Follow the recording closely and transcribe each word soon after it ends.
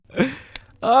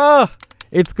Oh,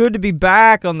 it's good to be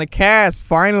back on the cast,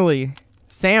 finally.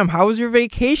 Sam, how was your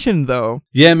vacation, though?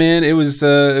 Yeah, man, it was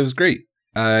great.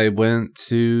 I went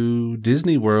to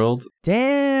Disney World.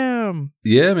 Damn.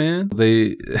 Yeah, man.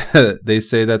 They they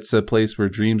say that's a place where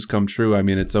dreams come true. I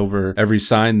mean, it's over every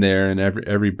sign there and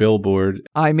every billboard.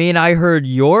 I mean, I heard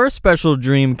your special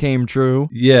dream came true.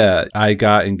 Yeah, I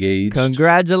got engaged.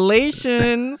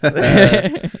 Congratulations.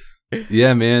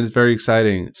 Yeah, man, it's very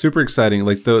exciting. Super exciting.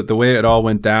 Like the way it all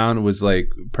went down was like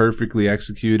perfectly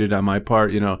executed on my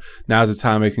part. You know, now's the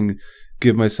time I can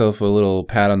give myself a little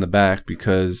pat on the back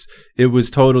because it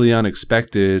was totally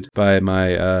unexpected by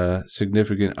my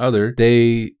significant other.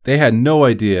 They had no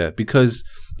idea because,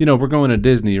 you know, we're going to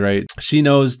Disney, right? She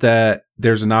knows that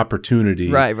there's an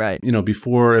opportunity. Right. You know,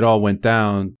 before it all went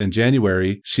down in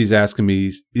January, she's asking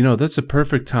me, you know, that's a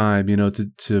perfect time, you know,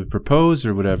 to propose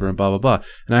or whatever and blah, blah, blah.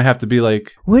 And I have to be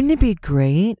like, wouldn't it be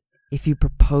great if you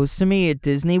proposed to me at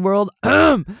Disney World?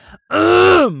 Yeah,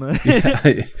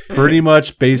 pretty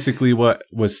much basically what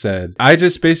was said. I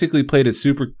just basically played it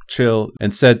super chill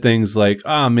and said things like,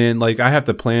 oh man, like I have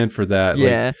to plan for that.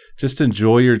 Yeah. Like, just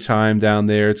enjoy your time down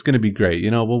there. It's going to be great. You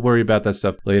know, we'll worry about that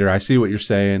stuff later. I see what you're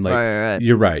saying. Like, right.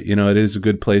 You're right. You know, it is a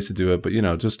good place to do it, but you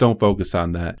know, just don't focus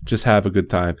on that. Just have a good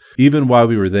time. Even while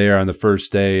we were there on the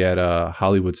first day at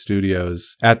Hollywood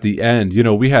Studios, at the end, you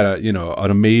know, we had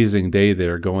an amazing day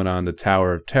there going on the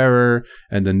Tower of Terror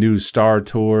and the new Star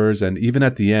Tours. And even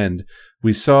at the end,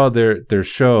 we saw their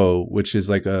show, which is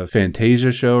like a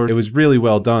Fantasia show. It was really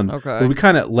well done. Okay. But we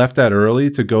kind of left that early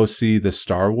to go see the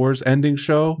Star Wars ending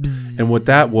show. And what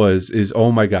that was is,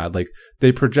 oh my God, like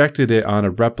they projected it on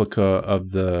a replica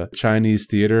of the Chinese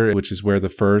theater, which is where the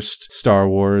first Star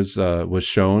Wars was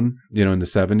shown, you know, in the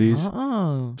 70s.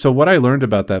 Oh. So what I learned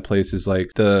about that place is like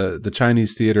the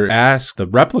Chinese theater asked the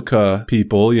replica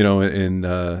people, you know,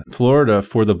 in Florida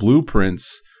for the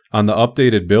blueprints on the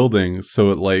updated buildings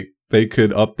so it like they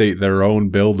could update their own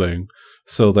building.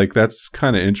 So like that's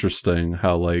kind of interesting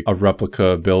how like a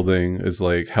replica building is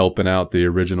like helping out the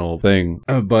original thing.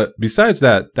 But besides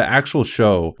that, the actual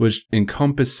show was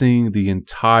encompassing the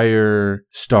entire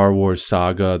Star Wars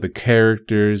saga, the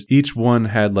characters, each one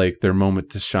had like their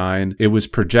moment to shine. It was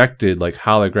projected like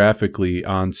holographically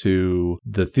onto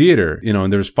the theater, you know,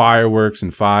 and there's fireworks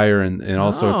and fire and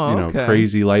all sorts of, you know,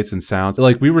 crazy lights and sounds.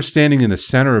 Like we were standing in the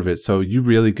center of it. So you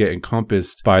really get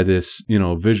encompassed by this, you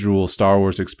know, visual Star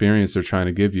Wars experience they're trying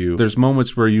to give you. There's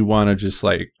moments where you want to just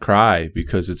like cry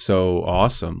because it's so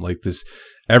awesome. Like this,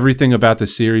 everything about the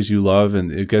series you love,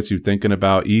 and it gets you thinking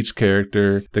about each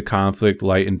character, the conflict,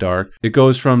 light and dark. It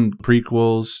goes from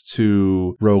prequels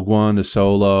to Rogue One to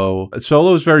Solo.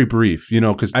 Solo is very brief, you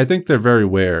know, because I think they're very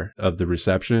aware of the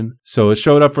reception. So it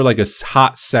showed up for like a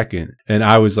hot second, and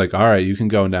I was like, all right, you can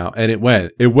go now. And it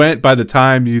went by the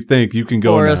time you think you can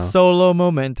go for now. A Solo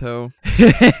memento.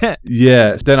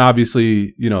 Yeah. Then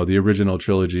obviously, you know, the original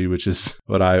trilogy, which is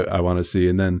what I want to see.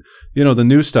 And then, you know, the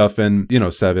new stuff and, you know,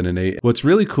 7 and 8. What's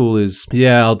really cool is,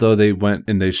 yeah, although they went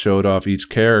and they showed off each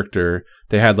character,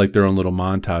 they had like their own little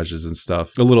montages and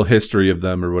stuff, a little history of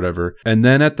them or whatever. And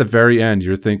then at the very end,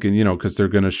 you're thinking, you know, because they're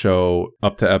going to show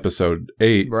up to episode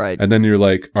 8. Right. And then you're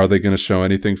like, are they going to show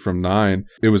anything from 9?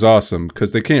 It was awesome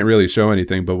because they can't really show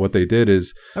anything. But what they did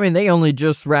is, I mean, they only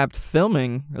just wrapped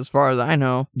filming as far as I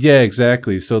know. Yeah,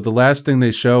 exactly. So the last thing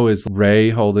they show is Rey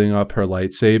holding up her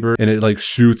lightsaber and it like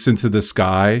shoots into the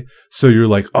sky. So you're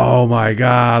like, oh my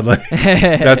God. Like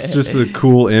that's just a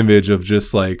cool image of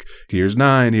just like, here's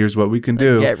 9, here's what we can do.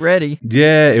 Get ready.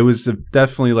 Yeah, it was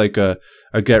definitely like a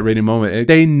get ready moment.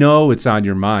 They know it's on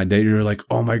your mind. You're like,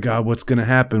 oh my God, what's going to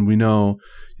happen? We know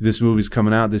this movie's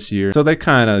coming out this year. So they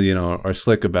kind of, you know, are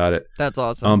slick about it. That's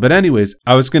awesome. But anyways,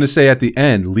 I was going to say at the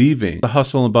end, leaving, the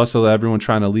hustle and bustle of everyone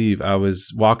trying to leave, I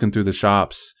was walking through the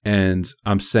shops and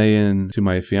I'm saying to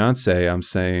my fiance,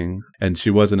 and she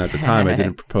wasn't at the time, I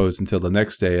didn't propose until the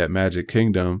next day at Magic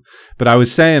Kingdom. But I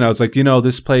was like, you know,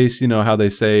 this place, you know, how they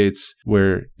say it's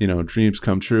where, you know, dreams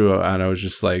come true. And I was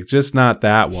just like, just not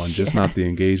that one, just not the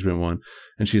engagement one.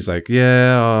 And she's like,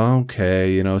 yeah,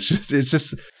 okay. You know, it's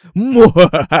just.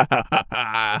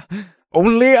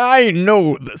 Only I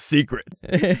know the secret.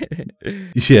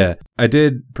 Yeah, I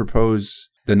did propose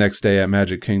the next day at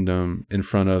Magic Kingdom in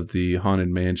front of the Haunted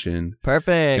Mansion.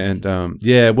 Perfect. And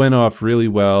yeah, it went off really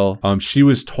well. She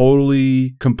was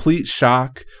totally complete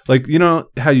shock. Like, you know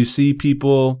how you see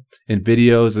people in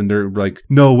videos and they're like,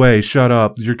 no way, shut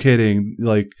up, you're kidding.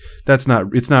 Like, it's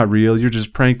not real. You're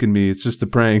just pranking me. It's just a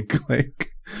prank. Like,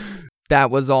 that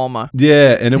was Alma.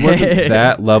 Yeah, and it wasn't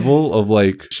that level of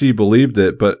like she believed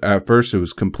it, but at first it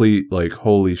was complete like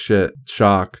holy shit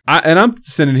shock. And I'm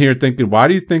sitting here thinking, why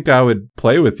do you think I would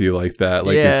play with you like that,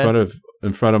 like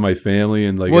in front of my family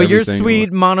and like? Well, everything. Your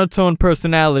sweet monotone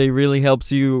personality really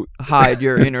helps you hide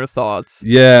your inner thoughts.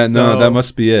 Yeah, no, that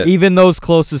must be it. Even those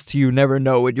closest to you never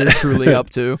know what you're truly up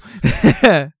to.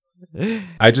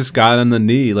 I just got on the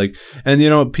knee, like, and you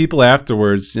know, people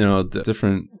afterwards, you know,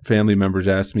 different family members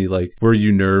asked me like, were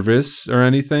you nervous or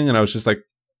anything? And I was just like,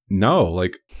 no,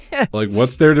 like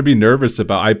what's there to be nervous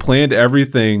about? I planned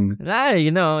everything.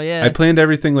 Yeah. I planned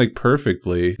everything like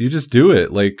perfectly. You just do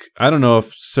it. Like, I don't know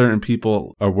if certain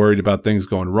people are worried about things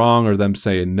going wrong or them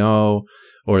saying no.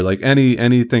 Or like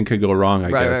anything could go wrong,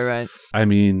 I guess. Right. I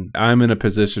mean, I'm in a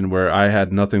position where I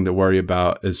had nothing to worry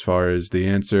about as far as the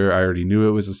answer. I already knew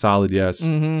it was a solid yes.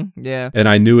 Mm-hmm. Yeah. And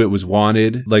I knew it was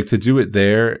wanted. Like, to do it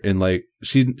there, and like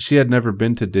she had never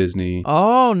been to Disney.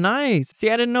 Oh, nice.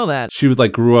 See, I didn't know that. She would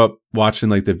like grew up watching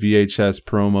like the VHS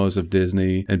promos of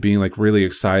Disney and being like really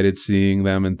excited seeing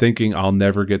them and thinking, I'll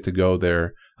never get to go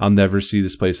there. I'll never see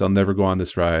this place. I'll never go on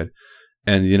this ride.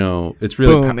 And, you know, it's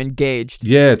really... Boom, engaged.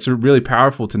 Yeah, it's really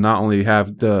powerful to not only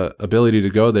have the ability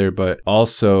to go there, but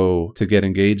also to get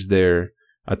engaged there.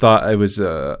 I thought it was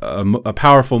a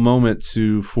powerful moment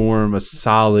to form a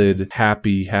solid,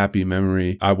 happy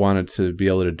memory. I wanted to be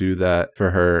able to do that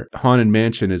for her. Haunted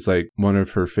Mansion is like one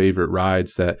of her favorite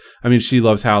rides that, I mean, she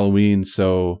loves Halloween,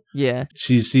 so yeah,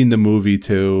 she's seen the movie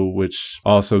too, which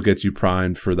also gets you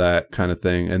primed for that kind of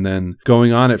thing. And then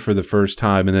going on it for the first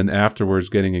time and then afterwards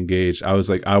getting engaged, I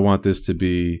was like, I want this to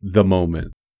be the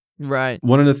moment. Right.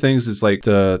 One of the things is like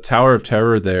the Tower of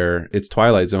Terror there, it's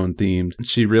Twilight Zone themed.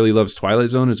 She really loves Twilight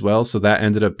Zone as well, so that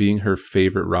ended up being her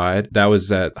favorite ride. That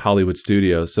was at Hollywood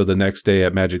Studios. So the next day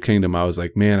at Magic Kingdom, I was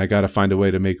like, man, I gotta find a way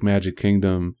to make Magic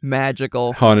Kingdom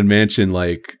magical. Haunted Mansion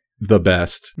like the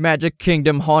best. Magic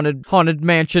Kingdom, haunted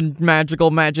mansion,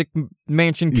 magical magic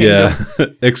mansion kingdom. Yeah,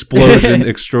 explosion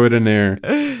extraordinaire.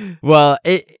 Well,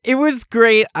 it was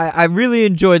great. I really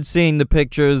enjoyed seeing the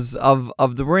pictures of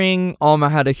the ring. Alma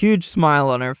had a huge smile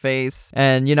on her face.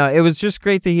 And, you know, it was just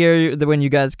great to hear that when you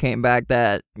guys came back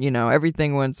that, you know,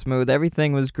 everything went smooth.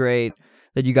 Everything was great.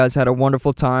 That you guys had a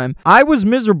wonderful time. I was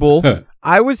miserable.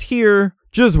 I was here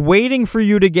just waiting for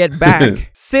you to get back,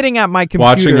 sitting at my computer.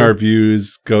 Watching our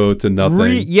views go to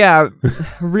nothing.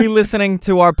 Re-listening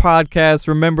to our podcast,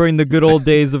 remembering the good old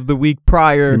days of the week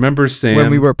prior. Remember Sam?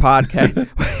 When we were podcasting.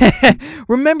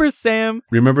 Remember Sam?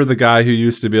 Remember the guy who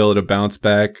used to be able to bounce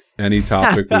back any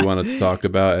topic we wanted to talk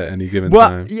about at any given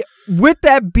time? Yeah, with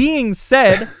that being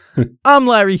said, I'm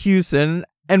Larry Hewson.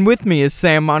 And with me is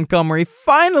Sam Montgomery,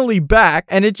 finally back,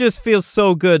 and it just feels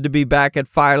so good to be back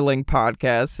at Firelink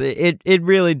Podcast. It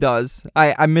really does.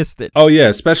 I missed it. Oh, yeah,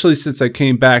 especially since I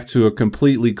came back to a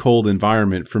completely cold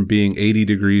environment from being 80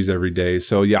 degrees every day.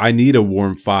 So, yeah, I need a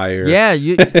warm fire. Yeah.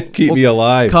 Keep me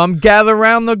alive. Come gather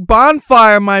around the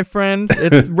bonfire, my friend.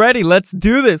 It's ready. Let's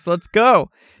do this. Let's go.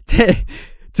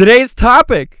 Today's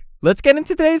topic. Let's get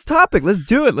into today's topic. Let's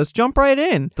do it. Let's jump right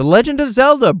in. The Legend of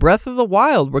Zelda Breath of the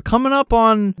Wild. We're coming up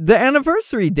on the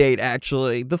anniversary date,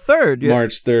 actually. The 3rd.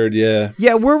 March 3rd, yeah.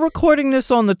 Yeah, we're recording this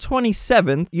on the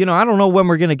 27th. You know, I don't know when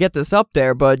we're going to get this up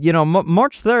there, but, you know,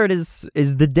 March 3rd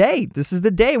is the day. This is the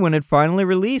day when it finally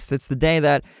released. It's the day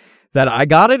that I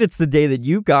got it. It's the day that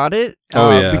you got it.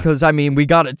 Yeah. Because, I mean, we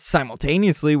got it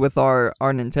simultaneously with our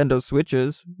Nintendo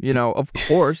Switches, you know, of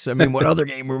course. I mean, what other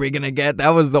game were we going to get? That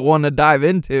was the one to dive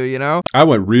into, you know? I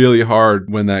went really hard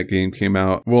when that game came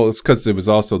out. Well, it's because it was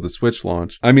also the Switch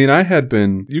launch. I mean,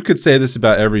 you could say this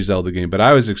about every Zelda game, but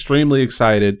I was extremely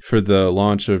excited for the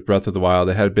launch of Breath of the Wild.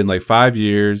 It had been like 5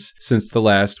 years since the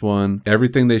last one.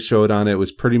 Everything they showed on it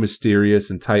was pretty mysterious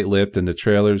and tight-lipped, and the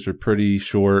trailers were pretty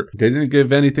short. They didn't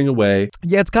give anything away.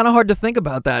 Yeah, it's kind of hard to think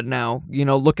about that now. You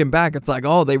know, looking back, it's like,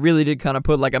 oh, they really did kind of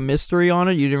put like a mystery on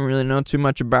it. You didn't really know too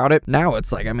much about it. Now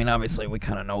it's like, I mean, obviously we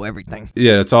kind of know everything.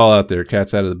 Yeah, it's all out there.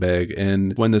 Cat's out of the bag.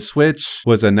 And when the Switch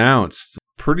was announced,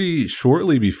 pretty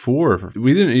shortly before,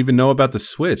 we didn't even know about the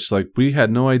Switch. Like, we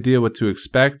had no idea what to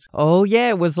expect. Oh, yeah,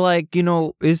 it was like, you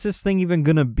know, is this thing even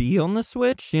gonna be on the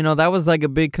Switch? You know, that was like a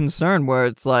big concern where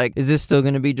it's like, is this still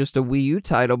gonna be just a Wii U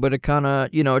title? But it kind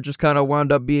of, you know, it just kind of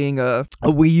wound up being a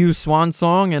Wii U swan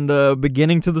song and a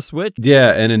beginning to the Switch.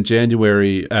 Yeah, and in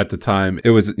January at the time, it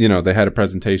was, you know, they had a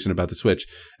presentation about the Switch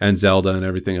and Zelda and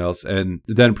everything else. And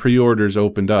then pre-orders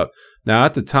opened up. Now,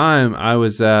 at the time, I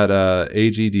was at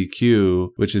AGDQ,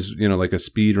 which is, like a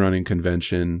speed running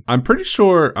convention. I'm pretty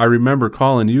sure I remember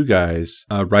calling you guys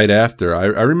right after. I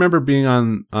remember being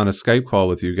on a Skype call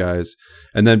with you guys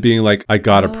and then being like, I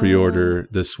gotta pre-order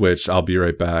the Switch. I'll be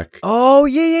right back. Oh,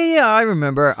 yeah. I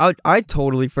remember. I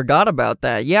totally forgot about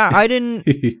that. Yeah, I didn't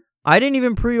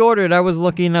even pre-order it. I was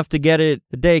lucky enough to get it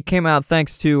the day it came out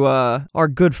thanks to our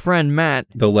good friend Matt.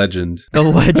 The legend. The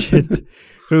legend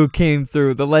who came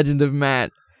through. The legend of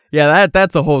Matt. Yeah,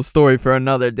 that's a whole story for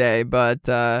another day, but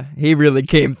he really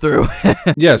came through.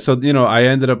 Yeah, so, I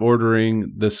ended up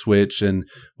ordering the Switch, and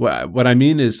what I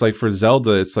mean is, like, for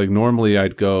Zelda, it's like normally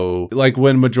I'd go, like,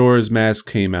 when Majora's Mask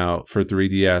came out for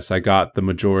 3DS, I got the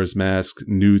Majora's Mask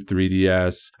new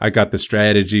 3DS, I got the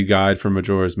strategy guide for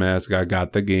Majora's Mask, I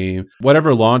got the game.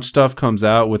 Whatever launch stuff comes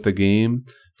out with the game,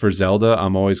 for Zelda,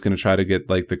 I'm always going to try to get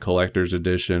like the collector's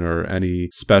edition or any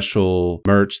special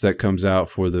merch that comes out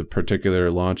for the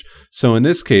particular launch. So in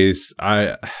this case,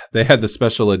 they had the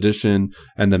special edition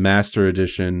and the master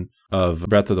edition of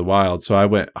Breath of the Wild. So I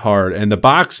went hard, and the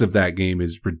box of that game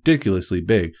is ridiculously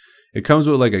big. It comes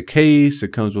with like a case, it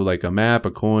comes with like a map,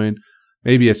 a coin,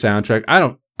 maybe a soundtrack.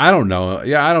 I don't know.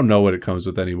 Yeah, I don't know what it comes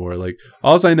with anymore. Like,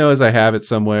 all I know is I have it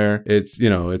somewhere. It's,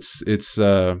 it's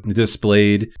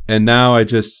displayed. And now I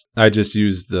just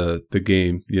use the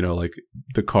game, like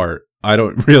the cart. I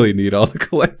don't really need all the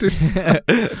collector's stuff.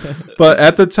 But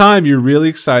at the time, you're really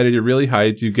excited. You're really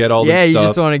hyped. You get all this stuff. Yeah, you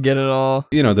just want to get it all.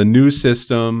 The new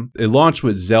system. It launched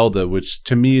with Zelda, which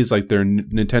to me is like their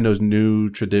Nintendo's new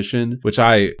tradition, which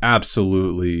I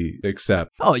absolutely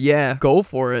accept. Oh, yeah. Go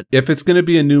for it. If it's going to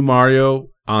be a new Mario,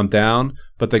 I'm down,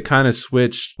 but they kind of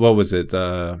switched, what was it,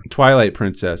 Twilight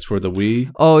Princess for the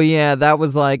Wii. Oh, yeah, that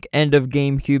was like end of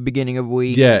GameCube, beginning of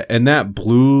Wii. Yeah, and that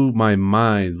blew my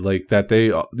mind, like that they,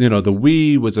 the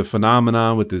Wii was a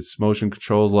phenomenon with its motion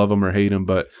controls, love them or hate them,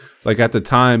 but like at the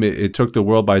time, it took the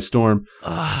world by storm.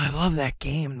 I love that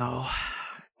game, though.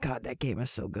 God, that game is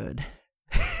so good.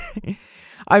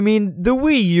 I mean, the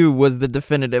Wii U was the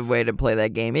definitive way to play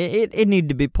that game. It needed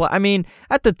to be played. I mean,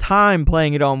 at the time,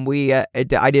 playing it on Wii,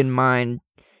 I didn't mind,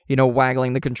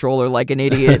 waggling the controller like an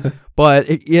idiot. But,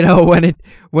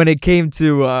 when it came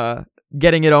to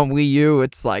getting it on Wii U,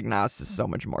 it's like, nah, this is so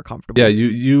much more comfortable. Yeah,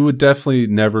 you would definitely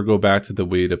never go back to the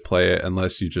Wii to play it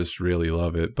unless you just really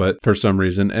love it. But for some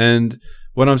reason. And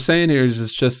what I'm saying here is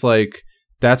it's just like,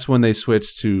 that's when they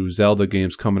switched to Zelda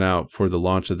games coming out for the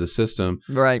launch of the system.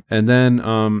 Right. And then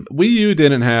Wii U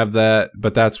didn't have that,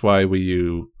 but that's why Wii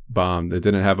U bombed. It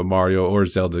didn't have a Mario or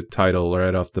Zelda title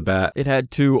right off the bat. It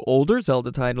had 2 older Zelda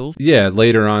titles. Yeah,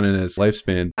 later on in its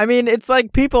lifespan. I mean, it's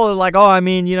like people are like, oh,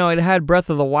 it had Breath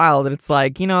of the Wild. And it's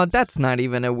like, that's not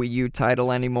even a Wii U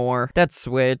title anymore. That's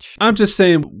Switch. I'm just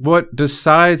saying, what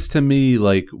decides to me,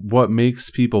 like, what makes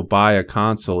people buy a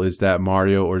console is that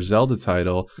Mario or Zelda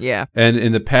title. Yeah. And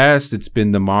in the past, it's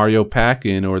been the Mario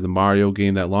pack-in or the Mario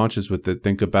game that launches with it.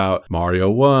 Think about Mario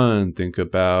 1. Think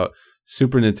about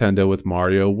Super Nintendo with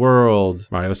Mario World,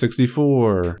 Mario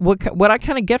 64. What I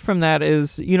kind of get from that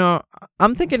is,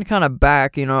 I'm thinking kind of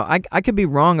back, I could be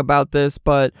wrong about this,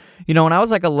 but, when I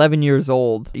was like 11 years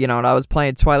old, and I was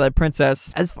playing Twilight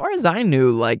Princess, as far as I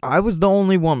knew, like, I was the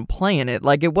only one playing it.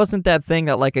 Like, it wasn't that thing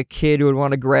that, like, a kid would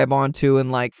want to grab onto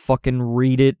and, like, fucking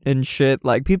read it and shit.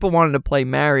 Like, people wanted to play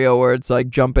Mario where it's, like,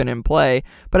 jump in and play,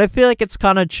 but I feel like it's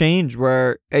kind of changed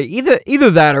where either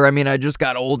that or, I just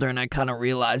got older and I kind of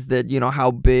realized that,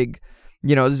 how big,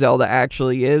 Zelda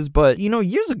actually is. But,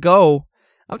 years ago,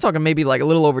 I'm talking maybe like a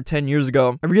little over 10 years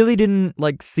ago, I really didn't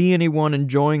like see anyone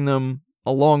enjoying them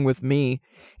along with me.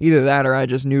 Either that or I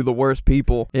just knew the worst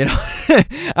people,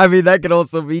 that could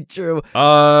also be true.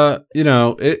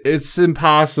 It's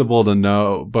impossible to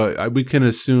know, but we can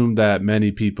assume that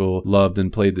many people loved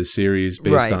and played the series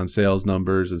based on sales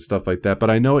numbers and stuff like that.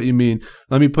 But I know what you mean.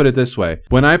 Let me put it this way.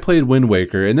 When I played Wind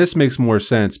Waker, and this makes more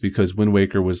sense because Wind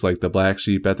Waker was like the black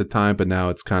sheep at the time, but now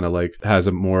it's kind of like has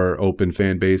a more open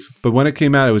fan base. But when it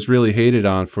came out, it was really hated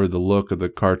on for the look of the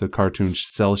cartoon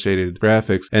cel-shaded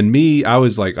graphics. And me, I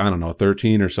was like,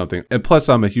 13 or something. And plus,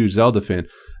 I'm a huge Zelda fan.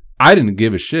 I didn't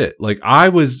give a shit. Like, I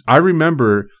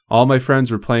remember all my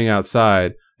friends were playing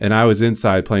outside and I was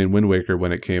inside playing Wind Waker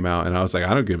when it came out. And I was like,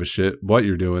 I don't give a shit what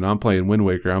you're doing. I'm playing Wind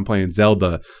Waker. I'm playing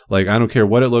Zelda. Like, I don't care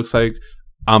what it looks like.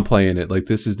 I'm playing it. Like,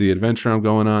 this is the adventure I'm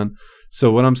going on.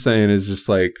 So what I'm saying is just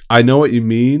like, I know what you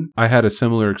mean. I had a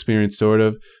similar experience sort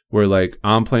of where like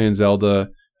I'm playing Zelda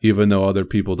even though other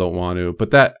people don't want to.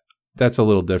 But that's a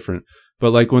little different.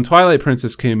 But like when Twilight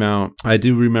Princess came out, I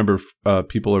do remember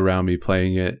people around me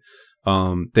playing it.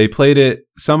 They played it,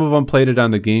 some of them played it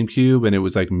on the GameCube and it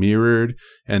was like mirrored,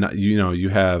 and you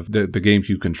have the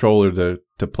GameCube controller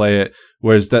to play it,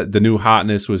 whereas the new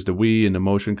hotness was the Wii and the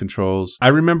motion controls. I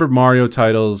remember Mario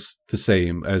titles the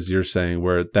same as you're saying,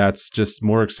 where that's just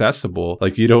more accessible.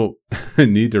 Like, you don't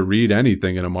need to read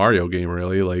anything in a Mario game,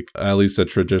 really, like at least a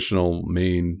traditional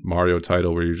main Mario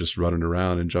title where you're just running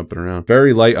around and jumping around.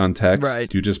 Very light on text.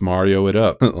 Right. You just Mario it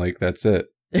up. Like, that's it.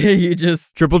 You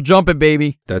just triple jump it,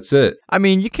 baby. That's it. I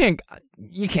mean, you can't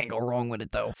go wrong with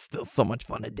it though. It's still so much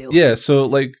fun to do. Yeah, so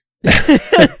like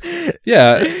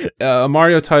yeah, a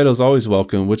Mario title is always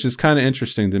welcome, which is kind of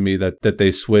interesting to me that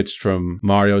they switched from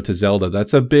Mario to Zelda.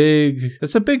 That's a big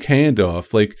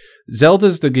handoff. Like,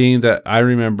 Zelda's the game that I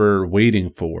remember waiting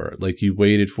for. Like, you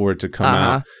waited for it to come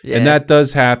out. Yeah. And that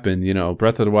does happen.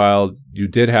 Breath of the Wild, you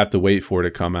did have to wait for it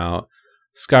to come out.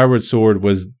 Skyward Sword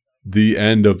was the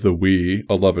end of the Wii,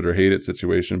 a love it or hate it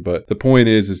situation. But the point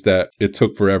is that it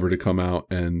took forever to come out,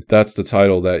 and that's the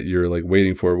title that you're like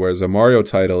waiting for. Whereas a Mario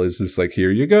title is just like,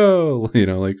 here you go,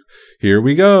 like, here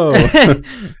we go.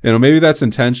 Maybe that's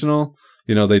intentional.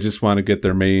 They just want to get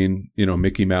their main,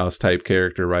 Mickey Mouse type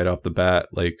character right off the bat.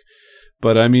 Like,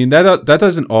 but I mean, that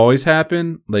doesn't always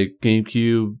happen. Like,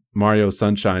 GameCube Mario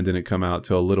Sunshine didn't come out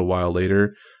till a little while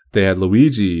later. They had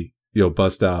Luigi,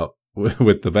 bust out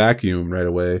with the vacuum right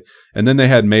away, and then they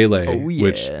had Melee,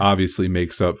 which obviously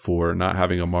makes up for not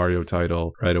having a Mario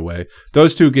title right away.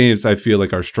 Those two games I feel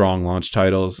like are strong launch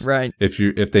titles, right?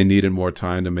 If they needed more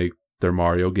time to make their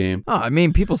Mario game. I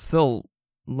mean, people still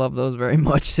love those very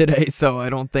much today, so I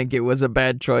don't think it was a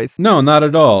bad choice. No, not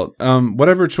at all.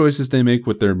 Whatever choices they make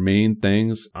with their main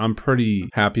things, I'm pretty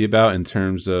happy about in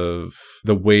terms of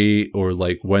the way or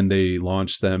like when they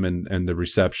launch them and the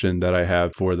reception that I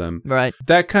have for them. Right.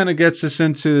 That kind of gets us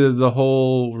into the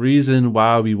whole reason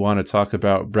why we want to talk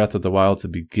about Breath of the Wild to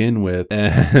begin with.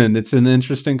 And it's an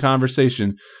interesting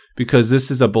conversation because this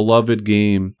is a beloved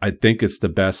game. I think it's the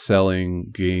best-selling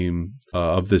game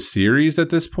of the series at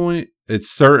this point. It's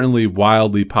certainly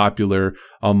wildly popular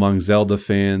among Zelda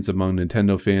fans, among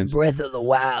Nintendo fans. Breath of the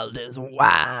Wild is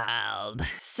wild.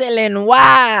 Selling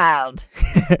wild.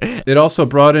 It also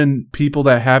brought in people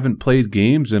that haven't played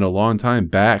games in a long time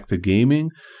back to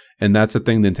gaming. And that's a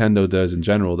thing Nintendo does in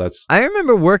general. I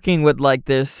remember working with like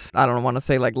this, I don't want to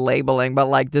say like labeling, but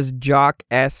like this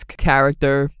jock-esque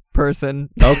character person.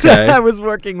 Okay. I was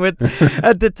working with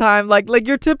at the time, like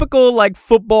your typical like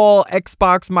football,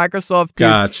 Xbox, Microsoft dude.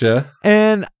 Gotcha.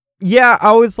 And yeah,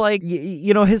 I was like,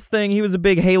 his thing, he was a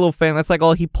big Halo fan. That's like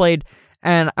all he played.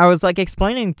 And I was like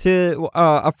explaining to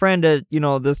a friend at,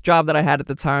 this job that I had at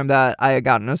the time that I had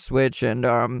gotten a Switch, and,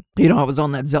 I was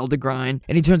on that Zelda grind.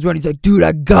 And he turns around, he's like, dude,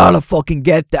 I gotta fucking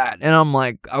get that. And I'm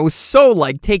like, I was so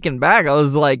like taken back. I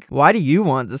was like, why do you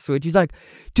want the Switch? He's like,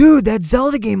 dude, that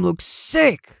Zelda game looks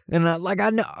sick. And I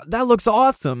know that looks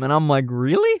awesome. And I'm like,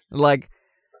 really? Like,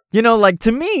 like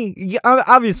to me,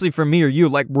 obviously for me or you,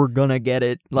 like we're gonna get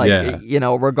it, like,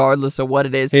 regardless of what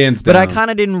it is. Hands down. But I down. kind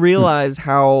of didn't realize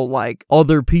how like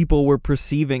other people were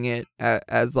perceiving it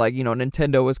as like,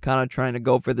 Nintendo was kind of trying to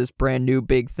go for this brand new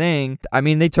big thing. I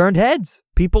mean, they turned heads.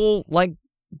 People like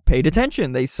paid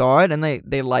attention. They saw it and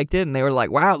they liked it and they were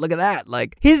like, wow, look at that.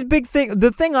 Like his big thing,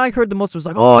 the thing I heard the most was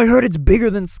like, oh, I heard it's bigger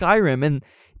than Skyrim. And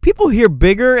people hear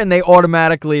bigger and they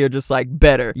automatically are just like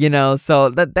better, so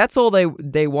that's all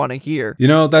they want to hear.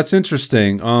 That's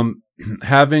interesting.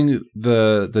 Having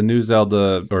the new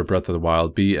Zelda or Breath of the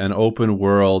Wild be an open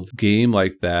world game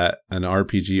like that, an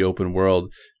RPG open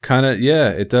world, kind of,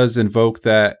 it does invoke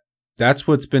that. That's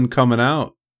what's been coming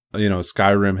out.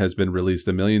 Skyrim has been released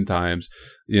a million times,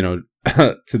 to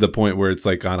the point where it's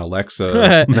like on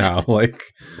Alexa now, like.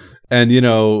 And,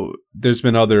 there's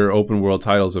been other open world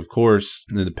titles, of course,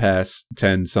 in the past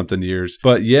 10-something years.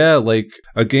 But yeah, like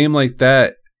a game like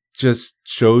that just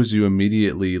shows you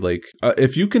immediately, like,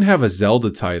 if you can have a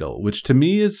Zelda title, which to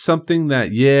me is something that,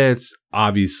 it's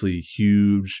obviously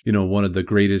huge, one of the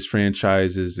greatest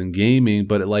franchises in gaming,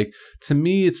 but to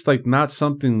me, it's like not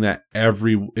something that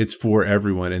it's for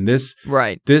everyone. And this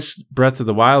Breath of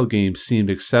the Wild game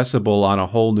seemed accessible on a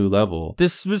whole new level.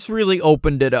 This really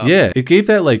opened it up. Yeah, it gave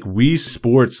that like Wii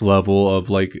Sports level of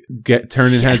like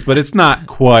turning heads, but it's not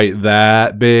quite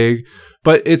that big.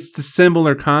 But it's the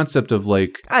similar concept of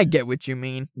like... I get what you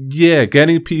mean. Yeah,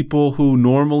 getting people who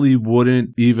normally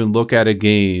wouldn't even look at a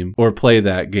game or play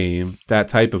that game, that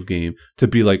type of game, to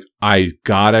be like, I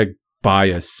gotta buy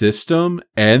a system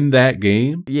and that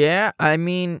game. Yeah, I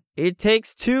mean, it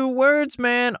takes two words,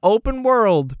 man. Open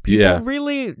world. People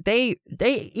really, they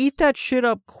eat that shit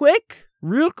up quick.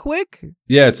 real quick.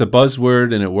 Yeah, it's a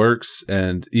buzzword and it works.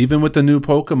 And even with the new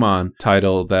Pokemon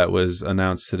title that was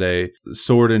announced today,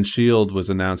 Sword and Shield was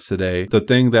announced today. The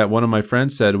thing that one of my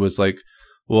friends said was like,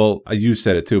 well, you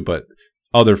said it too, but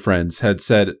other friends had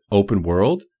said open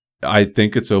world. I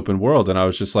think it's open world. And I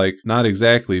was just like, not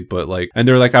exactly, but like, and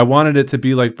they're like, I wanted it to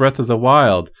be like Breath of the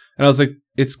Wild. And I was like,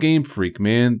 it's Game Freak,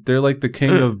 man. They're like the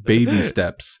king of baby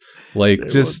steps. Like,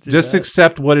 just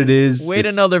accept what it is. Wait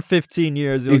another 15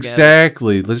 years.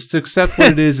 Exactly. Let's accept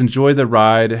what it is. Enjoy the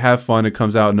ride. Have fun. It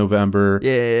comes out in November.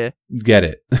 Yeah. Get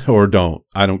it or don't.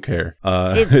 I don't care.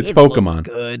 It's Pokemon. Looks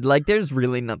good. Like, there's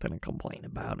really nothing to complain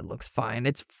about. It looks fine.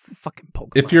 It's fucking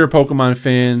Pokemon. If you're a Pokemon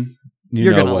fan,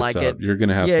 you're gonna what's like up. it. You're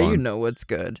gonna have fun. Yeah, you know what's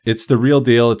good. It's the real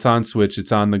deal. It's on Switch.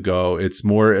 It's on the go. It's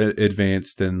more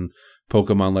advanced than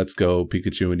Pokemon Let's Go,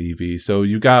 Pikachu, and Eevee. So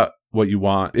you got what you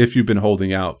want if you've been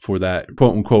holding out for that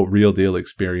quote unquote real deal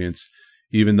experience,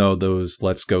 even though those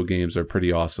Let's Go games are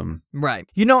pretty awesome. Right.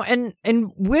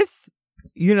 And with,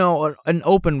 an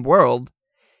open world,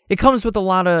 it comes with a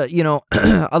lot of,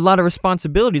 a lot of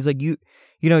responsibilities. Like you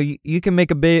can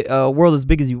make a world as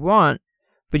big as you want,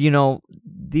 but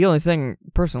the only thing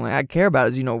personally I care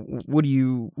about is, what are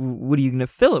you gonna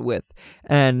fill it with?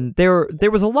 And there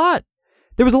was a lot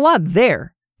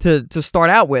there to start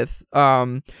out with,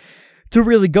 to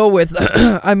really go with.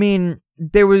 I mean,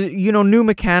 there was, new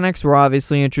mechanics were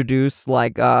obviously introduced,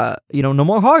 like, no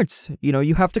more hearts.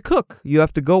 You have to cook. You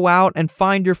have to go out and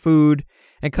find your food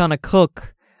and kind of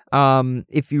cook,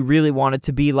 if you really want it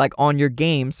to be, like, on your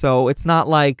game. So it's not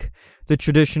like the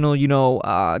traditional,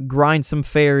 grind some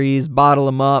fairies, bottle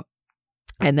them up,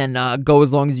 and then go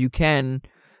as long as you can.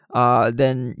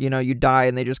 Then, you die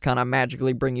and they just kind of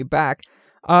magically bring you back.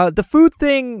 The food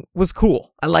thing was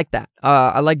cool. I like that.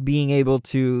 I like being able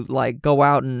to, like, go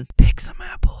out and pick some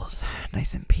apples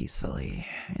nice and peacefully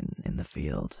in the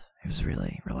field. It was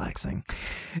really relaxing.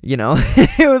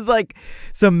 It was like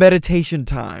some meditation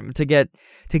time to get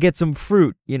some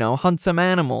fruit, hunt some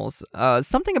animals.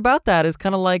 Something about that is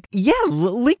kind of like, yeah,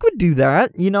 Link would do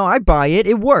that. I buy it.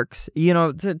 It works.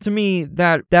 To me,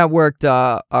 that worked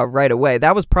right away.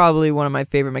 That was probably one of my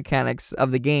favorite mechanics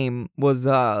of the game was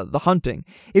the hunting.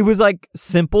 It was like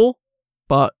simple,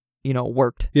 but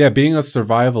worked. Yeah, being a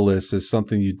survivalist is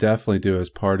something you definitely do as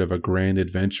part of a grand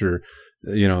adventure.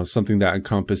 Something that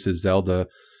encompasses Zelda.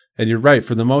 And you're right,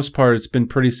 for the most part, it's been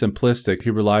pretty simplistic.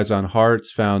 He relies on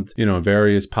hearts found, in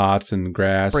various pots and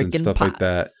grass and stuff like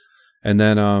that. And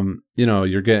then,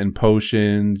 you're getting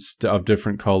potions of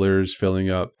different colors, filling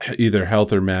up either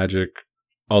health or magic.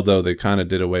 Although they kind of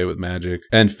did away with magic.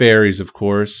 And fairies, of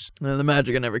course. No, the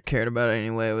magic I never cared about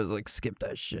anyway. It was like, skip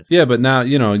that shit. Yeah, but now,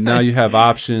 now you have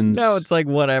options. No, it's like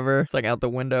whatever. It's like out the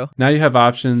window. Now you have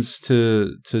options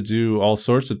to do all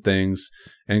sorts of things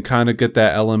and kind of get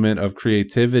that element of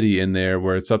creativity in there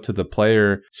where it's up to the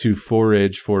player to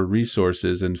forage for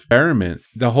resources and experiment.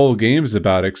 The whole game is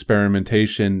about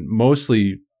experimentation,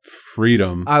 mostly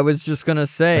freedom. I was just going to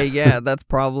say, yeah, that's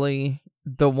probably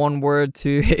the one word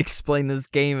to explain this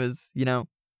game is,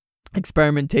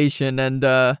 experimentation, and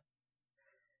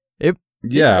it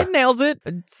nails it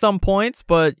at some points,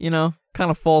 but kind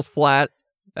of falls flat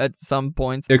at some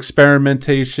points.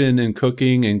 Experimentation in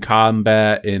cooking and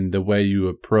combat and the way you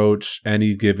approach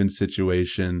any given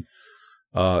situation,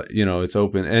 it's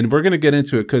open, and we're gonna get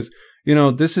into it because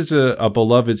this is a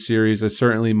beloved series. It's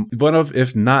certainly one of,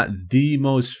 if not the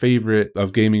most favorite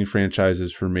of gaming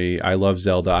franchises for me. I love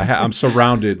Zelda. I'm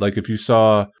surrounded. Like, if you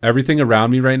saw everything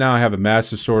around me right now, I have a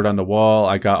Master Sword on the wall.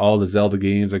 I got all the Zelda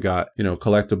games. I got,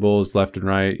 collectibles left and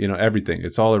right, everything.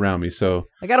 It's all around me. So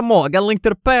I got them all. I got Link to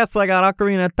the Past. I got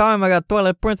Ocarina of Time. I got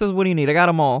Twilight Princess. What do you need? I got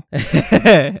them all.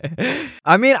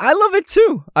 I mean, I love it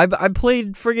too. I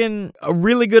played friggin' a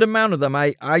really good amount of them.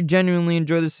 I genuinely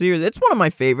enjoy the series. It's one of my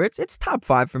favorites. It's top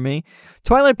 5 for me.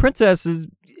 Twilight Princess is,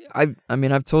 I've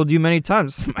told you many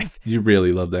times. You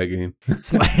really love that game.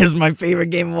 It's my favorite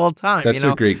game of all time. That's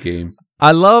a great game.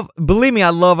 Believe me, I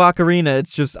love Ocarina.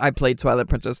 It's just, I played Twilight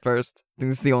Princess first. I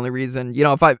think it's the only reason.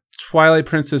 Twilight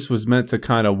Princess was meant to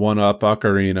kind of one-up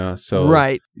Ocarina, so...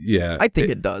 Right. Yeah. I think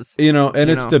it does.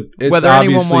 It's whether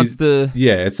anyone wants to...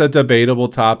 Yeah, it's a debatable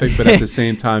topic, but at the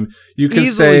same time, you can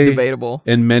easily say... debatable.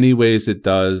 In many ways it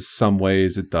does, some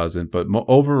ways it doesn't, but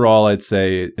overall I'd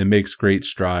say it makes great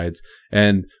strides.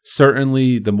 And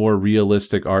certainly the more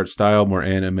realistic art style, more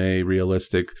anime,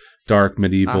 realistic... dark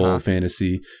medieval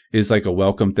fantasy is like a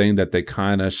welcome thing that they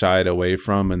kind of shied away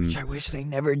from, and which I wish they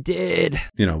never did.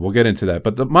 We'll get into that.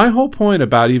 But my whole point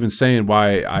about even saying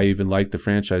why I even like the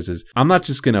franchise is I'm not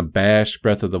just gonna bash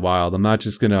Breath of the Wild. I'm not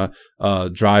just gonna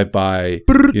drive by,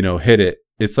 hit it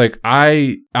it's like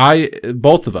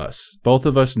both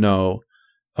of us know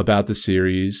about the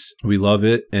series. We love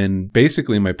it. And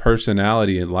basically my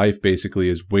personality in life basically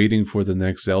is waiting for the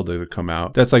next Zelda to come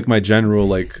out. That's like my general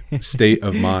like state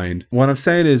of mind. What I'm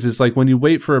saying is like when you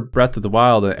wait for Breath of the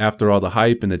Wild after all the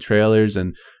hype and the trailers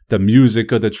and the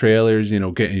music of the trailers, you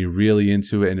know, getting you really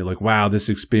into it, and you're like, wow, this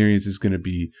experience is going to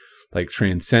be like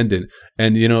transcendent.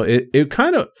 And, you know, it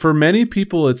kind of, for many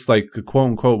people, it's like the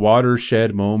quote unquote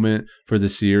watershed moment for the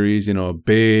series, you know,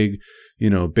 big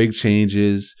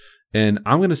changes. And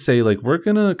I'm going to say, like, we're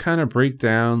going to kind of break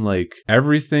down, like,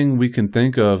 everything we can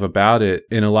think of about it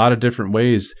in a lot of different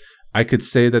ways. I could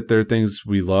say that there are things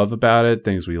we love about it,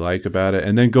 things we like about it,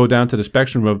 and then go down to the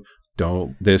spectrum of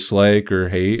don't dislike or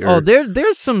hate.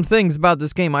 There's some things about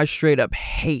this game I straight up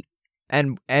hate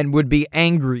and would be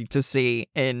angry to see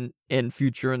in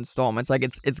future installments. Like,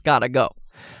 it's got to go.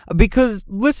 Because,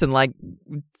 listen, like,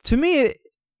 to me,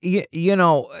 you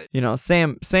know,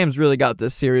 Sam's really got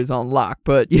this series on lock,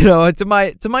 but you know, to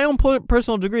my own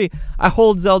personal degree, I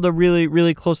hold Zelda really,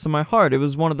 really close to my heart. It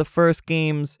was one of the first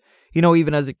games, you know,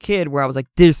 even as a kid, where I was like,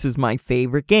 this is my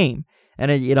favorite game, and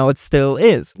it still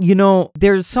is. You know,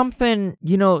 there's something,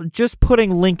 you know, just putting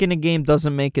Link in a game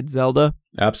doesn't make it Zelda.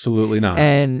 Absolutely not.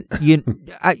 And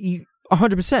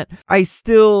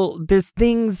 100%. There's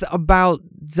things about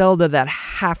Zelda that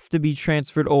have to be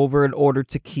transferred over in order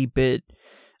to keep it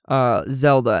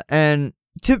Zelda. And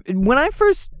when I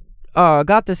first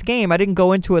got this game, I didn't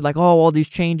go into it like, oh, all these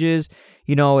changes,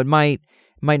 you know, it might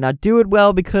not do it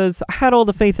well, because I had all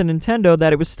the faith in Nintendo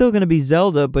that it was still going to be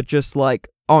Zelda, but just like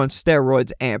on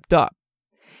steroids, amped up.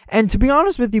 And to be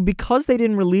honest with you, because they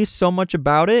didn't release so much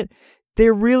about it,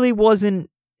 there really wasn't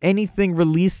anything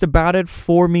released about it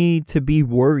for me to be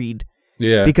worried.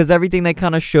 Yeah. Because everything they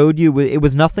kind of showed you, it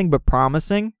was nothing but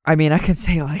promising. I mean, I can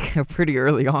say, like, pretty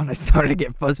early on, I started to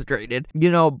get frustrated,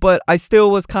 you know, but I still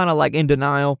was kind of, like, in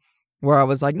denial, where I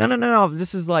was like, no,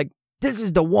 this is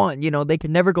the one, you know, they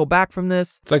can never go back from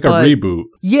this. It's like a reboot.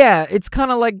 Yeah, it's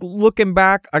kind of like, looking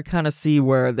back, I kind of see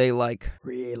where they, like,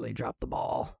 really dropped the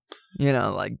ball, you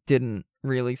know, like, didn't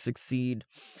really succeed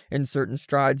in certain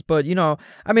strides. But, you know,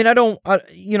 I mean, I don't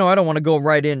want to go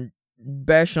right in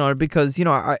bashing on it, because, you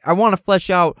know, I want to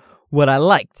flesh out what I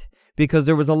liked, because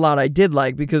there was a lot I did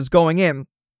like. Because going in,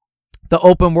 the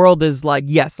open world is like,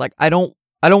 yes, like I don't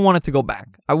want it to go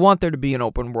back. I want there to be an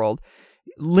open world.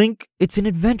 Link, it's an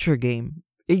adventure game.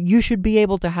 You should be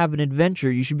able to have an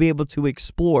adventure. You should be able to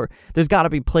explore. There's got to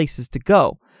be places to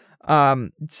go.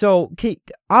 So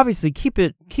obviously keep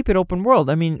it open world.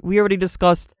 I mean, we already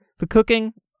discussed the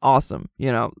cooking. Awesome.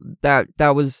 You know,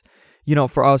 that was, you know,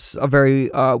 for us, a very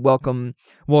welcome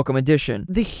addition.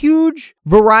 The huge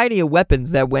variety of weapons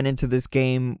that went into this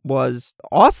game was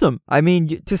awesome. I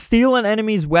mean, to steal an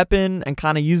enemy's weapon and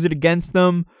kind of use it against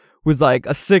them was like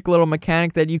a sick little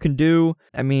mechanic that you can do.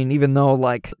 I mean, even though,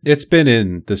 like, it's been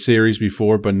in the series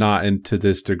before, but not into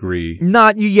this degree.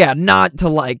 Not to,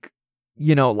 like,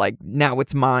 you know, like, now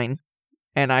it's mine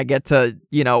and I get to,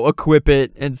 you know, equip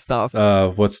it and stuff.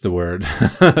 What's the word?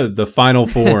 The final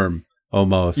form.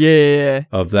 Almost. Yeah.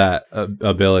 Of that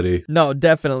ability. No,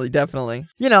 definitely.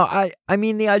 You know, I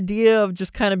mean, the idea of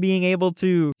just kind of being able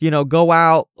to, you know, go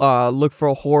out, look for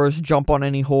a horse, jump on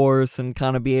any horse, and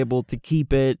kind of be able to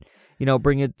keep it, you know,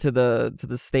 bring it to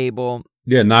the stable.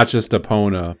 Yeah, not just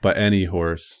Epona, but any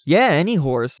horse. Yeah, any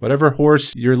horse. Whatever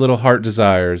horse your little heart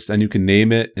desires, and you can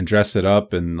name it and dress it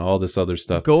up and all this other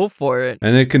stuff. Go for it.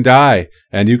 And it can die,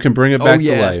 and you can bring it back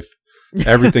to life.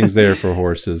 Everything's there for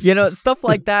horses. You know, stuff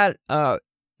like that,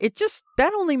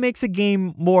 that only makes a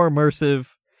game more immersive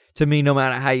to me, no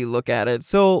matter how you look at it.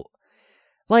 So,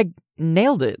 like,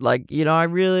 nailed it. Like, you know,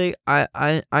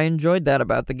 I enjoyed that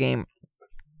about the game.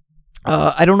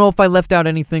 I don't know if I left out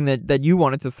anything that you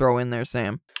wanted to throw in there,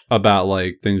 Sam. About,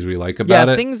 like, things we like about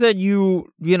it? Yeah, things that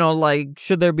you know, like,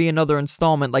 should there be another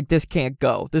installment? Like, this can't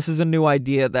go. This is a new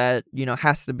idea that, you know,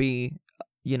 has to be,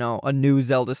 you know, a new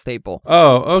Zelda staple.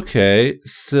 Oh, okay.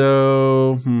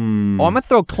 So, Oh, I'm gonna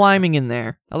throw climbing in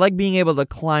there. I like being able to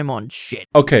climb on shit.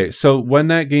 Okay, so when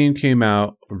that game came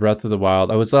out, Breath of the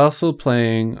Wild, I was also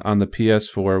playing on the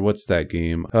PS4. What's that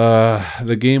game?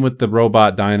 The game with the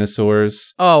robot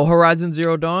dinosaurs. Oh, Horizon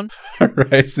Zero Dawn?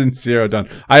 Horizon Zero Dawn.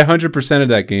 I 100%ed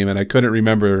that game, and I couldn't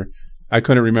remember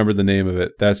the name of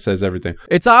it. That says everything.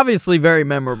 It's obviously very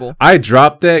memorable. I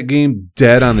dropped that game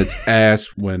dead on its ass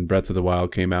when Breath of the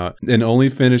Wild came out, and only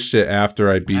finished it after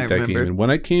I beat that game. And when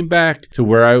I came back to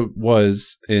where I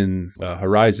was in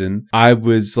Horizon, I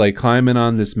was like climbing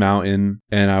on this mountain,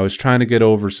 and I was trying to get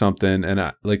over something,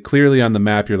 and like clearly on the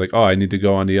map, you're like, oh, I need to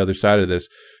go on the other side of this.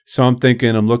 So I'm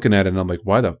looking at it and I'm like,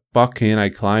 why the fuck can't I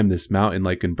climb this mountain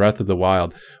like in Breath of the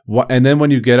Wild? And then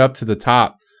when you get up to the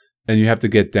top and you have to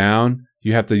get down,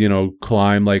 you have to,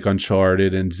 climb like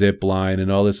Uncharted and zip line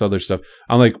and all this other stuff.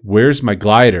 I'm like, where's my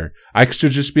glider? I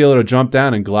should just be able to jump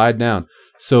down and glide down.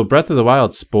 So Breath of the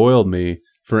Wild spoiled me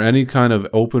for any kind of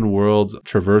open world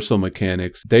traversal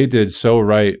mechanics. They did so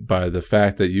right by the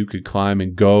fact that you could climb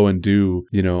and go and do,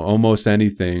 almost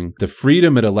anything. The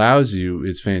freedom it allows you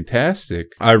is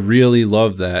fantastic. I really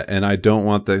love that, and I don't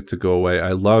want that to go away.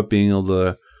 I love being able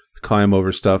to climb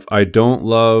over stuff. I don't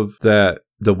love that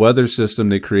the weather system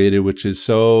they created, which is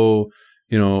so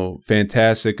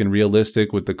fantastic and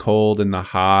realistic with the cold and the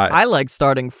hot. I like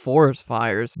starting forest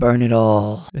fires. Burn it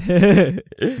all.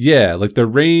 Yeah, like the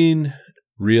rain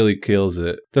really kills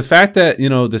it. The fact that,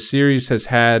 the series has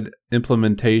had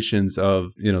implementations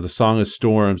of, the Song of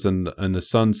Storms and the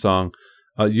Sun Song,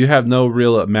 you have no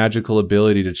real magical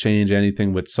ability to change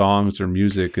anything with songs or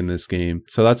music in this game.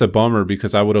 So that's a bummer,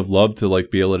 because I would have loved to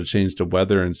be able to change the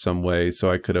weather in some way, so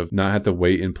I could have not had to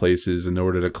wait in places in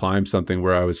order to climb something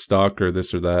where I was stuck or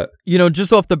this or that.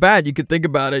 Just off the bat, you could think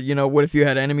about it. What if you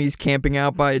had enemies camping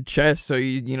out by a chest? So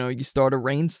you start a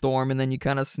rainstorm and then you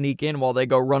kind of sneak in while they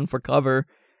go run for cover.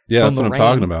 Yeah, that's what I'm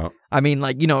talking about. I mean,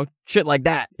 shit like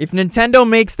that. If Nintendo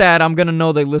makes that, I'm gonna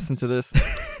know they listen to this.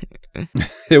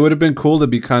 It would have been cool to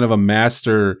be kind of a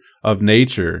master of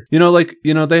nature.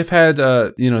 They've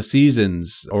had,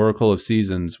 seasons, Oracle of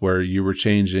Seasons, where you were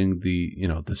changing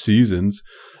the seasons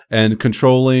and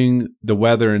controlling the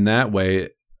weather in that way.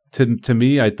 To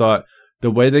me, I thought the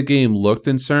way the game looked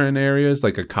in certain areas,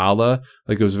 like Akala,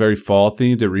 like it was very fall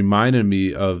themed, it reminded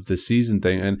me of the season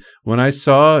thing. And when I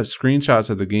saw screenshots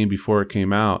of the game before it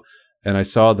came out, and I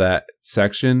saw that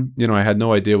section, I had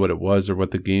no idea what it was or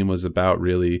what the game was about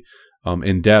really,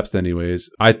 in depth anyways.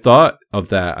 I thought of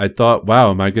that. I thought,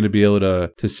 wow, am I going to be able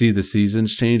to see the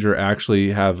seasons change or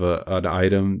actually have an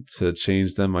item to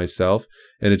change them myself?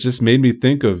 And it just made me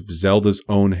think of Zelda's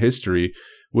own history,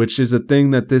 which is a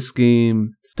thing that this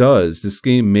game does. This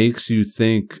game makes you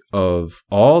think of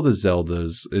all the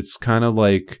Zeldas. It's kind of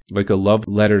like a love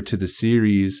letter to the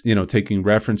series, taking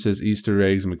references, Easter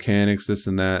eggs, mechanics, this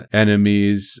and that,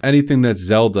 enemies, anything that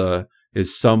Zelda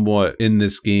is somewhat in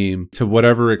this game. To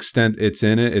whatever extent it's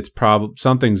in it, it's probably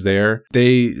something's there.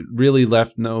 They really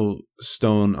left no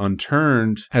stone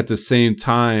unturned. At the same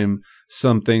time,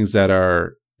 some things that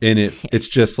are in it, it's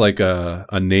just like a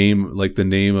name, like the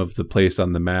name of the place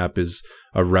on the map is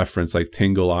a reference, like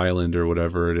Tingle Island or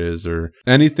whatever it is, or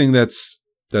anything that's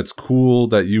cool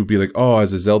that you'd be like, oh,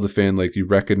 as a Zelda fan, like you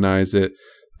recognize it.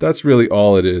 That's really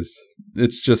all it is.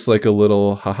 It's just like a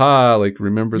little haha, like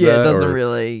remember that? Yeah, it doesn't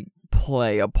really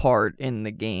play a part in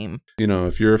the game.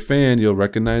 If you're a fan, you'll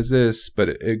recognize this, but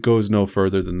it goes no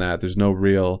further than that. There's no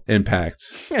real impact.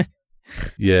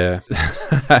 Yeah.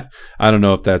 I don't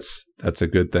know if that's a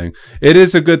good thing. It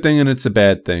is a good thing and it's a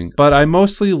bad thing. But I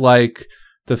mostly like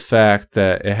the fact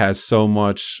that it has so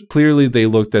much. Clearly, they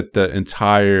looked at the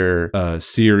entire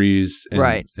series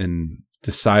and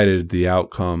decided the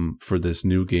outcome for this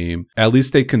new game. At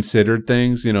least they considered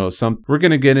things. We're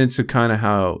going to get into kind of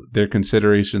how their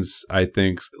considerations, I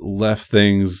think, left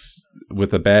things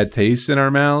with a bad taste in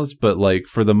our mouths. But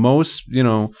for the most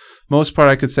part,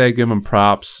 I could say I give them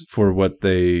props for what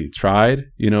they tried.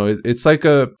 It's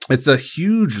a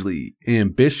hugely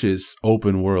ambitious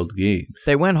open world game.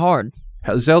 They went hard.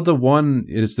 Zelda 1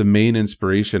 is the main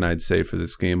inspiration, I'd say, for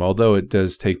this game, although it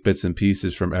does take bits and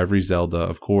pieces from every Zelda,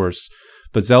 of course.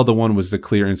 But Zelda 1 was the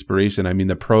clear inspiration. I mean,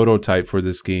 the prototype for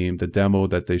this game, the demo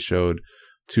that they showed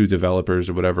to developers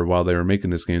or whatever while they were making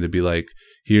this game, to be like,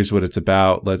 here's what it's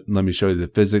about. Let me show you the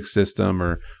physics system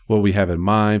or what we have in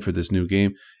mind for this new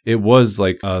game. It was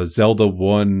like a Zelda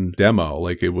 1 demo.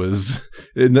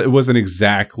 It wasn't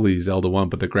exactly Zelda 1,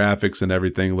 but the graphics and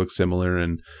everything looked similar.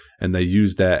 And they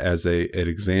used that as an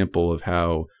example of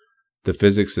how the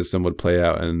physics system would play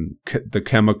out and the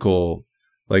chemical,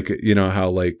 how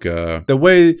the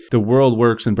way the world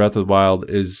works in Breath of the Wild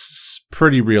is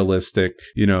pretty realistic,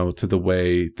 to the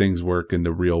way things work in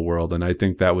the real world. And I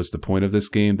think that was the point of this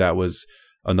game. That was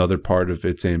another part of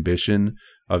its ambition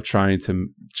of trying to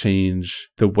change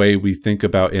the way we think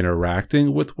about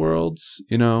interacting with worlds,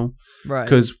 Right.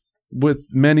 Because with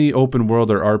many open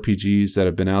world or RPGs that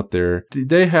have been out there,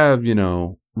 they have,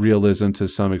 realism to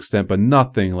some extent, but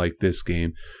nothing like this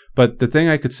game. But the thing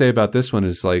I could say about this one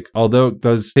is although it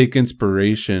does take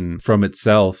inspiration from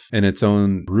itself and its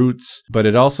own roots, but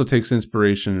it also takes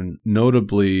inspiration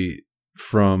notably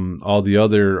from all the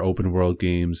other open world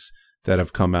games that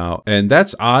have come out. And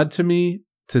that's odd to me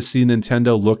to see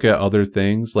Nintendo look at other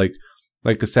things like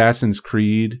Assassin's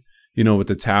Creed. with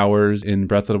the towers in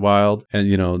Breath of the Wild and,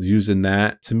 using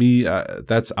that. To me,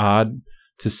 that's odd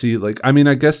to see. Like, I mean,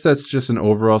 I guess that's just an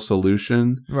overall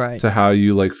solution to how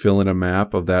you like fill in a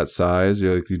map of that size.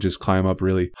 You just climb up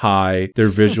really high. They're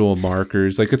visual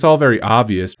markers. Like, it's all very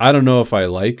obvious. I don't know if I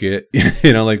like it,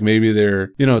 like maybe they're,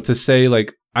 to say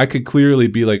like, I could clearly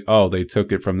be like, oh, they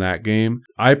took it from that game.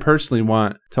 I personally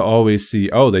want to always see,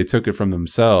 oh, they took it from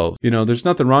themselves. There's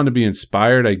nothing wrong to be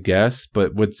inspired, I guess.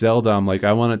 But with Zelda, I'm like,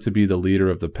 I want it to be the leader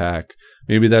of the pack.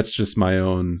 Maybe that's just my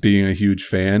own being a huge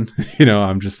fan.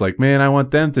 I'm just like, man, I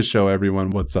want them to show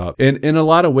everyone what's up. And in a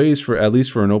lot of ways, at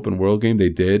least for an open world game, they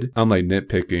did. I'm like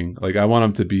nitpicking. Like, I want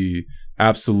them to be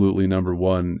absolutely number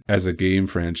one as a game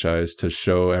franchise to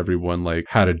show everyone like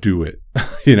how to do it,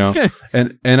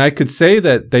 and I could say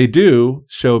that they do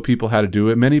show people how to do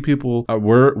it. Many people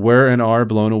were and are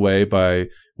blown away by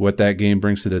what that game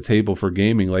brings to the table for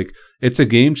gaming. Like, it's a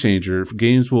game changer.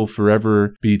 Games will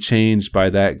forever be changed by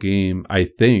that game, I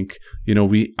think.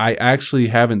 I actually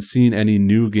haven't seen any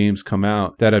new games come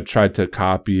out that have tried to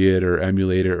copy it or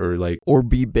emulate it or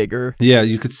be bigger. Yeah,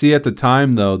 you could see at the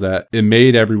time though that it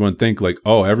made everyone think like,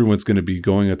 oh, everyone's going to be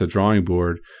going at the drawing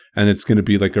board and it's going to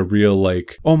be like a real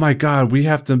like, oh my God, we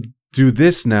have to do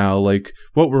this now. Like,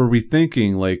 what were we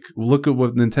thinking? Like, look at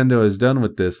what Nintendo has done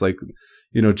with this. Like,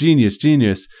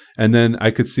 genius. And then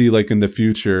I could see like in the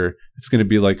future, it's going to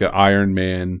be like an Iron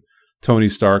Man, Tony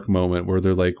Stark moment where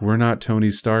they're like, we're not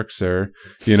Tony Stark, sir.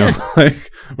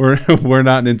 Like we're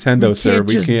not Nintendo, sir.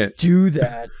 We can't do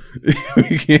that.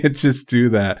 We can't just do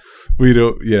that. We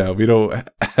don't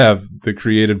have the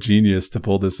creative genius to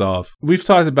pull this off. We've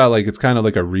talked about like, it's kind of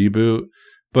like a reboot.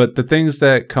 But the things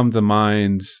that come to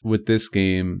mind with this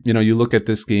game, you look at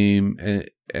this game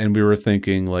and we were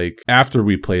thinking like, after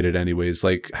we played it anyways,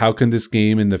 like, how can this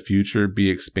game in the future be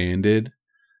expanded?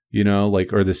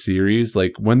 Or the series,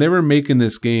 like when they were making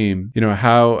this game,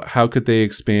 how could they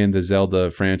expand the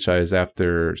Zelda franchise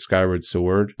after Skyward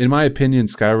Sword? In my opinion,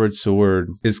 Skyward Sword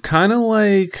is kind of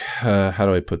like, how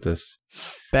do I put this?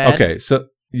 Bad? Okay, so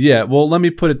yeah, well, let me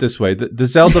put it this way. The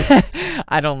Zelda...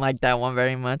 I don't like that one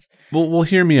very much. Well,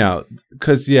 hear me out.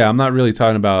 Because, yeah, I'm not really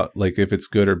talking about, like, if it's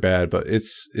good or bad, but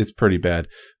it's pretty bad.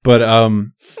 But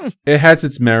it has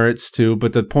its merits, too.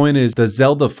 But the point is, the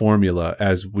Zelda formula,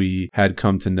 as we had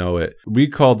come to know it, we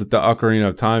called it the Ocarina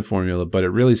of Time formula, but it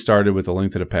really started with A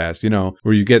Link to the Past,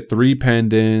 where you get 3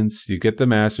 pendants, you get the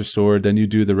Master Sword, then you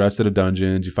do the rest of the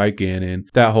dungeons, you fight Ganon,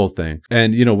 that whole thing.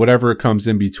 And, whatever comes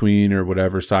in between or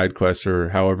whatever side quests or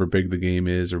however big the game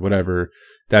is or whatever,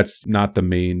 that's not the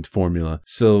main formula.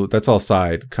 So that's all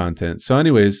side content. So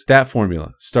anyways, that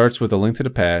formula starts with A Link to the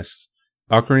Past,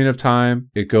 Ocarina of Time.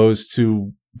 It goes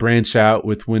to branch out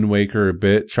with Wind Waker a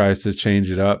bit, tries to change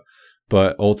it up.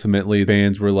 But ultimately,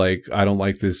 fans were like, I don't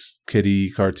like this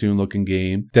kiddie cartoon looking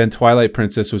game. Then Twilight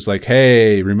Princess was like,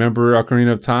 hey, remember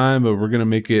Ocarina of Time? But we're going to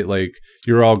make it like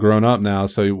you're all grown up now.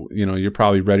 So, you're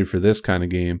probably ready for this kind of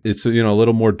game. It's, a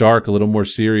little more dark, a little more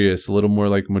serious, a little more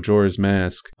like Majora's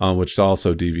Mask, which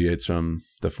also deviates from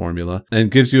the formula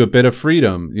and gives you a bit of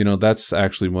freedom. That's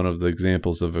actually one of the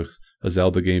examples of a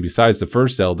Zelda game besides the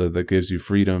first Zelda that gives you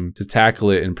freedom to tackle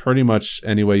it in pretty much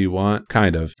any way you want,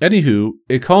 kind of. Anywho,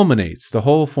 it culminates, the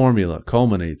whole formula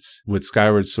culminates with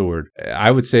Skyward Sword.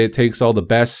 I would say it takes all the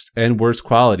best and worst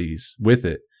qualities with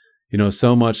it.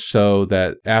 So much so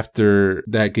that after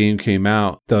that game came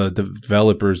out, the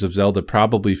developers of Zelda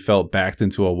probably felt backed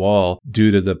into a wall due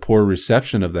to the poor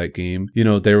reception of that game.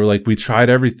 They were like, we tried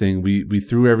everything. We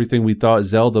threw everything we thought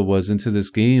Zelda was into this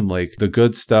game. Like the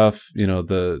good stuff,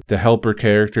 the helper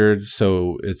character,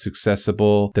 so it's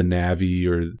accessible, the Navi,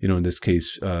 or, in this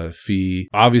case, Fi.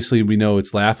 Obviously, we know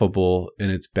it's laughable and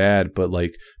it's bad, but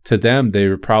like to them, they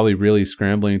were probably really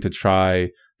scrambling to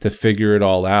try to figure it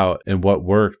all out and what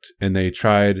worked. And they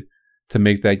tried to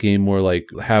make that game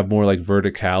have more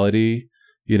verticality,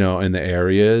 in the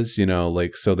areas,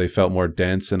 like, so they felt more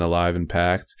dense and alive and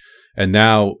packed. And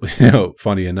now,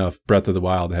 funny enough, Breath of the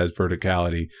Wild has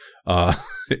verticality,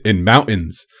 in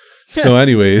mountains. So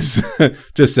anyways,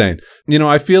 just saying,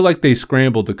 I feel like they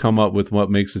scrambled to come up with what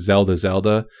makes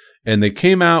Zelda. And they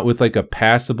came out with like a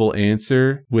passable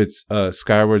answer with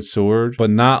Skyward Sword, but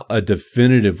not a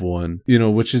definitive one,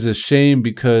 which is a shame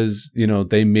because,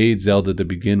 they made Zelda to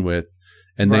begin with.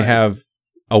 And They have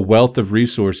a wealth of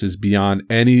resources beyond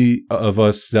any of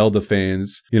us Zelda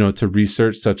fans, to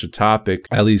research such a topic,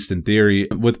 at least in theory.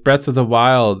 With Breath of the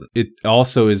Wild, it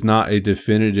also is not a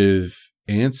definitive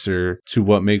answer to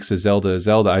what makes a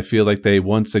Zelda. I feel like they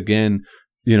once again,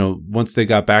 once they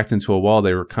got backed into a wall,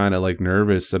 they were kind of like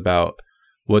nervous about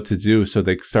what to do. So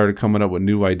they started coming up with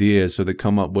new ideas. So they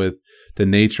come up with the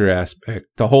nature aspect.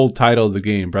 The whole title of the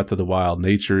game, Breath of the Wild,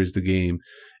 nature is the game,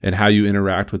 and how you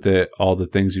interact with it, all the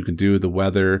things you can do, the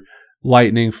weather,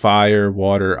 lightning, fire,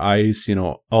 water, ice,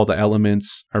 all the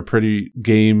elements are pretty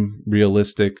game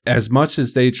realistic. As much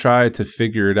as they try to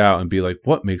figure it out and be like,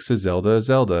 what makes a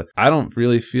Zelda, I don't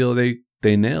really feel they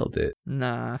nailed it.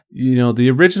 Nah. The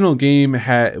original game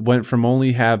went from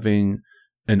only having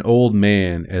an old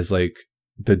man as like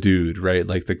the dude, right?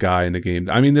 Like the guy in the game.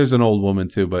 I mean, there's an old woman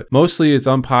too, but mostly it's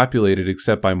unpopulated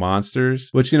except by monsters,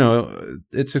 which,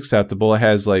 it's acceptable. It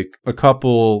has like a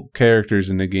couple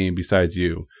characters in the game besides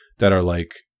you that are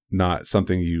like not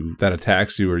something that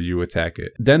attacks you or you attack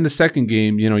it. Then the second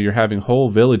game, you're having whole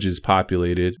villages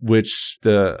populated, which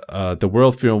the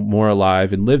world feel more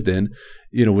alive and lived in,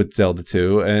 with Zelda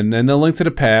 2. And then A Link to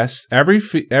the Past,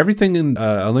 everything in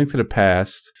A Link to the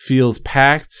Past feels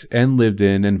packed and lived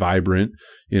in and vibrant,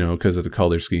 because of the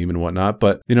color scheme and whatnot.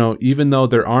 But, even though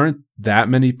there aren't that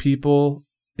many people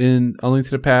in A Link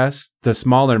to the Past, the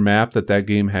smaller map that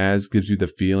game has gives you the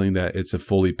feeling that it's a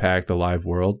fully packed, alive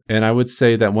world. And I would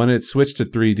say that when it switched to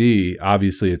 3D,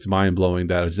 obviously it's mind-blowing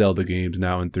that a Zelda game's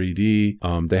now in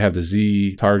 3D. They have the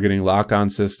Z targeting lock-on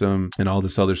system and all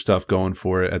this other stuff going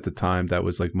for it at the time that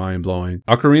was like mind-blowing.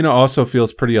 Ocarina also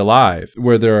feels pretty alive,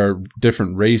 where there are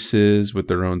different races with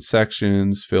their own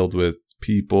sections filled with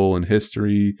people and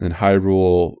history, and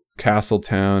Hyrule,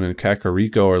 Castletown, and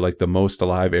Kakariko are like the most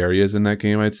alive areas in that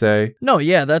game, I'd say. No,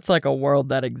 yeah, that's like a world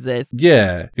that exists.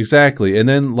 Yeah, exactly. And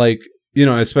then like,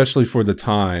 especially for the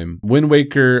time, Wind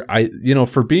Waker,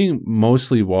 for being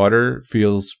mostly water,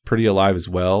 feels pretty alive as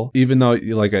well. Even though,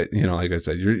 like I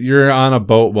said, you're on a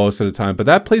boat most of the time, but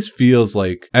that place feels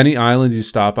like any island you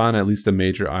stop on, at least the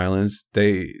major islands,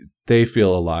 they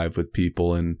feel alive with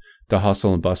people and the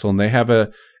hustle and bustle. And they have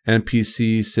a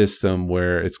NPC system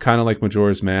where it's kind of like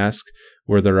Majora's Mask,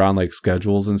 where they're on like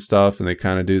schedules and stuff, and they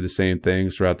kind of do the same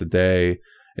things throughout the day,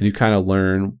 and you kind of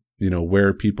learn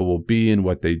where people will be and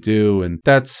what they do. And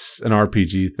that's an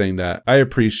RPG thing that I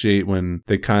appreciate, when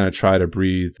they kind of try to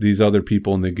breathe. These other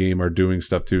people in the game are doing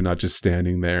stuff too, not just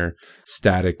standing there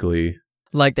statically.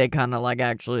 Like they kind of like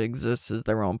actually exist as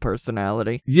their own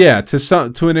personality. Yeah,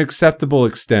 to an acceptable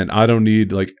extent. I don't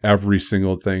need like every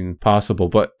single thing possible,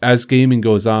 but as gaming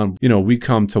goes on, we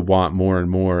come to want more and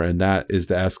more, and that is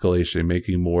the escalation,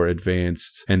 making more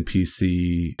advanced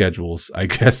NPC schedules, I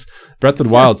guess. Breath of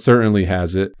the Wild certainly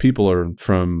has it. People are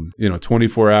from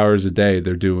 24 hours a day,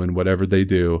 they're doing whatever they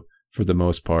do. For the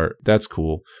most part. That's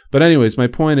cool. But anyways, my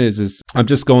point is I'm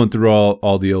just going through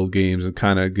all the old games and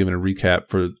kind of giving a recap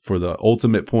for the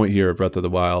ultimate point here of Breath of the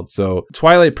Wild. So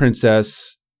Twilight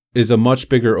Princess is a much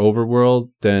bigger overworld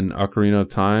than Ocarina of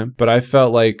Time, but I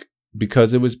felt like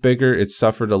because it was bigger, it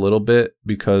suffered a little bit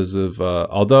because of,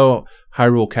 although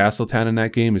Hyrule Castletown in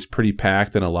that game is pretty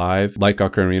packed and alive, like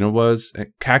Ocarina was,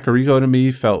 Kakariko to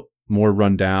me felt more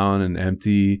run down and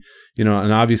empty,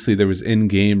 and obviously there was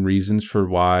in-game reasons for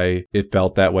why it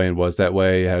felt that way and was that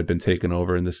way. It had been taken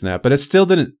over in this and that, but it still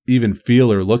didn't even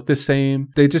feel or look the same.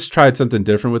 They just tried something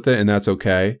different with it, and that's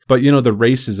okay. But the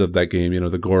races of that game,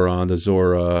 the Goron, the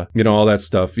Zora, all that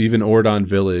stuff, even Ordon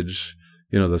Village,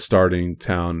 the starting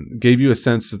town, gave you a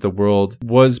sense that the world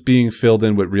was being filled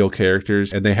in with real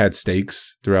characters, and they had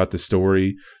stakes throughout the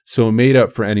story. So it made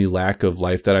up for any lack of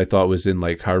life that I thought was in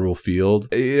like Hyrule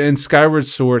Field. And Skyward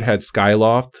Sword had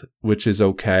Skyloft, which is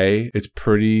okay. It's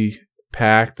pretty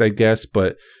packed, I guess,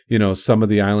 but some of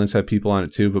the islands have people on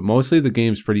it too. But mostly the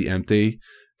game's pretty empty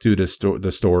due to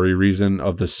the story reason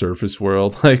of the surface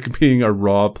world, like being a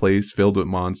raw place filled with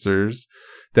monsters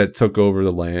that took over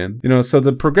the land. So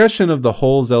the progression of the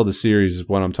whole Zelda series is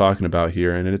what I'm talking about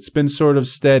here, and it's been sort of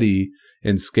steady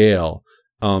in scale.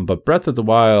 But Breath of the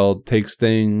Wild takes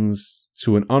things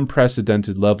to an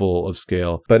unprecedented level of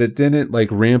scale, but it didn't like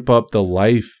ramp up the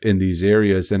life in these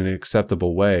areas in an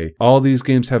acceptable way. All these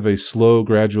games have a slow,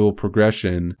 gradual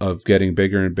progression of getting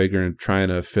bigger and bigger and trying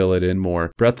to fill it in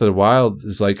more. Breath of the Wild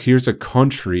is like, here's a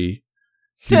country,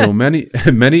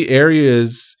 many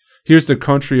areas. Here's the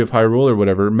country of Hyrule or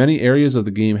whatever. Many areas of the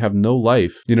game have no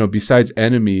life, besides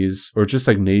enemies or just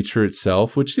like nature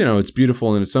itself, which, it's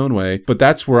beautiful in its own way. But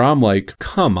that's where I'm like,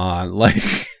 come on.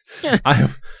 Like,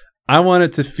 I want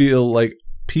it to feel like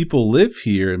people live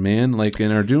here, man, like,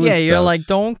 and are doing stuff. Yeah, you're like,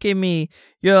 don't give me,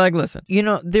 You're like, listen,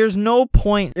 there's no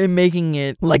point in making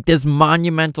it like this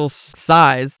monumental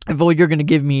size if all you're gonna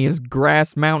give me is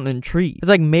grass, mountain, and trees. It's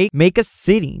like, make a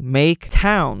city, make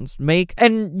towns,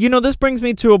 and this brings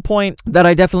me to a point that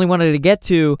I definitely wanted to get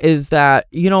to, is that,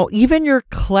 even your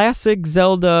classic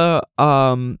Zelda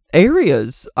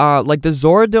areas, like the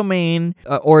Zora Domain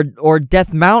or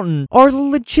Death Mountain, are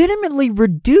legitimately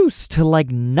reduced to like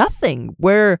nothing,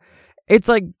 where it's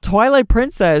like Twilight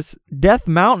Princess, Death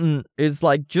Mountain is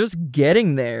like just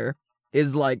getting there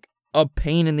is like a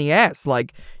pain in the ass.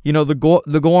 Like, the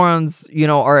Gorons,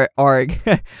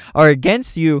 are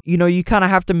against you. You kind of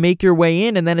have to make your way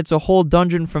in, and then it's a whole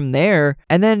dungeon from there.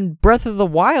 And then Breath of the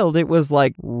Wild, it was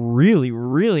like really,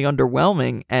 really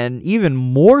underwhelming, and even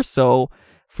more so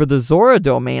for the Zora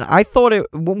Domain. I thought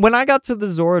when I got to the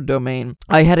Zora Domain,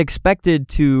 I had expected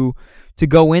to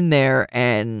go in there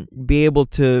and be able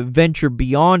to venture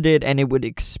beyond it, and it would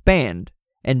expand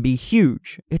and be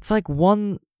huge. It's like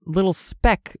one little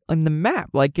speck on the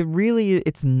map. Like,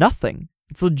 it's nothing.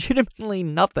 It's legitimately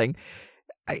nothing.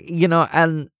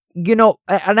 And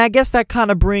I guess that kind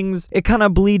of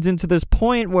bleeds into this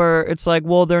point where it's like,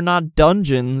 well, they're not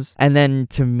dungeons. And then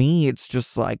to me, it's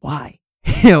just like, why?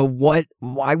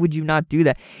 Why would you not do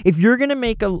that? If you're going to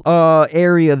make a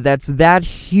area that's that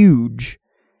huge,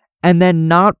 and then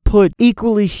not put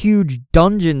equally huge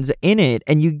dungeons in it,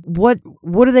 and what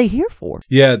are they here for?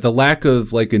 Yeah, the lack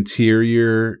of like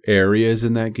interior areas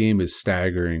in that game is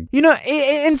staggering.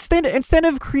 Instead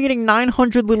of creating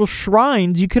 900 little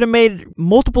shrines, you could have made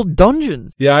multiple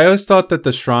dungeons. Yeah, I always thought that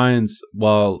the shrines,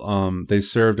 while they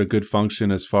served a good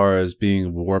function as far as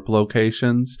being warp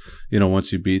locations,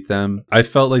 once you beat them, I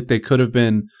felt like they could have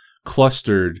been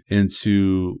clustered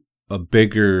into a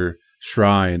bigger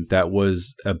shrine that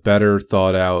was a better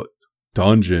thought out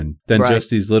dungeon than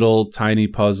just these little tiny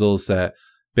puzzles that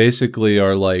basically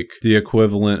are like the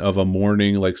equivalent of a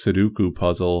morning like Sudoku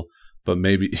puzzle, but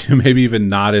maybe even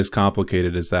not as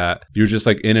complicated as that. You're just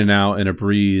like in and out in a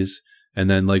breeze, and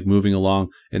then like moving along.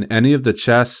 And any of the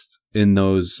chests in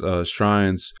those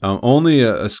shrines, only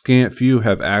a scant few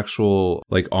have actual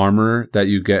like armor that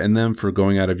you get in them for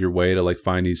going out of your way to like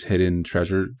find these hidden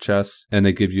treasure chests, and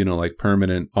they give you like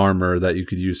permanent armor that you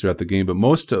could use throughout the game. But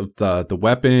most of the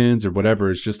weapons or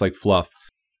whatever is just like fluff.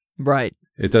 Right.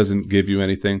 It doesn't give you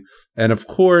anything. And of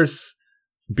course,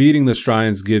 beating the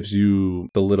shrines gives you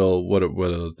the little what are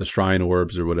those, the shrine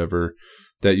orbs or whatever,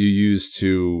 that you use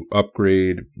to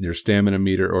upgrade your stamina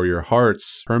meter or your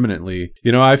hearts permanently.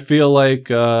 I feel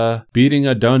like beating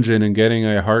a dungeon and getting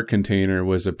a heart container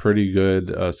was a pretty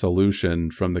good solution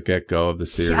from the get-go of the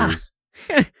series.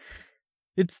 Yeah.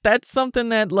 That's something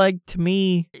that, like, to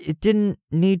me, it didn't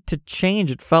need to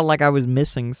change. It felt like I was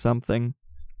missing something.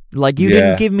 Like, you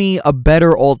didn't give me a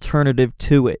better alternative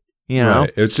to it,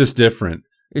 Right. It's just different.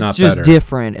 It's just better.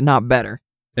 Different and not better.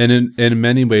 And in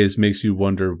many ways makes you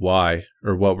wonder why,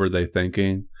 or what were they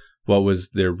thinking? What was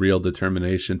their real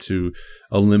determination to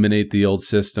eliminate the old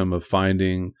system of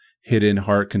finding hidden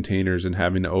heart containers and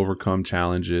having to overcome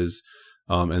challenges,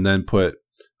 and then put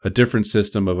a different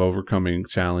system of overcoming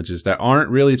challenges that aren't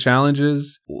really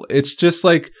challenges? It's just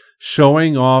like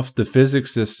showing off the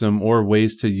physics system or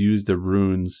ways to use the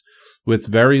runes with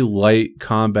very light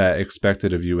combat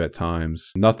expected of you at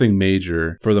times. Nothing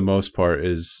major, for the most part,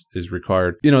 is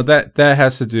required. That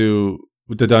has to do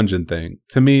with the dungeon thing.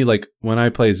 To me, like, when I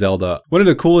play Zelda, one of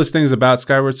the coolest things about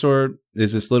Skyward Sword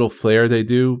is this little flare they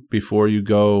do before you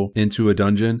go into a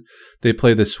dungeon. They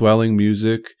play the swelling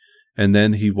music, and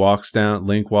then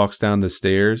Link walks down the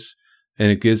stairs,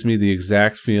 and it gives me the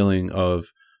exact feeling of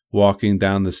walking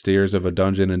down the stairs of a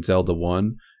dungeon in Zelda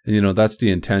 1. And, that's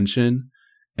the intention.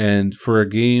 And for a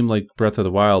game like Breath of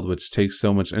the Wild, which takes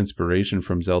so much inspiration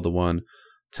from Zelda 1,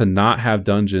 to not have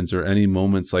dungeons or any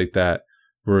moments like that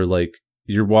where like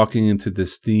you're walking into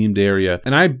this themed area.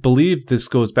 And I believe this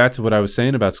goes back to what I was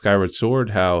saying about Skyward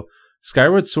Sword, how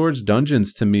Skyward Sword's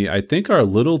dungeons, to me, I think are a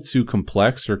little too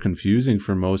complex or confusing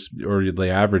for most or the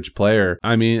average player.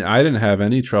 I mean, I didn't have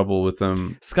any trouble with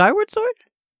them. Skyward Sword?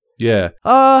 Yeah.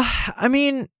 I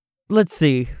mean, let's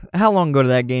see. How long ago did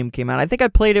that game came out? I think I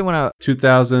played it when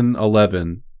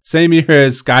 2011. Same year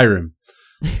as Skyrim.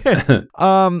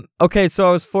 Okay, so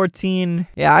I was 14.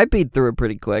 Yeah, I beat through it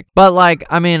pretty quick. But like,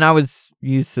 I mean, I was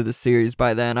used to the series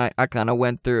by then. I kind of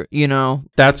went through,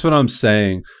 That's what I'm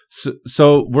saying.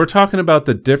 So we're talking about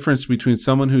the difference between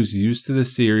someone who's used to the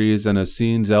series and has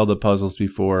seen Zelda puzzles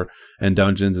before and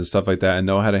dungeons and stuff like that and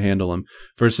know how to handle them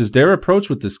versus their approach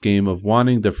with this game of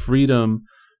wanting the freedom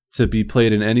to be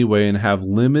played in any way and have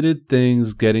limited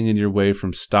things getting in your way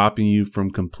from stopping you from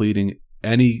completing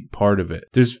any part of it.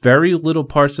 There's very little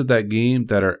parts of that game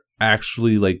that are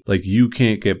actually like you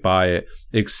can't get by it,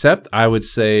 except I would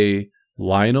say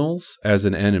Lynels as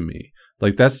an enemy.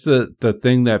 Like that's the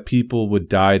thing that people would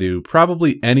die to.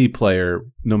 Probably any player,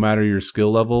 no matter your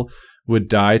skill level, would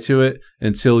die to it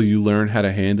until you learn how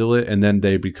to handle it, and then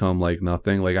they become like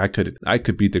nothing. Like I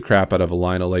could beat the crap out of a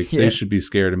Lynel. Like they should be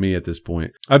scared of me at this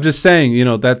point. I'm just saying,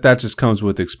 that just comes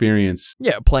with experience.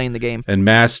 Yeah, playing the game and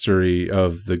mastery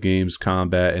of the game's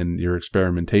combat and your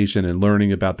experimentation and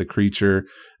learning about the creature,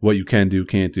 what you can do,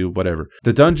 can't do, whatever.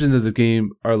 The dungeons of the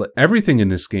game are like everything in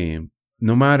this game.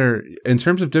 No matter in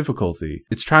terms of difficulty,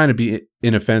 it's trying to be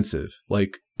inoffensive.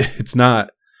 Like it's not.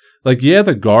 Like, yeah,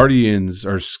 the Guardians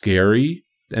are scary,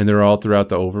 and they're all throughout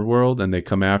the overworld, and they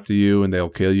come after you, and they'll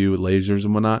kill you with lasers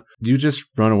and whatnot. You just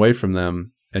run away from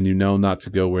them, and you know not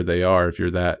to go where they are if you're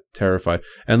that terrified.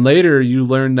 And later, you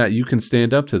learn that you can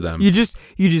stand up to them. You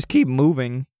just keep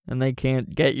moving, and they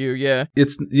can't get you, yeah.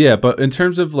 But in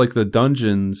terms of, like, the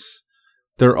dungeons,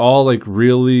 they're all, like,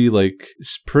 really, like,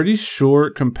 pretty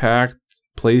short, compact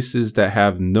places that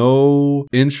have no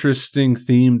interesting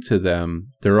theme to them.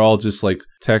 They're all just like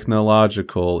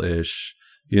technological-ish,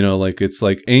 like it's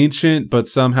like ancient but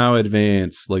somehow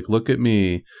advanced. Like look at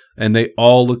me, and they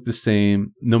all look the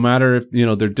same, no matter if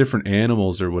they're different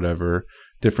animals or whatever,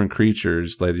 different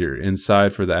creatures. Like you're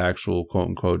inside for the actual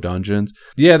quote-unquote dungeons.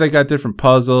 Yeah, they got different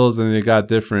puzzles, and they got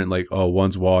different like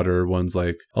one's water, one's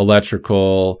like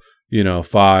electrical,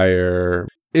 fire.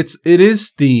 It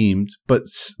is themed, but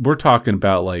we're talking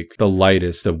about like the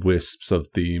lightest of wisps of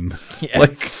theme. Yeah.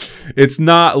 Like it's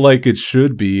not like it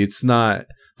should be. It's not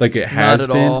like it has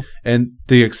been. All. And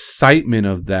the excitement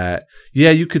of that. Yeah,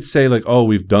 you could say like, oh,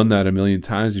 we've done that a million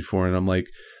times before. And I'm like,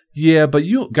 yeah, but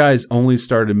you guys only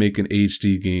started making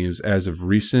HD games as of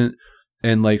recent.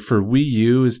 And like for Wii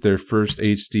U is their first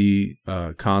HD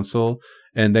console.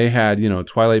 And they had,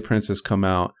 Twilight Princess come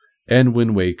out. And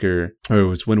Wind Waker, or it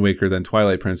was Wind Waker, then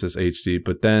Twilight Princess HD.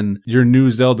 But then your new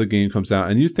Zelda game comes out,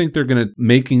 and you think they're going to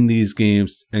making these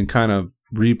games and kind of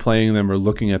replaying them or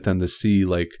looking at them to see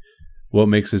like what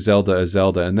makes a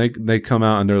Zelda. And they come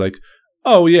out and they're like,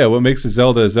 oh yeah, what makes a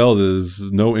Zelda is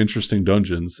no interesting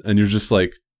dungeons. And you're just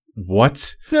like,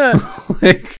 what?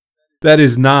 Like that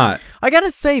is not. I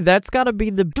gotta say, that's gotta be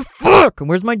the fuck.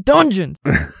 Where's my dungeons?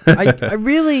 I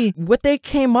really, what they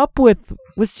came up with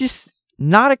was just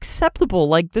not acceptable.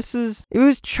 Like it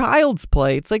was child's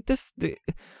play. It's like this,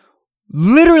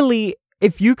 literally,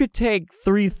 if you could take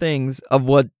three things of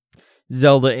what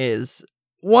Zelda is,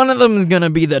 one of them is gonna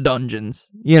be the dungeons.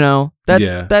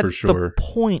 That's sure. The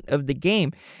point of the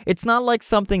game. It's not like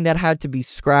something that had to be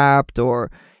scrapped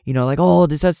or like, oh,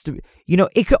 this has to be,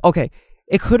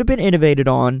 it could have been innovated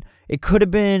on. It could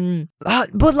have been,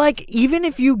 but like, even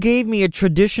if you gave me a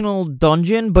traditional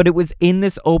dungeon, but it was in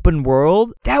this open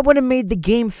world, that would have made the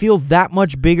game feel that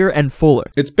much bigger and fuller.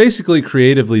 It's basically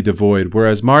creatively devoid,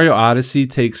 whereas Mario Odyssey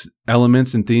takes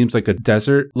elements and themes like a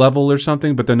desert level or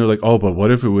something, but then they're like, oh, but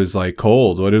what if it was like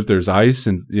cold? What if there's ice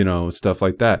and, stuff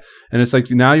like that? And it's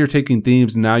like, now you're taking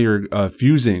themes and now you're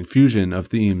fusion of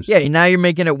themes. Yeah, now you're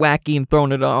making it wacky and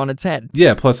throwing it on its head.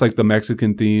 Yeah, plus like the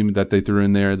Mexican theme that they threw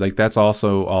in there, like that's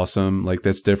also awesome. Like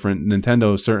that's different.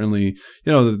 Nintendo certainly,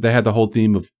 they had the whole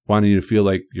theme of wanting you to feel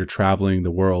like you're traveling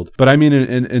the world. But I mean,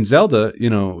 in Zelda,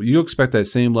 you expect that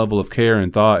same level of care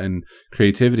and thought and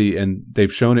creativity, and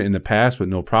they've shown it in the past with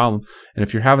no problem. And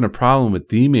if you're having a problem with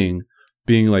theming,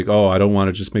 being like, oh, I don't want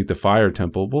to just make the fire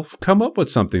temple, well, come up with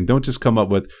something. Don't just come up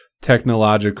with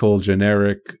technological,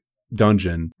 generic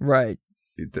dungeon. Right.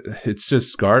 It's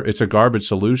just it's a garbage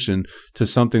solution to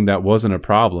something that wasn't a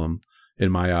problem. In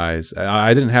my eyes,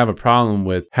 I didn't have a problem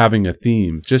with having a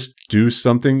theme. Just do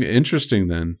something interesting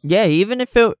then. Yeah, even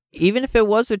if it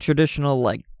was a traditional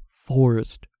like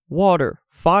forest, water,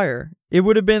 fire, it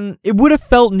would have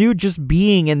felt new just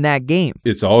being in that game.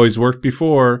 It's always worked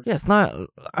before. Yeah, it's not.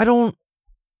 I don't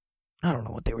know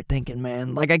what they were thinking,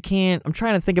 man. Like I'm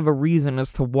trying to think of a reason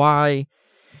as to why,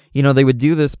 they would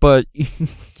do this, but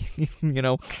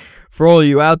for all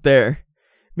you out there,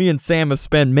 me and Sam have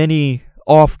spent many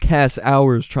off-cast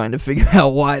hours trying to figure out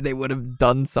why they would have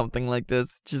done something like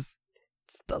this. Just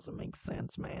doesn't make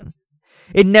sense, man.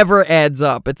 It never adds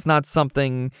up. It's not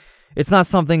something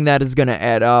that is going to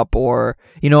add up, or,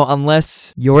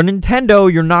 unless you're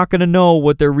Nintendo, you're not going to know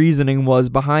what their reasoning was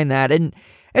behind that. And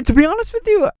to be honest with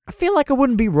you, I feel like I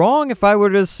wouldn't be wrong if I were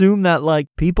to assume that, like,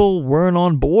 people weren't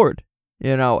on board,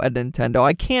 at Nintendo.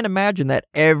 I can't imagine that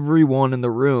everyone in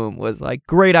the room was like,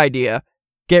 great idea.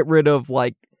 Get rid of,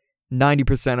 like,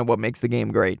 90% of what makes the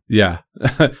game great. Yeah.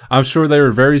 I'm sure they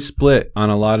were very split on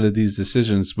a lot of these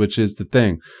decisions, which is the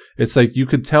thing. It's like you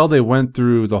could tell they went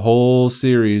through the whole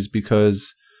series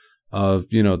because of,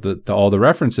 you know, the all the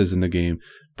references in the game.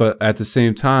 But at the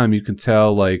same time, you can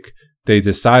tell like they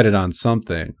decided on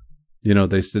something. You know,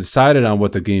 they decided on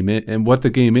what the game is, and what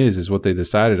the game is what they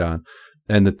decided on.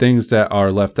 And the things that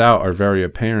are left out are very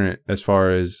apparent as far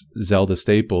as Zelda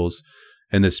staples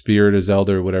and the spirit of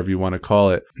Zelda, or whatever you want to call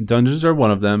it. Dungeons are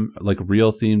one of them, like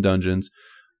real themed dungeons.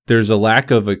 There's a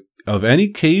lack of any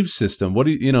cave system. What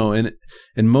do you know, in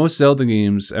most Zelda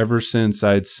games ever since,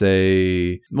 I'd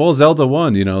say, well, Zelda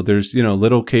 1, you know, there's, you know,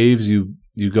 little caves you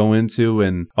go into,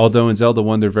 and although in Zelda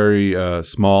 1 they're very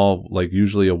small, like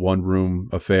usually a one-room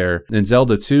affair, in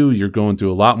Zelda 2 you're going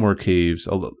through a lot more caves.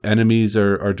 Enemies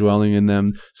are dwelling in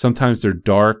them. Sometimes they're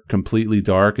dark, completely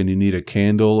dark, and you need a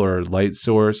candle or a light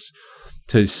source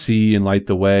to see and light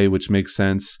the way, which makes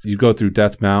sense. You go through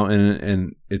Death Mountain,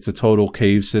 and it's a total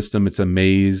cave system. It's a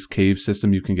maze cave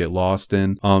system you can get lost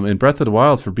in. In Breath of the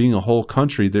Wild, for being a whole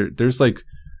country, there's like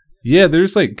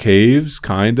caves,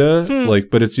 kinda, like,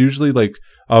 but it's usually like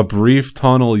a brief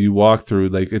tunnel you walk through.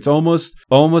 Like, it's almost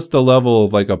the level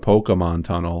of like a Pokemon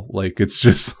tunnel. Like, it's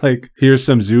just like, here's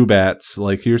some Zubats,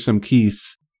 like here's some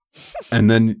Keiths, and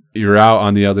then you're out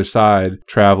on the other side,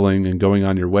 traveling and going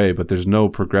on your way. But there's no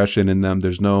progression in them.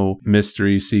 There's no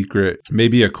mystery, secret.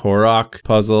 Maybe a Korok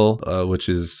puzzle, which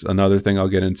is another thing I'll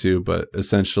get into. But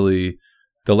essentially,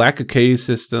 the lack of cave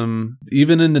system,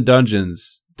 even in the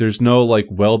dungeons, there's no like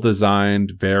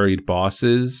well-designed, varied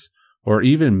bosses or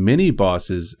even mini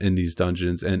bosses in these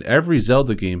dungeons. And every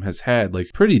Zelda game has had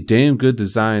like pretty damn good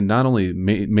design, not only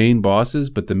main bosses,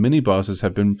 but the mini bosses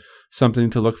have been something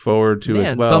to look forward to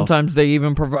as well. Sometimes they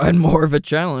even provide more of a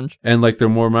challenge. And like they're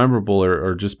more memorable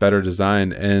or just better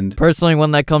designed. And personally,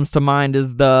 one that comes to mind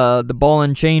is the ball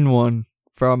and chain one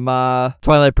from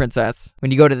Twilight Princess. When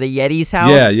you go to the Yeti's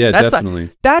house. Yeah, definitely.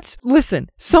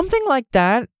 Listen, something like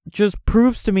that just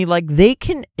proves to me like they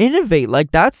can innovate.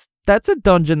 Like that's a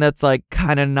dungeon that's like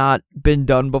kind of not been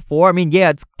done before. I mean,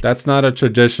 that's not a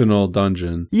traditional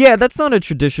dungeon. Yeah, that's not a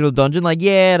traditional dungeon. Like,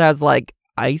 yeah, it has like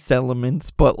ice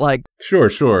elements, but like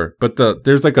sure. But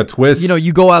there's like a twist. You know,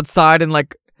 you go outside and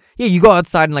like you go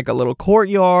outside in like a little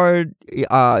courtyard.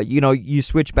 You know, you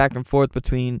switch back and forth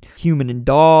between human and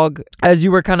dog. As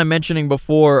you were kind of mentioning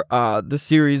before, the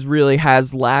series really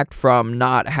has lacked from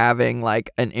not having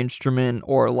like an instrument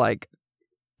or like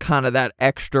kind of that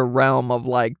extra realm of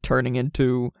like turning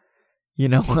into, you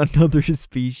know, another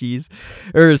species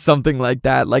or something like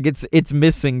that. Like it's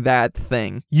missing that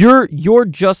thing. You're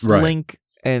just right. Link,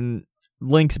 and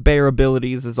Link's bare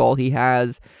abilities is all he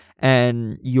has,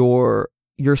 and your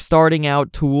starting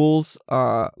out tools,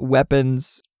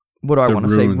 weapons, what do I want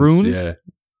to say? Runes? Yeah.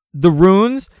 The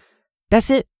runes,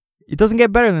 that's it. It doesn't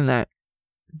get better than that.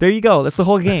 There you go. That's the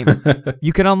whole game.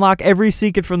 You can unlock every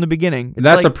secret from the beginning.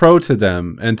 That's like a pro to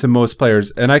them and to most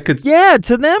players. And I could... Yeah,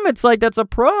 to them, it's like, that's a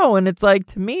pro. And it's like,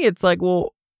 to me, it's like,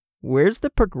 well, where's the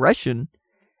progression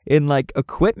in like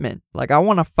equipment? Like, I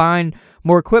want to find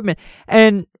more equipment.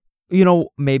 And, you know,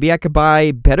 maybe I could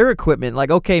buy better equipment.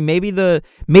 Like, okay, maybe the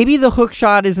hook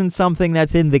shot isn't something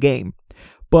that's in the game.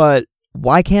 But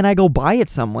why can't I go buy it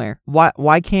somewhere?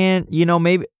 Why can't, you know,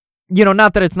 maybe... You know,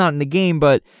 not that it's not in the game,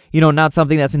 but, you know, not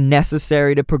something that's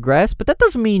necessary to progress. But that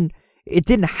doesn't mean it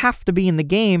didn't have to be in the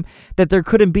game, that there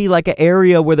couldn't be like an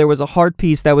area where there was a heart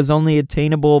piece that was only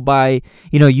attainable by,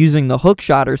 you know, using the hook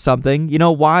shot or something. You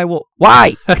know, why? Well,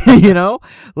 why? You know,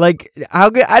 like, how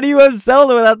do you have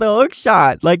Zelda without the hook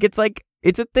shot? Like, it's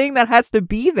a thing that has to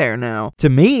be there now, to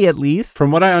me at least.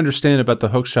 From what I understand about the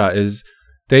hook shot is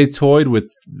they toyed with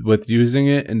using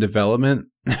it in development,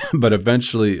 but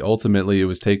ultimately it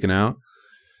was taken out,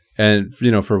 and,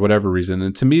 you know, for whatever reason.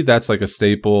 And to me, that's like a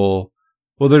staple.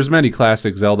 Well, there's many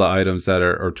classic Zelda items that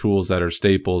are, or tools that are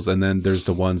staples, and then there's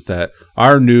the ones that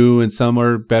are new and some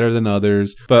are better than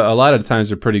others, but a lot of the times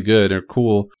they're pretty good or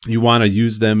cool. You want to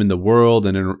use them in the world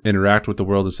and interact with the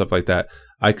world and stuff like that.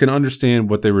 I can understand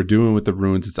what they were doing with the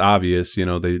runes. It's obvious, you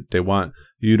know, they want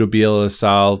you to be able to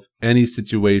solve any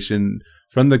situation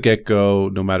from the get-go,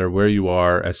 no matter where you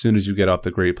are, as soon as you get off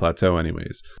the Great Plateau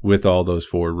anyways, with all those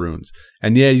 4 runes.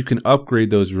 And yeah, you can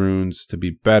upgrade those runes to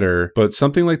be better, but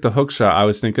something like the hookshot, I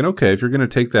was thinking, okay, if you're going to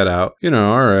take that out, you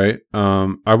know, all right.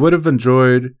 I would have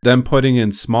enjoyed them putting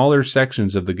in smaller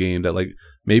sections of the game that like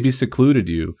maybe secluded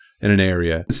you in an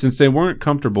area. Since they weren't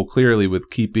comfortable clearly with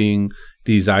keeping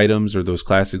these items or those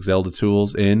classic Zelda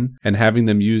tools in and having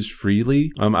them used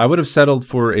freely, I would have settled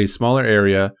for a smaller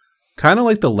area, kind of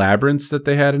like the labyrinths that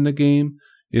they had in the game,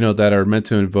 you know, that are meant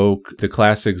to invoke the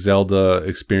classic Zelda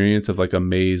experience of like a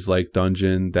maze-like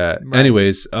dungeon that... Right.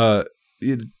 Anyways,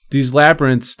 these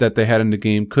labyrinths that they had in the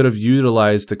game could have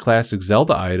utilized the classic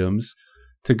Zelda items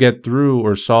to get through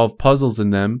or solve puzzles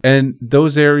in them. And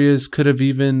those areas could have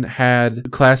even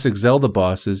had classic Zelda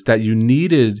bosses that you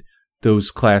needed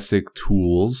those classic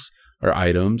tools or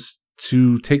items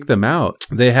to take them out.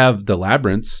 They have the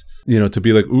labyrinths, to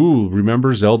be like, ooh,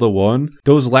 remember Zelda 1?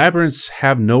 Those labyrinths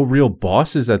have no real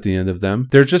bosses at the end of them.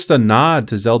 They're just a nod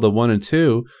to Zelda 1 and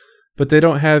 2, but they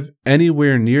don't have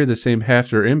anywhere near the same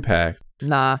heft or impact.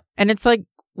 Nah. And it's like,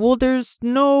 well, there's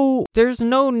no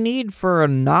need for a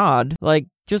nod. Like,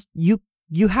 just you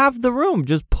have the room,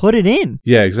 just put it in.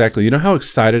 Yeah, exactly. You know how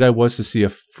excited I was to see a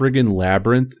friggin'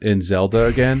 labyrinth in Zelda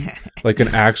again? Like an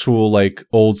actual, like,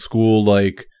 old school,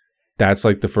 like, that's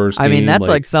like the first game. I mean, that's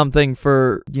like something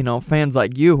for, fans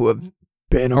like you who have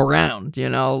been around,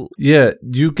 Yeah,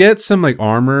 you get some like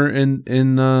armor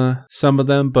in some of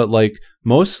them, but like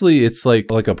mostly it's like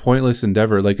a pointless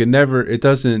endeavor. Like it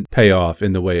doesn't pay off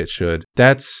in the way it should.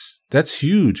 That's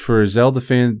huge for a Zelda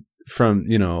fan from,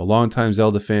 a long-time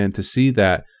Zelda fan to see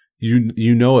that.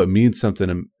 It means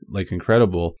something like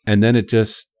incredible. And then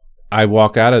I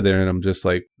walk out of there and I'm just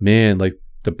like, man, like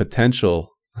the potential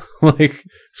like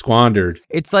squandered.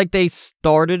 It's like they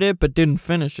started it but didn't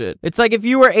finish it. It's like if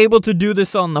you were able to do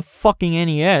this on the fucking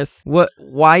NES,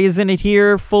 why isn't it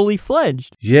here fully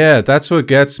fledged? Yeah, that's what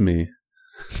gets me.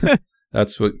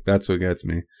 That's what gets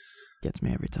me. Gets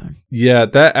me every time. Yeah,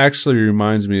 that actually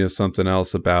reminds me of something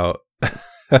else about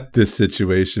this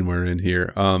situation we're in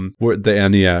here. The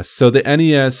NES. So the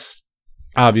NES,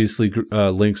 obviously,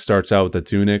 Link starts out with the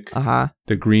tunic,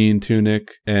 the green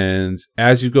tunic, and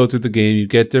as you go through the game, you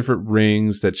get different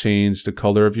rings that change the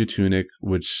color of your tunic,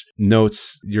 which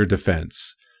notes your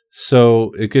defense.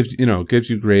 So it gives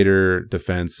you greater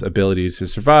defense abilities to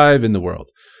survive in the world.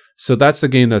 So that's the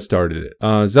game that started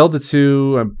it. Zelda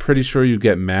 2, I'm pretty sure you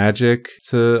get magic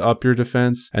to up your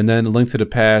defense. And then Link to the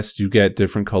Past, you get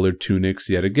different colored tunics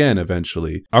yet again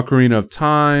eventually. Ocarina of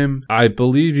Time, I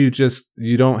believe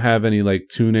you don't have any like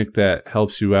tunic that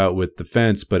helps you out with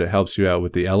defense, but it helps you out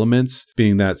with the elements,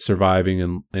 being that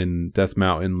surviving in Death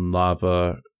Mountain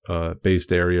lava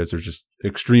based areas are just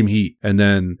extreme heat. And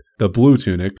then the blue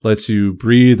tunic lets you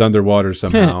breathe underwater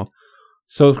somehow.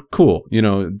 So cool,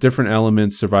 different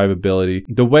elements, survivability.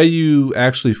 The way you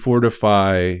actually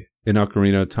fortify in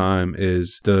Ocarina of Time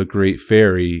is the Great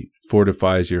Fairy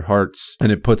fortifies your hearts,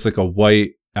 and it puts like a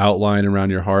white outline around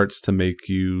your hearts to make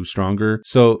you stronger.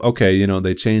 So, okay,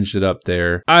 they changed it up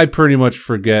there. I pretty much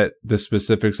forget the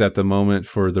specifics at the moment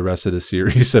for the rest of the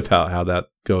series about how that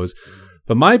goes.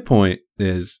 But my point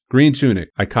is green tunic,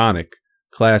 iconic.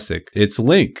 Classic. It's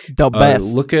Link. The best.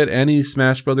 Look at any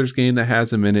Smash Brothers game that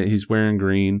has him in it. He's wearing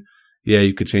green. Yeah,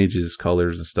 you could change his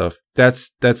colors and stuff.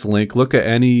 That's Link. Look at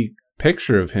any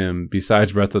picture of him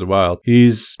besides Breath of the Wild.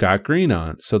 He's got green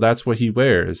on. So that's what he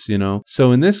wears,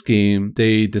 So in this game,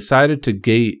 they decided to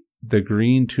gate the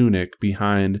green tunic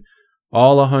behind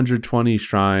all 120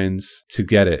 shrines to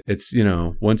get it. It's,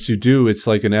 once you do, it's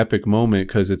like an epic moment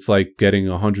because it's like getting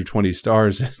 120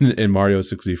 stars in Mario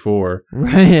 64.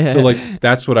 Right. So like,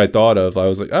 that's what I thought of. I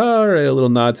was like, oh, all right, a little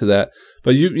nod to that.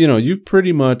 But you've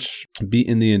pretty much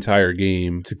beaten the entire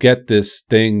game to get this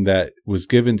thing that was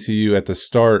given to you at the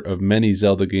start of many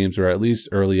Zelda games, or at least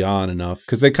early on enough,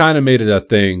 because they kind of made it a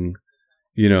thing,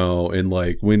 in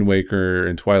like Wind Waker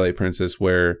and Twilight Princess,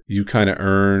 where you kind of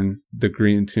earn the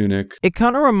green tunic. It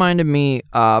kind of reminded me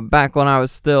back when I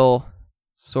was still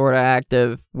sort of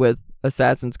active with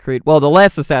Assassin's Creed. Well, the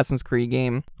last Assassin's Creed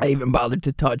game I even bothered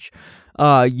to touch,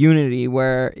 Unity,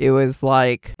 where it was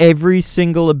like every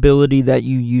single ability that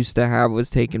you used to have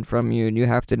was taken from you, and you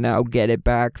have to now get it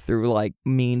back through like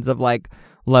means of like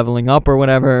leveling up or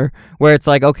whatever, where it's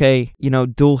like, okay,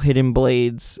 dual hidden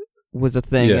blades was a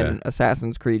thing in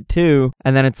Assassin's Creed 2,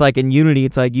 and then it's like in Unity,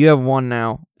 it's like you have one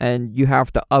now, and you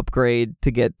have to upgrade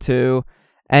to get two,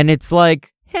 and it's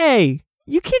like, hey,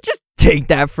 you can't just take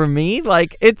that from me.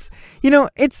 Like, it's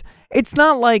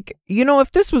not like,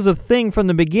 if this was a thing from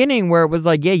the beginning where it was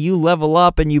like, yeah, you level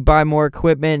up and you buy more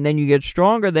equipment and then you get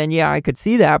stronger, then yeah, I could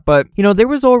see that. But, there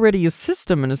was already a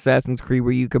system in Assassin's Creed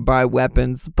where you could buy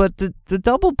weapons, but the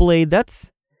double blade,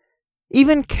 that's,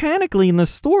 even canonically in the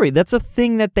story, that's a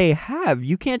thing that they have.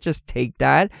 You can't just take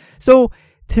that. So,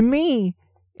 to me,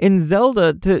 in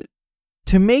Zelda,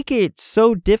 to make it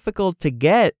so difficult to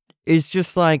get is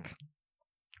just like,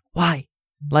 why?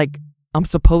 Like, I'm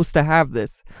supposed to have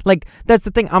this. Like, that's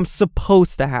the thing. I'm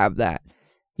supposed to have that.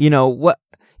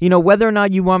 Whether or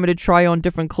not you want me to try on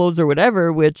different clothes or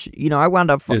whatever, which, I wound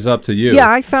up... is up to you.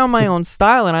 Yeah, I found my own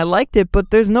style and I liked it,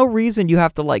 but there's no reason you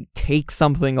have to, like, take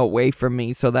something away from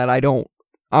me so that I don't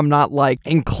I'm not like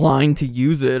inclined to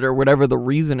use it or whatever the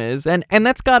reason is. And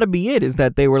that's got to be it, is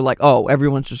that they were like, oh,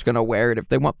 everyone's just going to wear it if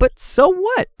they want. But so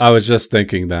what? I was just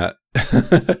thinking that.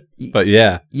 But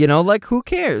yeah. You know, like, who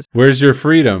cares? Where's your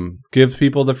freedom? Give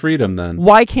people the freedom then.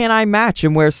 Why can't I match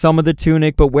and wear some of the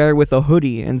tunic but wear it with a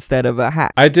hoodie instead of a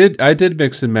hat? I did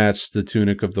mix and match the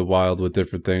Tunic of the Wild with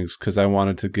different things because I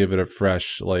wanted to give it a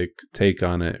fresh like take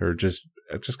on it, or just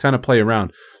kind of play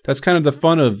around. That's kind of the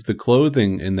fun of the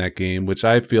clothing in that game, which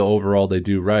I feel overall they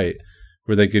do right,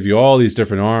 where they give you all these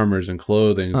different armors and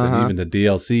clothings and even the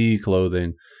DLC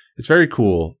clothing. It's very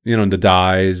cool, you know, and the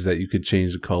dyes that you could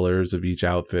change the colors of each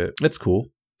outfit. It's cool.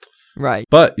 Right.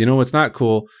 But, you know, what's not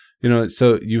cool, you know,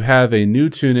 so you have a new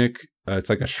tunic, it's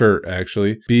like a shirt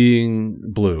actually, being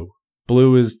blue.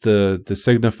 Blue is the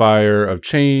signifier of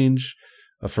change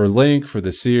for Link, for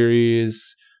the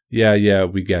series. Yeah,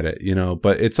 we get it, you know,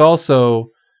 but it's also,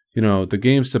 you know, the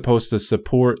game's supposed to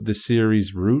support the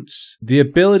series' roots. The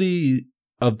ability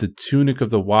of the Tunic of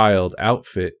the Wild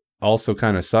outfit also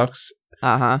kind of sucks.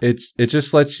 It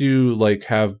just lets you like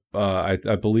have I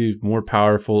believe more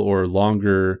powerful or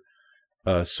longer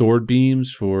sword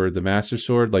beams for the Master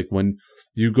Sword. Like when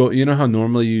you go, you know how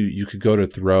normally you could go to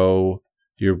throw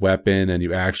your weapon and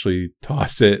you actually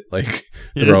toss it, like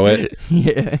throw it.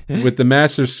 Yeah. With the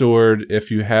Master Sword, if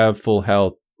you have full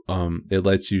health, it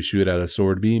lets you shoot at a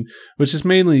sword beam, which is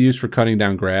mainly used for cutting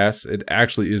down grass. It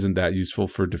actually isn't that useful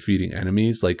for defeating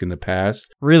enemies like in the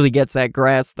past. Really gets that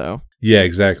grass though. Yeah,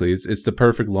 exactly. It's the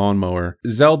perfect lawnmower.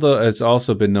 Zelda has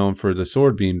also been known for the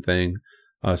sword beam thing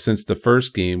since the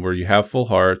first game, where you have full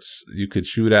hearts, you could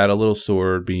shoot at a little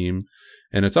sword beam,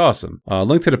 and it's awesome.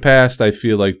 Link to the Past, I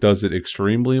feel like, does it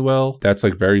extremely well. That's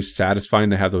like very satisfying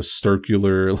to have those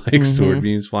circular like sword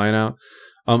beams flying out.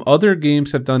 Other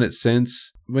games have done it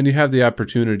since. When you have the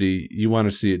opportunity, you want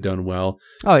to see it done well.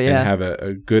 Oh, yeah. And have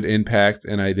a good impact.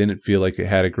 And I didn't feel like it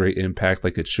had a great impact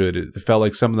like it should. It felt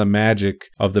like some of the magic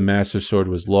of the Master Sword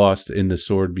was lost in the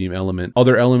sword beam element.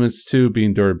 Other elements, too,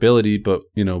 being durability. But,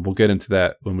 you know, we'll get into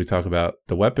that when we talk about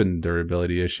the weapon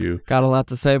durability issue. Got a lot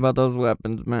to say about those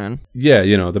weapons, man. Yeah,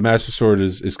 you know, the Master Sword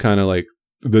is kind of like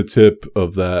the tip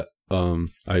of that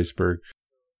iceberg.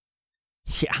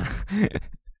 Yeah.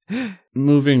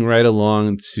 Moving right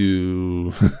along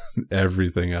to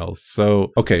everything else.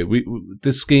 So, okay,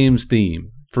 this game's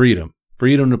theme, freedom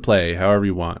to play however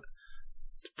you want,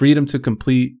 freedom to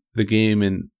complete the game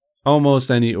in almost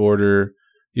any order.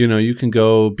 You know, you can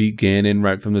go beat Ganon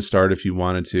right from the start if you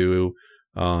wanted to.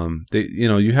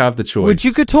 You have the choice, which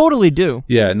you could totally do.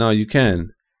 Yeah, no, you can.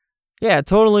 Yeah,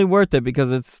 totally worth it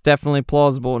because it's definitely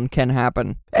plausible and can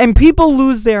happen. And people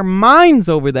lose their minds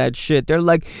over that shit. They're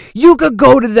like, you could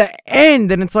go to the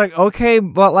end. And it's like, okay,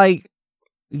 but like,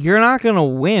 you're not going to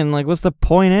win. Like, what's the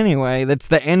point anyway? That's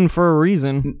the end for a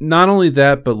reason. Not only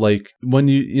that, but like when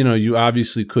you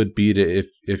obviously could beat it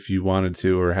if you wanted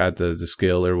to or had the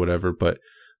skill or whatever. But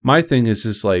my thing is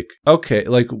just like, okay,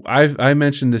 like I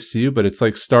mentioned this to you, but it's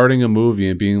like starting a movie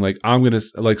and being like, I'm going to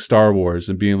like Star Wars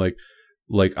and being like,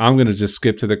 I'm going to just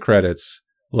skip to the credits.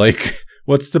 Like,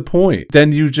 what's the point?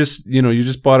 Then you just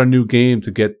bought a new game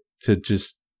to get to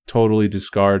just totally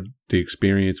discard the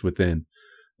experience within.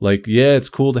 Like, yeah, it's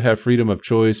cool to have freedom of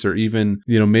choice, or even,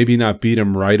 maybe not beat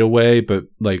them right away, but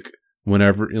like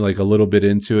whenever, like a little bit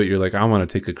into it, you're like, I want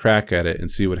to take a crack at it and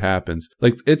see what happens.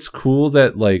 Like, it's cool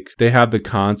that like they have the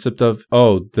concept of,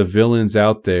 oh, the villain's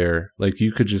out there. Like,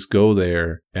 you could just go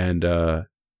there and,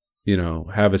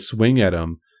 have a swing at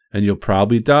them. And you'll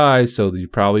probably die, so you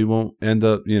probably won't end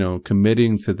up,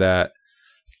 committing to that.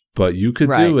 But you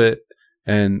could do it.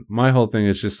 And my whole thing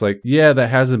is just like, yeah, that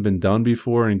hasn't been done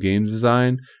before in game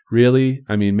design. Really?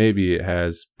 I mean, maybe it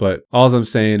has. But all I'm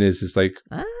saying is it's like,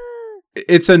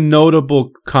 it's a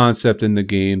notable concept in the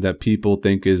game that people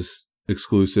think is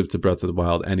exclusive to Breath of the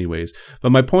Wild anyways.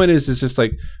 But my point is, it's just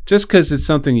like, just because it's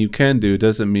something you can do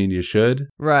doesn't mean you should.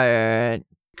 Right.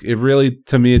 It really,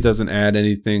 to me, it doesn't add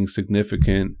anything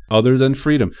significant other than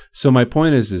freedom. So my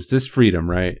point is this freedom,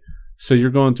 right? So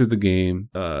you're going through the game.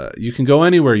 You can go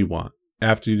anywhere you want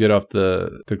after you get off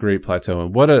the Great Plateau.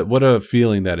 And what a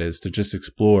feeling that is to just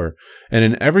explore. And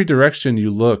in every direction you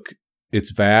look,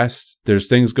 it's vast. There's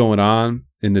things going on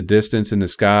in the distance, in the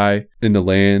sky, in the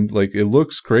land. Like, it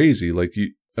looks crazy. Like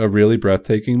a really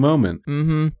breathtaking moment.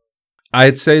 Mm-hmm.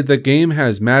 I'd say the game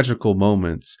has magical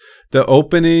moments. The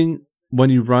opening, when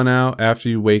you run out after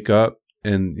you wake up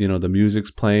and, the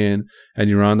music's playing and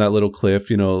you're on that little cliff,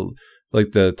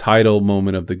 like the title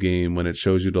moment of the game when it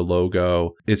shows you the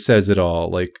logo, it says it all.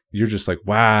 Like, you're just like,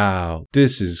 wow,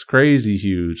 this is crazy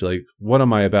huge. Like, what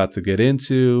am I about to get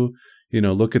into?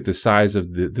 look at the size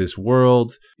of this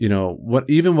world.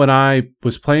 Even when I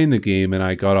was playing the game and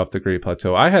I got off the Great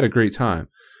Plateau, I had a great time.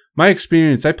 My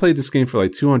experience, I played this game for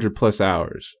like 200 plus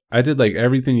hours. I did like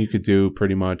everything you could do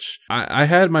pretty much. I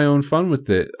had my own fun with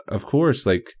it, of course,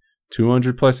 like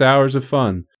 200 plus hours of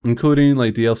fun, including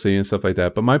like DLC and stuff like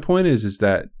that. But my point is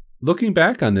that looking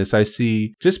back on this, I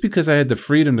see just because I had the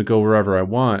freedom to go wherever I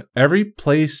want, every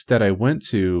place that I went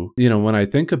to, when I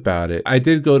think about it, I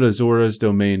did go to Zora's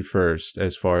Domain first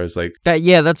as far as like...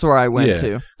 that's where I went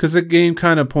to. Because the game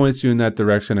kind of points you in that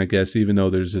direction, I guess, even though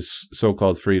there's this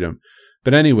so-called freedom.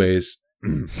 But anyways,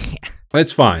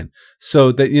 it's fine.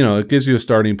 So that, it gives you a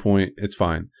starting point. It's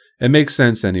fine. It makes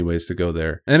sense anyways to go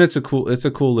there. And it's a cool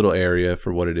little area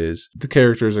for what it is. The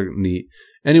characters are neat.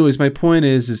 Anyways, my point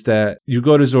is that you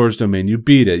go to Zora's Domain, you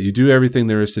beat it, you do everything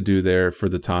there is to do there for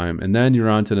the time, and then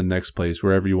you're on to the next place,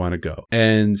 wherever you want to go.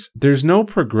 And there's no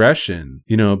progression,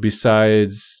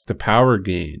 besides the power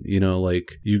gain,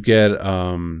 like you get,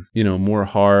 more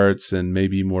hearts and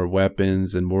maybe more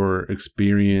weapons and more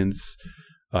experience,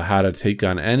 how to take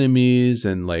on enemies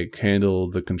and like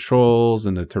handle the controls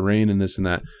and the terrain and this and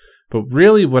that. But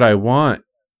really what I want,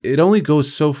 it only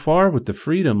goes so far with the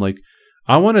freedom. Like,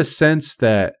 I want a sense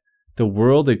that the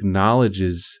world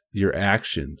acknowledges your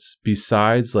actions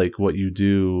besides like what you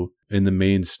do in the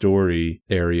main story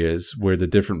areas where the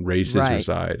different races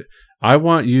reside. I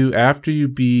want you, after you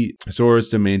beat Zora's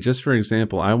Domain, just for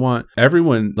example, I want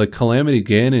everyone, like Calamity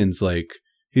Ganon's like,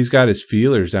 he's got his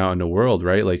feelers out in the world,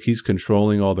 right? Like he's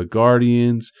controlling all the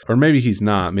guardians, or maybe he's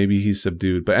not, maybe he's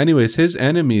subdued. But anyways, his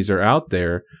enemies are out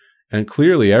there. And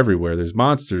clearly everywhere, there's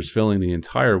monsters filling the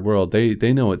entire world.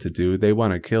 They know what to do. They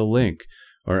want to kill Link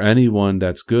or anyone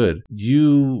that's good.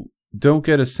 You don't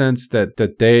get a sense that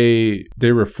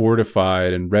they were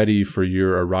fortified and ready for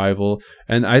your arrival.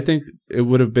 And I think it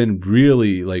would have been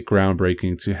really like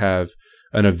groundbreaking to have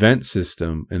an event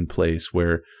system in place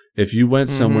where if you went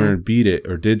somewhere and beat it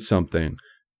or did something,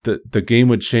 the game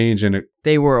would change and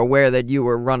they were aware that you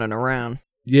were running around.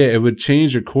 Yeah, it would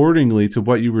change accordingly to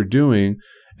what you were doing.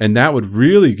 And that would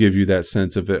really give you that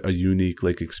sense of a unique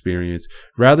like experience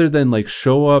rather than like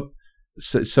show up.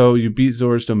 So you beat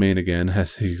Zora's Domain again,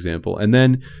 as the example, and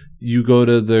then you go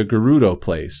to the Gerudo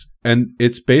place. And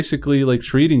it's basically like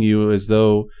treating you as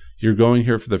though you're going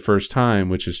here for the first time,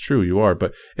 which is true, you are.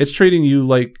 But it's treating you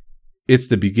like it's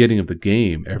the beginning of the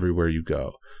game everywhere you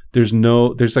go. There's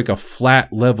like a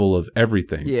flat level of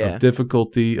everything, of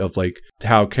difficulty, of like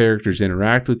how characters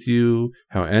interact with you,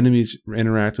 how enemies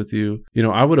interact with you.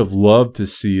 I would have loved to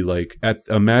see like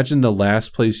imagine the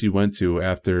last place you went to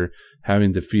after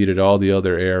having defeated all the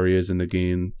other areas in the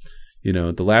game.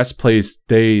 The last place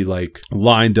they like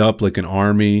lined up like an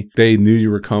army. They knew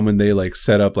you were coming. They like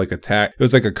set up like attack. It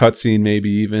was like a cutscene maybe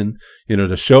even,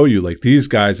 to show you like these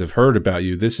guys have heard about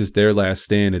you. This is their last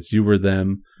stand. It's you or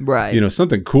them. Right.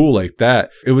 Something cool like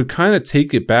that. It would kind of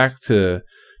take it back to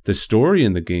the story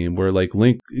in the game where like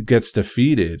Link gets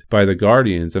defeated by the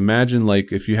Guardians. Imagine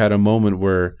like if you had a moment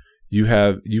where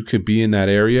you could be in that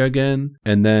area again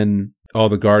and then all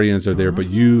the Guardians are there, but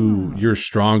you're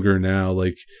stronger now.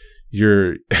 Like,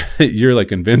 you're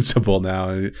like invincible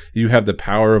now. You have the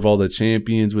power of all the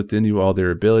champions within you, all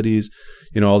their abilities,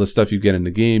 all the stuff you get in the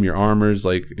game, your armor's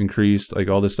like increased, like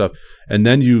all this stuff. And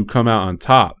then you come out on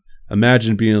top.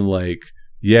 Imagine being like,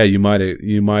 yeah, you might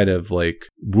have like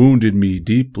wounded me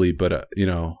deeply, but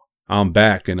I'm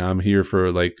back and I'm here for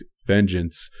like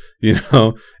vengeance,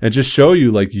 and just show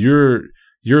you like you're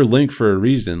Link for a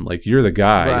reason. Like you're the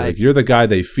guy, like you're the guy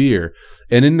they fear.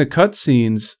 And in the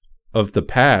cutscenes of the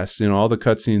past, all the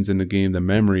cutscenes in the game, the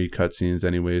memory cutscenes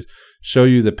anyways, show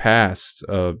you the past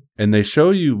and they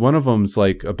show you one of them's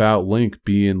like about Link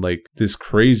being like this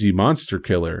crazy monster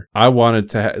killer. I wanted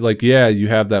to you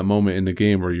have that moment in the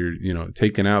game where you're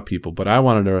taking out people, but I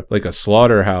wanted a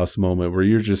slaughterhouse moment where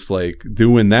you're just like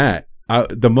doing that.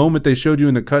 The moment they showed you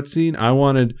in the cutscene, I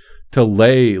wanted to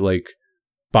lay like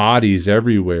bodies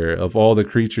everywhere of all the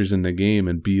creatures in the game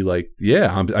and be like,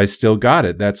 yeah, I still got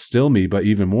it. That's still me, but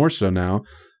even more so now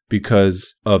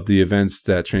because of the events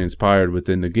that transpired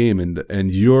within the game,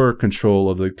 and your control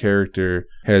of the character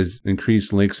has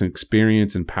increased Link's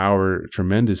experience and power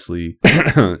tremendously,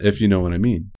 if you know what I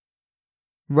mean.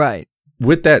 Right.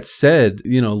 With that said,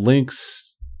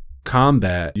 Link's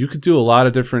combat, you could do a lot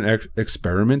of different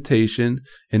experimentation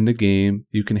in the game.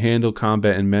 You can handle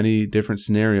combat in many different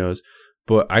scenarios.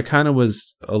 But I kind of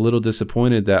was a little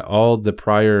disappointed that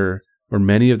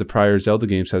many of the prior Zelda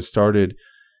games have started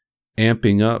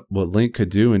amping up what Link could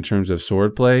do in terms of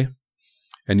swordplay.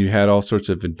 and you had all sorts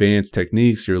of advanced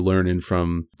techniques. You're learning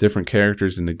from different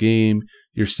characters in the game.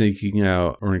 You're seeking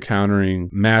out or encountering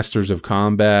masters of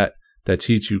combat that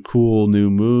teach you cool new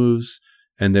moves.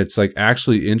 And that's like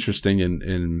actually interesting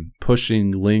in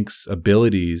pushing Link's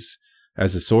abilities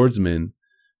as a swordsman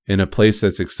in a place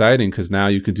that's exciting, because now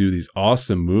you can do these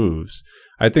awesome moves.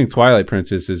 I think Twilight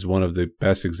Princess is one of the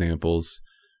best examples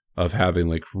of having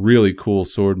like really cool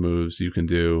sword moves you can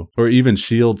do, or even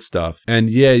shield stuff. And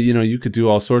yeah, you know, you could do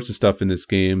all sorts of stuff in this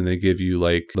game, and they give you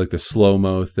like the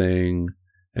slow-mo thing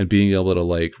and being able to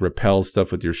like repel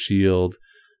stuff with your shield.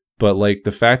 But like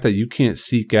the fact that you can't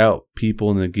seek out people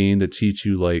in the game to teach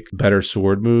you like better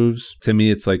sword moves, to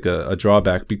me it's like a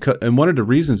drawback. Because, and one of the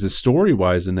reasons is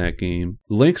story-wise in that game,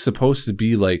 Link's supposed to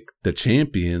be like the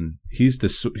champion. He's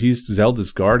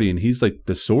Zelda's guardian. He's like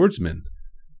the swordsman.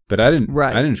 But I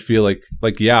didn't feel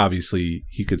like yeah, obviously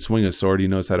he could swing a sword. He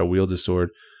knows how to wield a sword.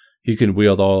 He can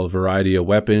wield all a variety of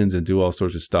weapons and do all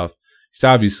sorts of stuff. He's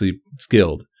obviously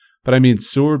skilled. But I mean,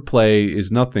 sword play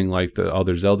is nothing like the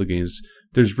other Zelda games.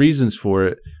 There's reasons for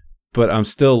it, but I'm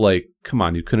still like, come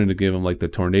on, you couldn't have given him like the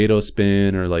tornado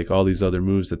spin or like all these other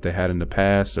moves that they had in the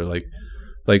past, or like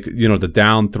you know, the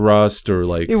down thrust, or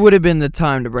like it would have been the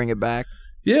time to bring it back.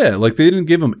 Yeah, like they didn't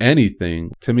give him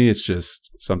anything. To me, it's just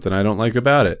something I don't like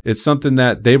about it. It's something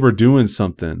that they were doing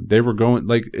something. They were going,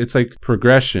 like, it's like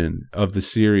progression of the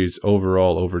series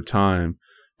overall over time.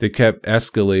 They kept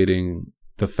escalating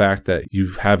the fact that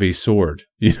you have a sword,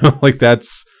 you know, like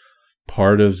that's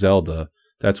part of Zelda.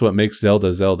 That's what makes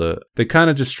Zelda Zelda. They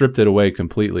kind of just stripped it away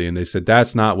completely, and they said,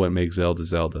 that's not what makes Zelda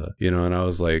Zelda, you know, and I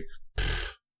was like,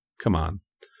 come on.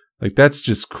 Like, that's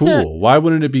just cool. Why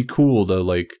wouldn't it be cool to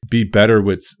like be better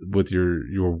with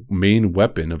your main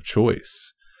weapon of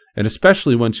choice? And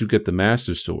especially once you get the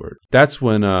Master Sword, that's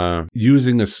when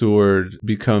using a sword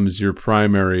becomes your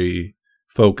primary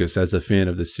focus as a fan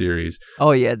of the series.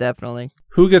 Oh yeah, definitely.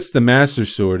 Who gets the Master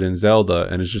Sword in Zelda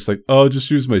and is just like, oh,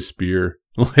 just use my spear?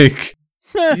 Like,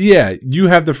 yeah, you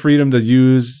have the freedom to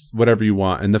use whatever you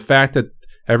want, and the fact that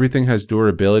everything has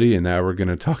durability, and now we're going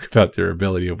to talk about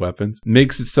durability of weapons,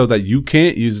 makes it so that you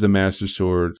can't use the Master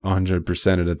Sword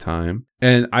 100% of the time.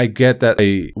 And I get that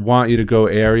they want you to go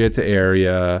area to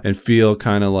area and feel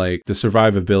kind of like the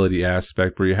survivability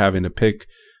aspect where you're having to pick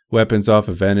weapons off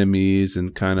of enemies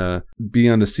and kind of be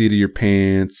on the seat of your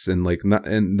pants, and like not,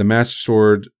 and the Master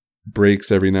Sword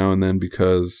breaks every now and then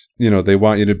because, you know, they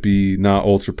want you to be not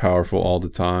ultra powerful all the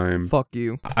time. Fuck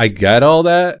you. I get all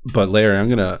that, but Larry, I'm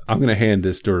gonna hand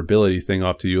this durability thing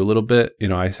off to you a little bit. You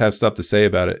know, I have stuff to say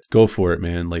about it. Go for it,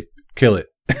 man. Like, kill it.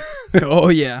 Oh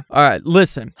yeah. All right,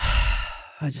 listen.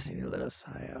 I just need to let a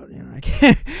sigh out. You know, I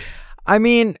can't. I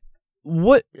mean,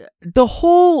 what the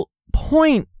whole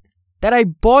point that I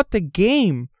bought the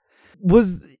game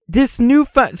was this new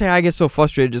I get so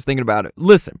frustrated just thinking about it.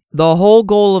 Listen, the whole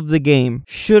goal of the game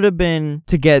should have been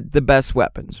to get the best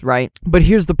weapons, right? But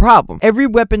here's the problem. Every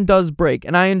weapon does break,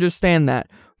 and I understand that.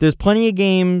 There's plenty of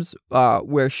games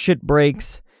where shit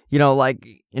breaks, you know, like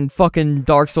in fucking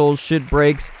Dark Souls, shit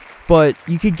breaks. But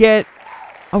you could get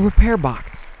a repair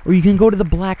box, or you can go to the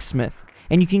blacksmith,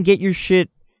 and you can get your shit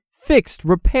fixed,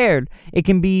 repaired. It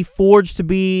can be forged to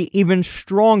be even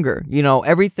stronger. You know,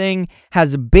 everything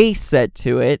has a base set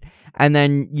to it, and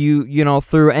then you know,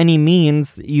 through any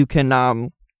means you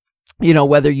can you know,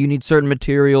 whether you need certain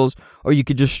materials or you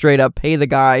could just straight up pay the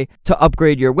guy to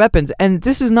upgrade your weapons. And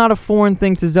this is not a foreign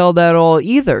thing to Zelda at all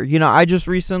either. You know, I just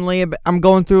recently, I'm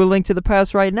going through A Link to the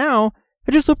Past right now.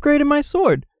 I just upgraded my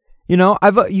sword. You know,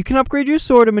 you can upgrade your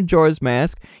sword in Majora's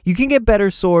Mask. You can get better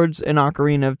swords in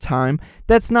Ocarina of Time.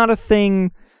 That's not a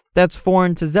thing that's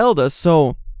foreign to Zelda.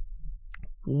 So,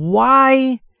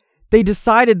 why they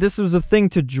decided this was a thing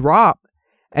to drop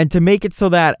and to make it so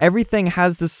that everything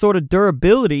has this sort of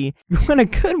durability, when a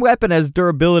good weapon has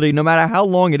durability, no matter how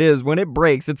long it is, when it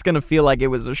breaks, it's going to feel like it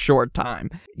was a short time.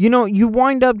 You know, you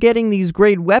wind up getting these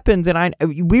great weapons, and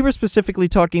we were specifically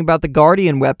talking about the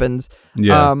Guardian weapons.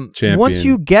 Yeah, Champion. Once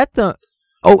you get the...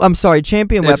 Oh, I'm sorry,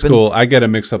 Champion weapons. It's cool. I get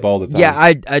them mixed up all the time. Yeah,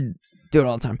 I do it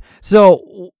all the time.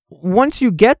 So, once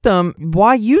you get them,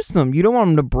 why use them? You don't want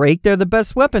them to break. They're the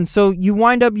best weapons. So, you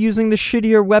wind up using the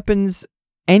shittier weapons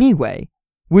anyway,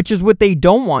 which is what they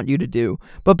don't want you to do.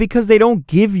 But because they don't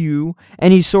give you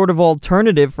any sort of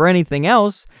alternative for anything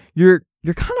else, you're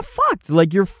kind of fucked.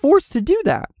 Like, you're forced to do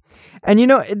that. And, you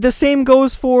know, the same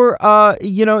goes for,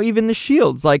 you know, even the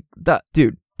shields. Like, the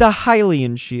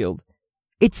Hylian shield.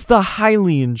 It's the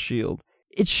Hylian shield.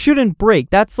 It shouldn't break.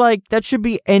 That should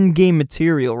be endgame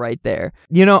material right there.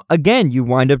 You know, again, you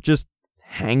wind up just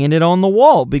hanging it on the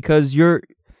wall because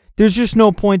there's just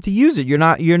no point to use it.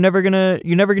 You're never gonna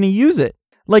use it.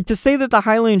 Like, to say that the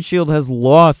Hylian shield has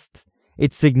lost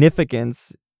its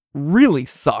significance really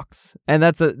sucks. And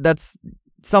that's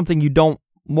something you don't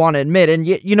want to admit. And,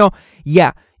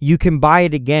 yeah, you can buy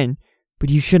it again, but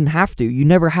you shouldn't have to. You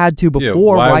never had to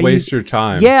before. Yeah, why waste your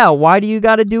time? Yeah, why do you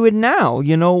got to do it now?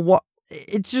 You know what?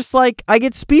 It's just like, I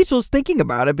get speechless thinking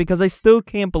about it because I still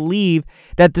can't believe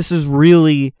that this is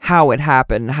really how it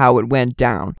happened, how it went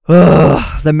down.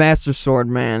 Ugh, the Master Sword,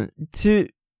 man.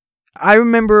 I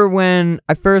remember when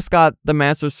I first got the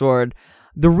Master Sword,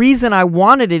 the reason I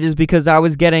wanted it is because I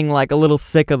was getting, like, a little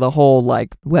sick of the whole,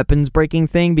 like, weapons breaking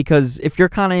thing, because if you're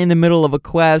kind of in the middle of a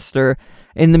quest or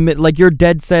like, you're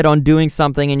dead set on doing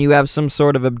something and you have some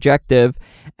sort of objective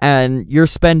and you're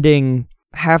spending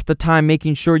half the time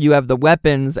making sure you have the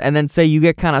weapons, and then say you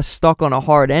get kind of stuck on a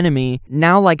hard enemy,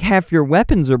 now like half your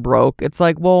weapons are broke. It's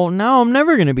like, well, now I'm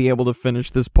never going to be able to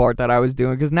finish this part that I was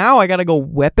doing, because now I got to go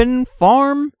weapon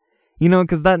farm,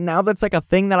 because that's like a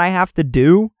thing that I have to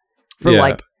do for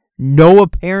like no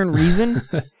apparent reason.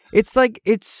 It's like,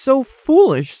 it's so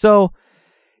foolish. So,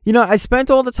 I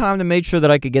spent all the time to make sure that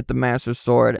I could get the Master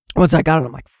Sword. Once I got it,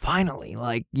 I'm like, finally,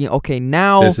 like, okay,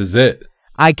 now this is it.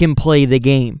 I can play the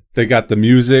game. They got the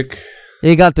music.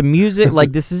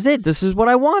 Like, this is it. This is what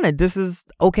I wanted. This is,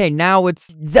 okay, now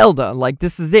it's Zelda. Like,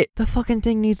 this is it. The fucking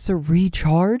thing needs to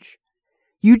recharge.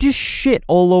 You just shit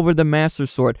all over the Master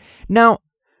Sword. Now,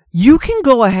 you can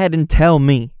go ahead and tell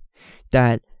me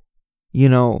that,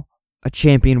 a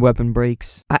champion weapon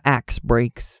breaks, a axe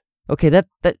breaks. Okay, that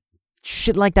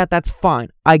shit like that, that's fine.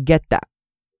 I get that.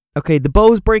 Okay, the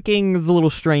bow's breaking is a little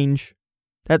strange.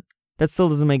 That still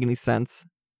doesn't make any sense.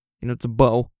 It's a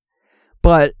bow.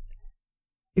 But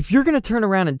if you're going to turn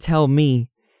around and tell me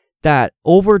that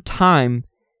over time,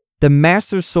 the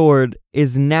Master Sword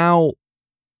is now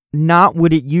not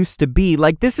what it used to be.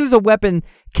 Like, this is a weapon.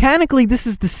 Canonically, this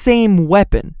is the same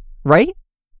weapon, right?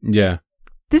 Yeah.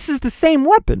 This is the same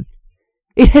weapon.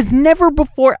 It has never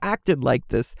before acted like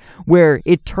this, where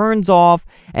it turns off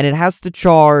and it has to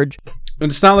charge.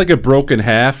 It's not like it broke in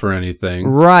half or anything.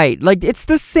 Right. Like, it's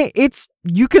the same.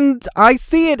 I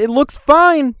see it. It looks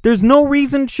fine. There's no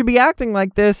reason it should be acting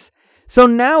like this. So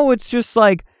now it's just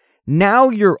like, now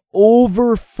you're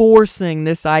over-forcing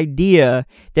this idea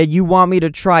that you want me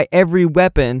to try every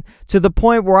weapon to the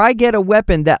point where I get a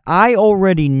weapon that I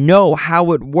already know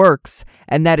how it works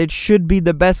and that it should be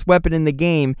the best weapon in the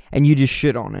game, and you just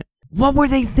shit on it. What were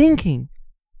they thinking?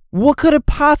 What could have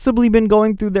possibly been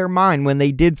going through their mind when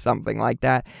they did something like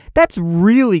that? That's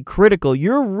really critical.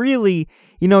 You're really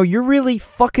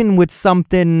fucking with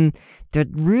something that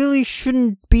really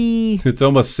shouldn't be. It's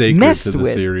almost sacred to the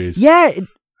series. Yeah,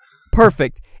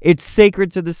 perfect. It's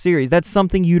sacred to the series. That's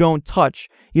something you don't touch.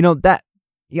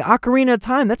 Ocarina of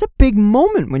Time, that's a big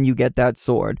moment when you get that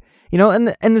sword.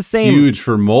 And the same. Huge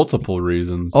for multiple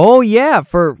reasons. Oh, yeah,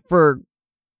 for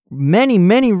many,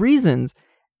 many reasons.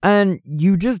 And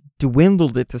you just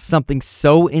dwindled it to something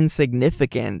so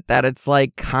insignificant that it's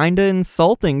like kind of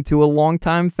insulting to a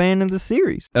longtime fan of the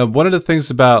series. One of the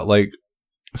things about like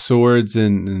swords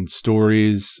and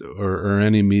stories or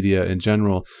any media in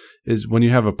general is when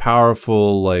you have a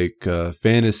powerful like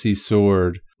fantasy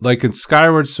sword, like in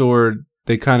Skyward Sword,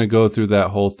 they kind of go through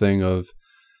that whole thing of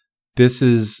this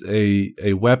is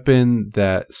a weapon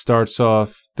that starts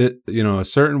off a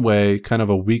certain way, kind of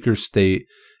a weaker state.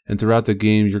 And throughout the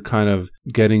game, you're kind of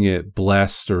getting it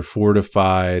blessed or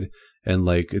fortified, and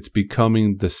like it's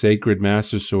becoming the sacred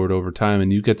Master Sword over time.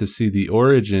 And you get to see the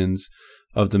origins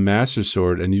of the Master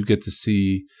Sword, and you get to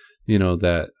see,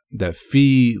 that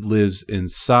Fi lives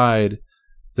inside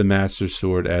the Master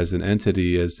Sword as an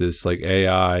entity, as this like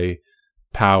AI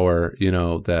power,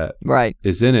 that right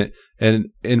is in it. And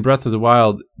in Breath of the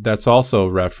Wild, that's also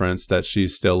referenced that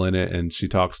she's still in it, and she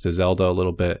talks to Zelda a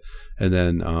little bit, and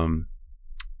then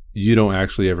you don't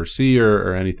actually ever see her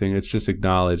or anything. It's just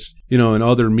acknowledged. In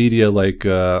other media, like,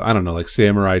 like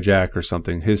Samurai Jack or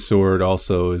something, his sword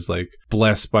also is like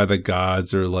blessed by the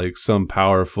gods or like some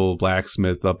powerful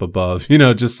blacksmith up above,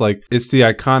 just like it's the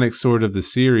iconic sword of the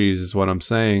series is what I'm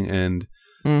saying. And,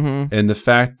 and the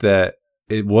fact that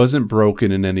it wasn't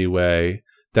broken in any way,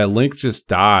 that Link just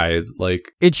died,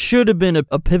 like it should have been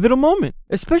a pivotal moment,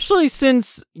 especially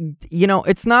since,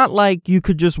 it's not like you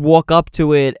could just walk up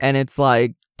to it and it's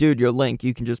like, dude, you're Link,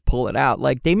 you can just pull it out.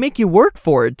 Like, they make you work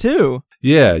for it, too.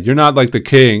 Yeah, you're not like the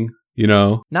king,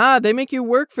 Nah, they make you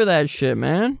work for that shit,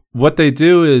 man. What they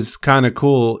do is kind of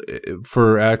cool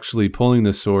for actually pulling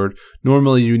the sword.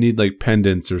 Normally, you need, like,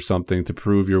 pendants or something to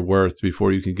prove your worth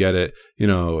before you can get it.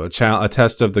 A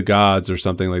test of the gods or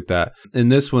something like that. In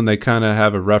this one, they kind of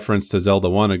have a reference to Zelda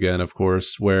 1 again, of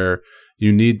course, where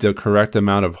you need the correct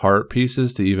amount of heart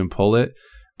pieces to even pull it.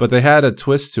 But they had a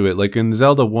twist to it. Like in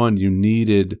Zelda 1, you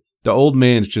needed, the old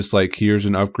man's just like, here's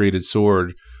an upgraded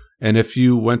sword. And if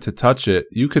you went to touch it,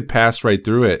 you could pass right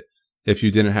through it if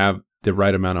you didn't have the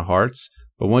right amount of hearts.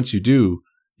 But once you do,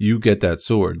 you get that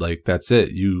sword. Like, that's it.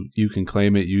 You can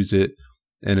claim it, use it,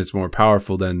 and it's more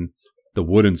powerful than the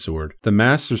wooden sword. The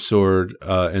Master Sword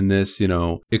in this, you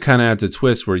know, it kind of adds a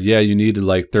twist where, yeah, you needed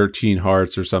like 13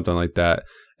 hearts or something like that.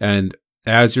 And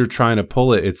as you're trying to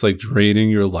pull it, it's like draining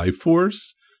your life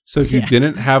force. So if you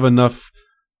didn't have enough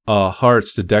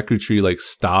hearts, the Deku Tree like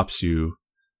stops you.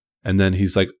 And then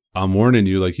he's like, I'm warning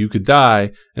you, like, you could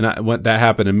die. And that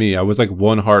happened to me. I was like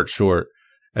 1 heart short.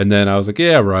 And then I was like,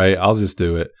 yeah, right, I'll just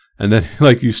do it. And then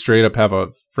like you straight up have a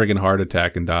friggin' heart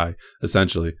attack and die,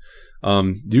 essentially.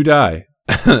 You die.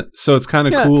 So it's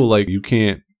kind of cool. Like, you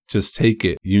can't just take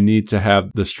it. You need to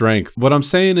have the strength. What I'm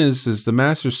saying is the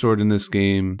Master Sword in this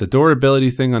game, the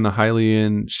durability thing on the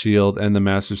Hylian shield and the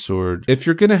Master Sword, if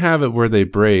you're going to have it where they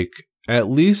break, at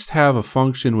least have a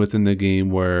function within the game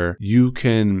where you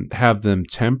can have them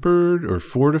tempered or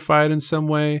fortified in some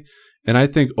way. And I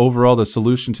think overall the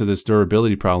solution to this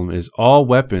durability problem is all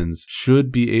weapons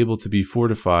should be able to be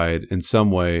fortified in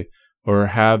some way, or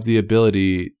have the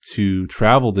ability to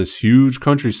travel this huge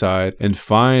countryside and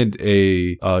find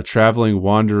a traveling,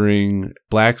 wandering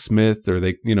blacksmith, or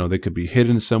they could be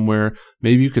hidden somewhere.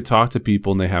 Maybe you could talk to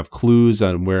people and they have clues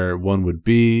on where one would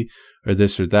be, or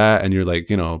this or that, and you're like,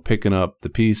 picking up the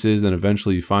pieces, and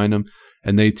eventually you find them,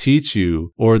 and they teach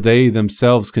you, or they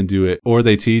themselves can do it, or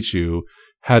they teach you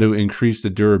how to increase the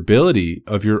durability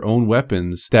of your own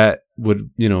weapons that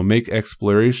would, make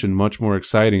exploration much more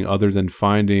exciting, other than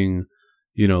finding,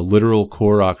 literal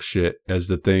Korok shit as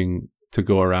the thing to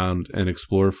go around and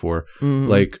explore for. Mm-hmm.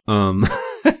 Like,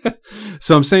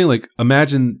 so I'm saying, like,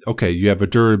 imagine, okay, you have a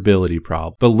durability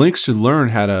problem, but Link should learn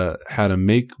how to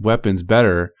make weapons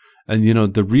better. And,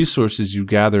 the resources you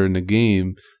gather in the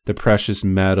game, the precious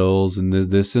metals and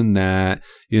this and that,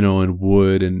 and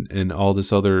wood and all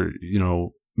this other,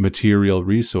 material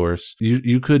resource,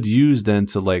 you could use then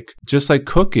to, like, just like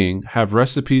cooking, have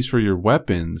recipes for your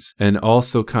weapons, and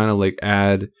also kind of like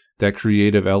add that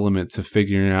creative element to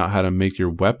figuring out how to make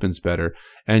your weapons better.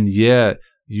 And yeah,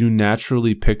 you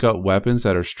naturally pick up weapons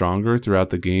that are stronger throughout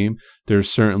the game. There's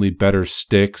certainly better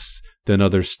sticks than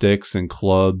other sticks and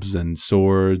clubs and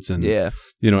swords and,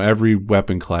 every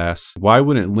weapon class. Why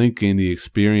wouldn't Link gain the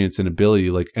experience and ability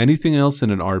like anything else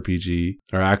in an RPG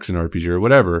or action RPG or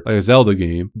whatever, like a Zelda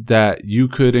game, that you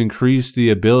could increase the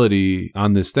ability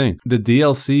on this thing? The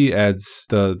DLC adds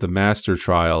the Master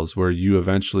Trials, where you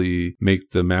eventually make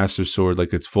the Master Sword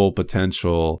like its full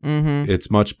potential. Mm-hmm.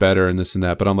 It's much better and this and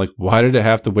that. But I'm like, why did it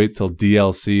have to wait till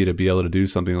DLC to be able to do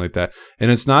something like that? And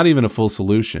it's not even a full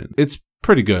solution. It's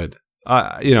pretty good.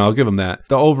 I'll give them that.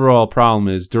 The overall problem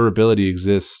is durability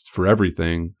exists for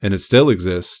everything, and it still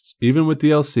exists, even with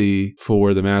DLC,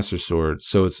 for the Master Sword.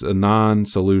 So it's a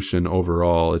non-solution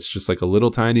overall. It's just like a little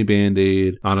tiny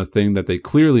band-aid on a thing that they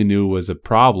clearly knew was a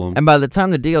problem. And by the time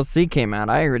the DLC came out,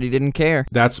 I already didn't care.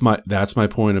 That's my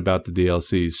point about the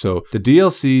DLC. So the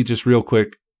DLC, just real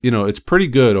quick, it's pretty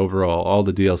good overall, all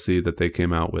the DLC that they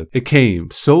came out with. It came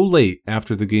so late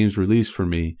after the game's release for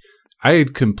me. I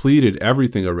had completed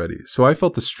everything already, so I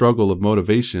felt the struggle of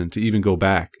motivation to even go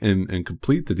back and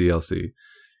complete the DLC.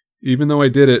 Even though I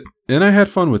did it, and I had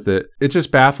fun with it, it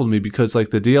just baffled me because,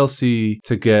 like, the DLC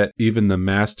to get even the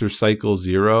Master Cycle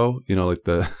Zero, like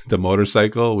the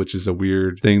motorcycle, which is a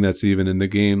weird thing that's even in the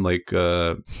game, like,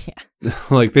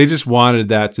 like, they just wanted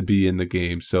that to be in the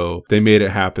game, so they made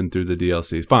it happen through the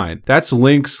DLC. Fine. That's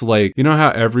Link's, like, how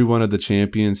every one of the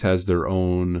champions has their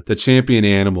own, the champion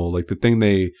animal, like the thing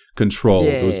they control,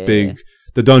 those big...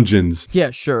 The dungeons.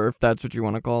 Yeah, sure, if that's what you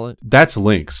want to call it. That's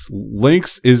Link's.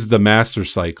 Link's is the Master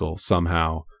Cycle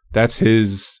somehow. That's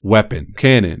his weapon.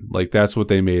 Canon. Like, that's what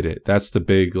they made it. That's the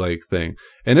big, like, thing.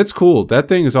 And it's cool. That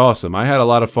thing is awesome. I had a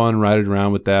lot of fun riding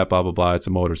around with that, blah, blah, blah. It's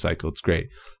a motorcycle. It's great.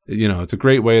 It's a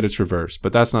great way to traverse,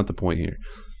 but that's not the point here.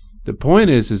 The point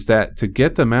is that to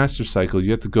get the Master Cycle,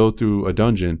 you have to go through a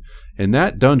dungeon. And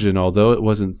that dungeon, although it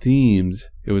wasn't themed,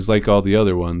 it was like all the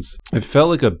other ones. It felt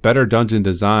like a better dungeon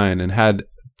design and had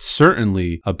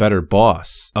certainly a better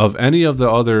boss of any of the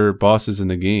other bosses in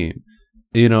the game.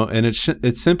 And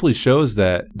it simply shows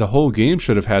that the whole game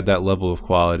should have had that level of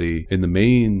quality in the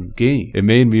main game. It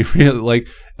made me really, like,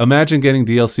 imagine getting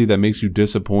DLC that makes you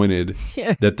disappointed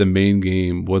that the main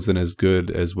game wasn't as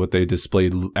good as what they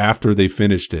displayed after they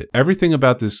finished it. Everything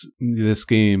about this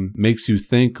game makes you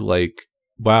think, like,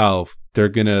 wow, they're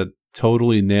gonna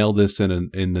totally nail this in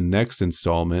the next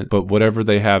installment. But whatever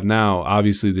they have now,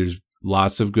 obviously there's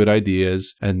lots of good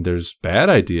ideas and there's bad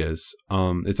ideas.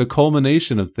 It's a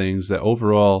culmination of things that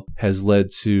overall has led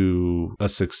to a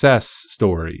success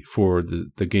story for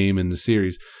the game and the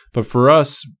series. But for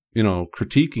us,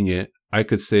 critiquing it, I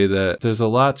could say that there's a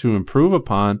lot to improve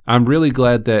upon. I'm really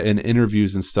glad that in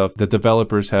interviews and stuff, the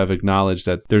developers have acknowledged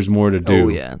that there's more to do. Oh,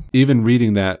 yeah. Even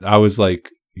reading that, I was like,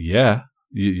 yeah,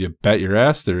 you bet your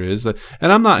ass there is. And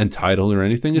I'm not entitled or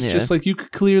anything. It's just like you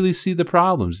could clearly see the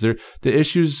problems. The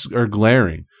issues are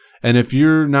glaring. And if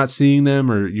you're not seeing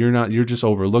them or you're just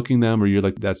overlooking them or you're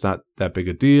like, that's not that big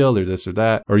a deal or this or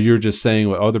that, or you're just saying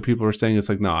what other people are saying, it's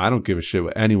like, no, I don't give a shit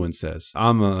what anyone says.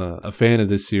 I'm a fan of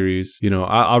this series.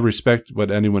 I'll respect what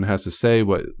anyone has to say,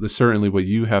 certainly what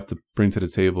you have to bring to the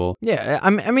table. Yeah,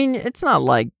 I mean, it's not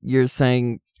like you're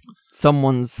saying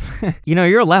someone's,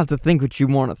 you're allowed to think what you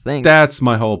want to think. That's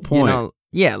my whole point.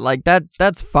 Yeah, like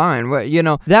that's fine.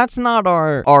 That's not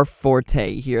our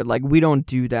forte here. Like, we don't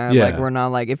do that. Yeah. Like, we're not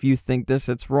like, if you think this,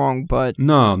 it's wrong. But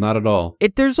no, not at all.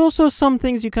 There's also some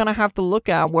things you kind of have to look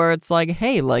at where it's like,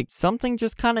 hey, like, something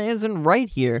just kind of isn't right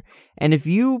here. And if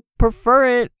you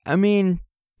prefer it, I mean,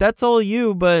 that's all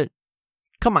you, but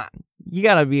come on. You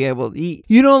gotta be able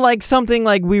to, like something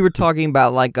like we were talking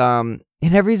about, like,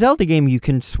 in every Zelda game, you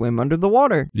can swim under the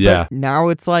water. Yeah. But now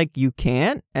it's like, you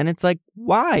can't. And it's like,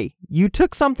 why? You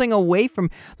took something away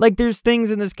from... Like, there's things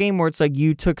in this game where it's like,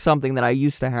 you took something that I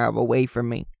used to have away from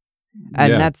me.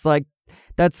 And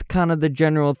that's kind of the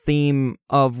general theme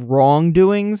of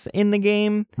wrongdoings in the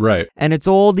game. Right. And it's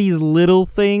all these little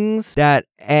things that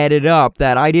added up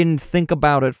that I didn't think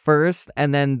about at first.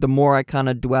 And then the more I kind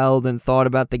of dwelled and thought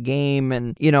about the game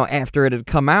and, after it had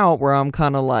come out, where I'm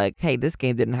kind of like, hey, this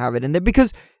game didn't have it in there.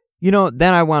 Because,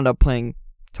 then I wound up playing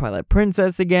Twilight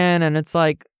Princess again. And it's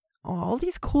like, all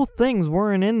these cool things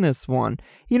weren't in this one.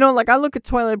 Like, I look at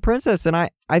Twilight Princess and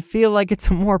I feel like it's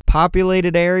a more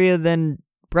populated area than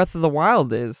Breath of the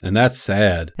Wild is. And that's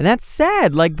sad.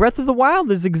 Like, Breath of the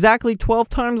Wild is exactly 12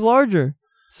 times larger.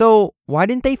 So why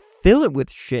didn't they fill it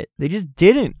with shit? They just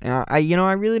didn't. I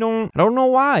really don't know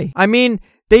why. I mean,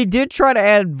 they did try to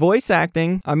add voice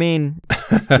acting. I mean,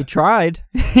 they tried.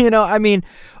 I'm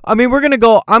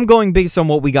going based on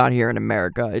what we got here in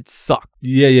America. It sucked.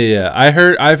 Yeah.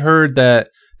 I've heard that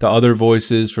the other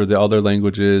voices for the other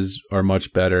languages are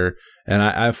much better. And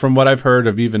I from what I've heard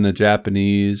of even the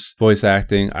Japanese voice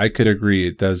acting, I could agree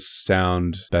it does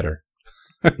sound better.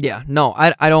 Yeah, no,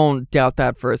 I don't doubt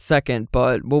that for a second,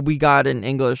 but what we got in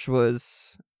English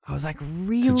was, I was like,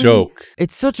 really? It's a joke.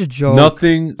 It's such a joke.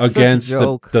 Nothing against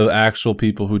the actual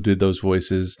people who did those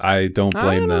voices. I don't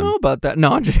blame them. I don't know about that. No,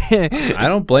 I'm just kidding. I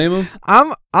don't blame them.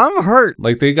 I'm hurt.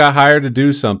 Like, they got hired to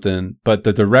do something, but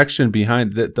the direction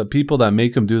behind the people that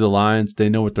make them do the lines, they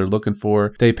know what they're looking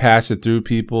for. They pass it through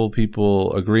people.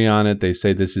 People agree on it. They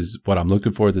say, this is what I'm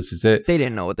looking for. This is it. They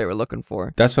didn't know what they were looking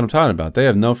for. That's what I'm talking about. They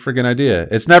have no friggin' idea.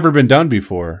 It's never been done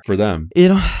before for them.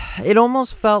 It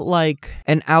almost felt like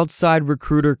an outside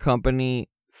recruiter company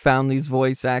found these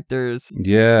voice actors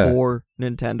for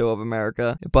Nintendo of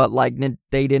America, but like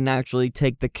they didn't actually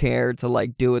take the care to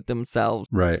like do it themselves.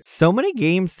 Right. So many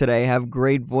games today have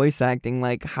great voice acting.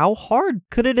 Like, how hard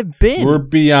could it have been? We're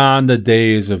beyond the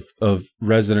days of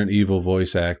Resident Evil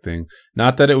voice acting.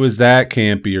 Not that it was that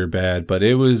campy or bad, but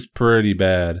it was pretty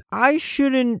bad.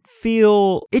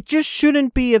 It just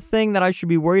shouldn't be a thing that I should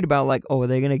be worried about. Like, oh, are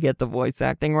they going to get the voice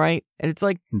acting right? And it's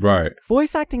like, right.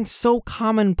 Voice acting's so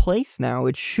commonplace now.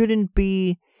 It shouldn't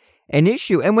be an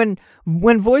issue. And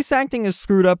when voice acting is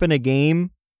screwed up in a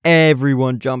game,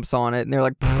 everyone jumps on it and they're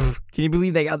like, can you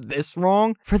believe they got this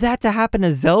wrong? For that to happen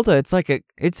to Zelda, it's like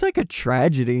a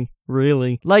tragedy,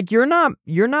 really. Like, you're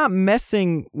not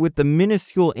messing with the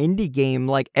minuscule indie game.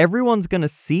 Like, everyone's gonna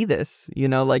see this,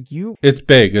 like you. It's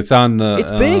big. It's on the.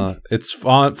 It's big. It's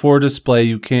on for display.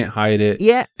 You can't hide it.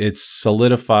 Yeah. It's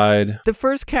solidified. The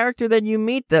first character that you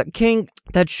meet, the king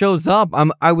that shows up,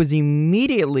 I was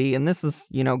immediately, and this is,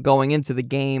 going into the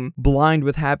game, blind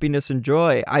with happiness and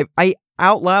joy. I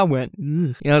out loud went,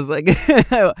 I was like,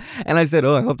 and I said,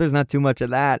 oh, I hope there's not too much of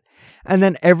that. And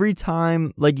then every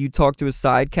time, like, you talk to a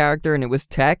side character and it was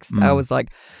text, I was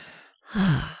like,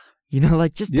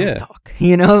 like, just don't talk,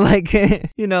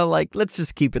 like, let's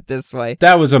just keep it this way.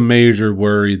 That was a major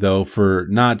worry, though, for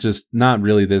not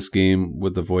really this game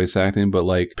with the voice acting, but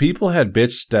like, people had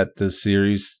bitched that the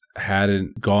series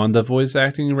hadn't gone the voice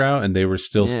acting route and they were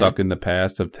still stuck in the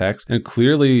past of text. And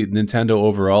clearly Nintendo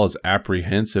overall is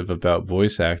apprehensive about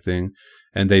voice acting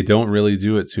and they don't really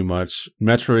do it too much.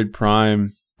 Metroid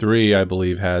Prime 3, I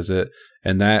believe, has it.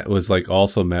 And that was like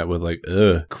also met with like,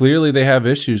 ugh. Clearly they have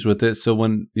issues with it. So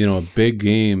when, a big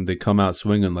game, they come out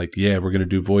swinging like, yeah, we're going to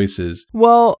do voices.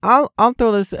 Well, I'll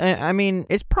throw this. I mean,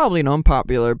 it's probably an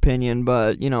unpopular opinion,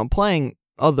 but, playing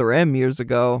Other M years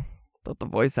ago, thought the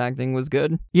voice acting was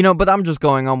good. But I'm just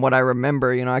going on what I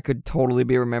remember. I could totally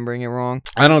be remembering it wrong.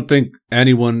 I don't think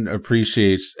anyone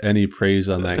appreciates any praise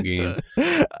on that game.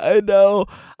 I know.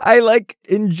 I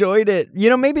enjoyed it.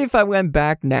 Maybe if I went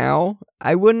back now,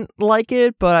 I wouldn't like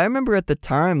it, but I remember at the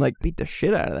time, beat the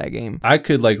shit out of that game. I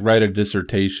could write a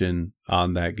dissertation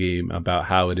on that game about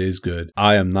how it is good.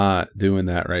 I am not doing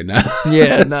that right now.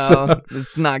 Yeah, no,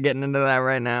 it's not getting into that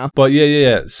right now. But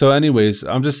yeah. So anyways,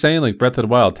 I'm just saying Breath of the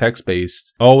Wild,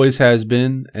 text-based, always has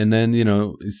been. And then,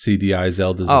 CDI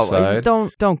Zelda's aside.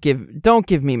 Don't give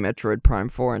me Metroid Prime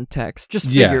 4 in text. Just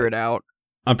figure it out.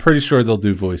 I'm pretty sure they'll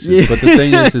do voices, but the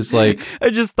thing is I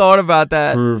just thought about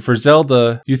that. For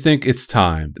Zelda, you think it's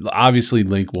time. Obviously,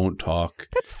 Link won't talk.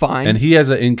 That's fine. And he has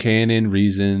an in-canon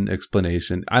reason,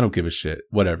 explanation. I don't give a shit.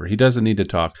 Whatever. He doesn't need to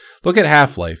talk. Look at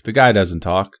Half-Life. The guy doesn't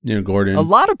talk. Gordon. A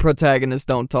lot of protagonists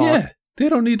don't talk. Yeah. They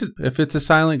don't need to. If it's a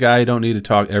silent guy, you don't need to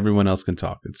talk. Everyone else can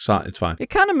talk. It's fine. It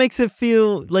kind of makes it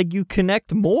feel like you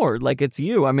connect more, like it's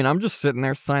you. I mean, I'm just sitting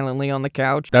there silently on the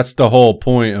couch. That's the whole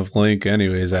point of Link,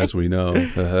 anyways, as we know.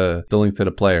 The link to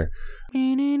the player.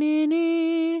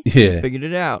 Yeah. Figured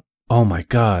it out. Oh my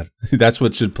God. That's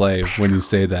what should play when you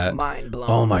say that. Mind blown.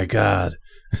 Oh my God.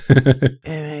 Oh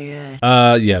my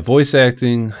God. Yeah, voice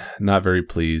acting, not very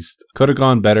pleased. Could have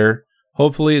gone better.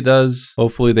 Hopefully it does.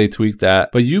 Hopefully they tweak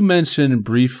that. But you mentioned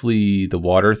briefly the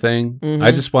water thing. Mm-hmm.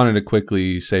 I just wanted to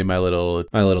quickly say my little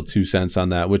 2 cents on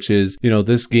that, which is,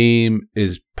 this game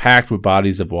is packed with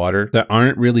bodies of water that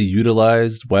aren't really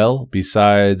utilized well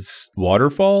besides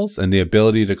waterfalls and the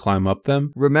ability to climb up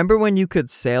them. Remember when you could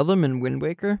sail them in Wind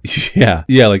Waker? Yeah,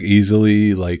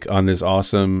 easily, on this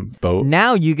awesome boat.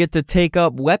 Now you get to take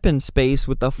up weapon space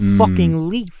with a fucking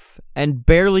leaf and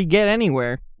barely get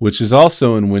anywhere. Which is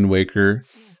also in Wind Waker,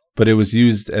 but it was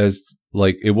used as,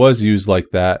 like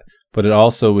that, but it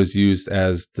also was used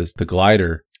as the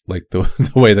glider, like the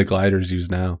way the glider's used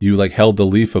now. You, held the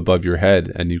leaf above your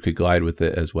head, and you could glide with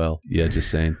it as well. Yeah, just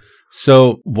saying.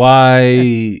 So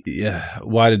why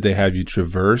did they have you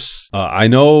traverse? I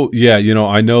know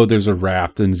there's a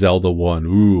raft in Zelda 1.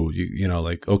 Ooh,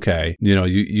 okay.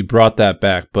 You brought that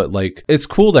back, but, it's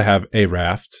cool to have a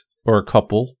raft or a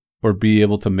couple. Or be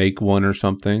able to make one or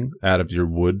something out of your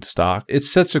wood stock.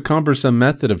 It's such a cumbersome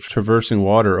method of traversing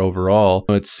water overall.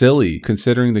 It's silly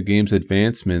considering the game's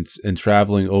advancements in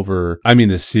traveling over,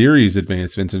 the series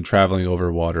advancements in traveling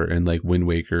over water in Wind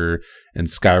Waker and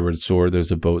Skyward Sword.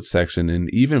 There's a boat section, and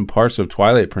even parts of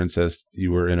Twilight Princess,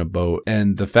 you were in a boat.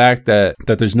 And the fact that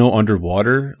there's no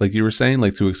underwater, like you were saying,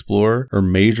 to explore or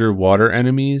major water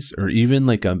enemies or even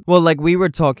Well, we were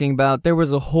talking about, there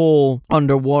was a whole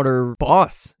underwater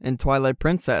boss in Twilight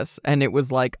Princess, and it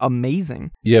was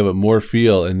amazing. Yeah, but more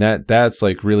feel, and that's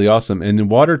really awesome. And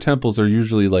water temples are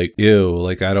usually ew,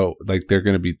 I don't they're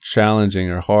gonna be challenging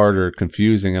or hard or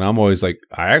confusing, and I'm always I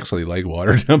actually like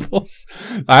water temples.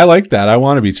 I like that. I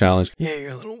want to be challenged. Yeah, you're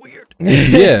a little weird.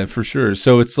 Yeah, for sure.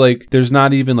 So it's there's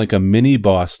not even a mini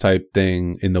boss type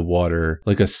thing in the water,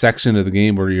 a section of the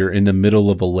game where you're in the middle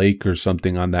of a lake or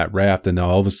something on that raft, and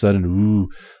all of a sudden, ooh,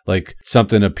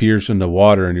 something appears from the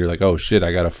water, and you're oh shit,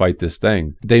 I gotta fight this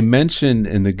thing. They mention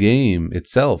in the game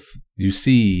itself, you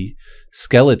see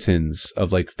skeletons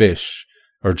of fish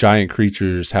or giant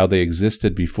creatures, how they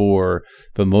existed before,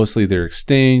 but mostly they're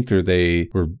extinct or they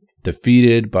were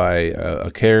defeated by a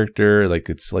character.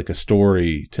 It's a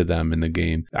story to them in the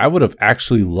game. I would have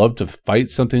actually loved to fight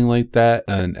something like that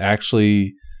and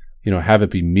actually have it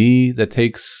be me that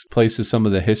takes place of some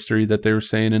of the history that they were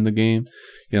saying in the game.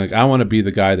 I want to be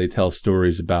the guy they tell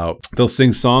stories about. They'll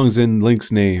sing songs in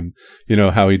Link's name,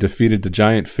 how he defeated the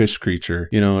giant fish creature,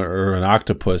 or an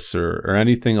octopus or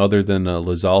anything other than a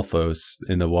Lizalfos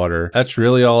in the water. That's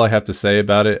really all I have to say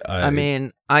about it.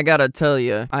 I gotta tell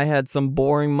you, I had some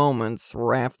boring moments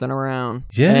rafting around.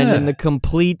 Yeah. And in the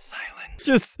complete silence.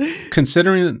 Just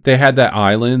considering they had that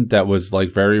island that was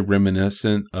very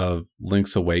reminiscent of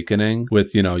Link's Awakening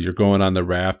with, you're going on the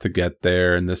raft to get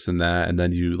there and this and that. And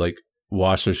then you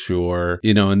wash ashore,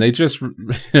 and they just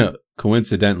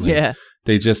coincidentally,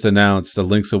 they just announced the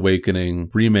Link's Awakening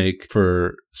remake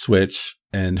for Switch.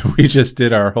 And we just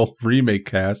did our whole remake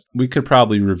cast. We could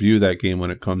probably review that game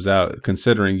when it comes out,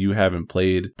 considering you haven't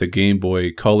played the Game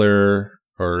Boy Color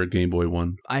or Game Boy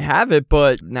 1. I have it,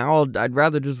 but now I'd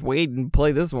rather just wait and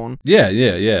play this one. Yeah.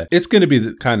 It's going to be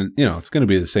the kind of, it's going to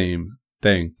be the same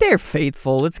thing. They're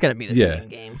faithful. It's going to be the same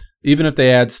game. Even if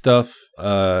they add stuff,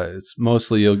 it's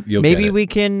mostly you'll Maybe get it. we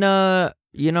can,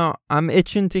 I'm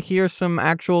itching to hear some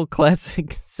actual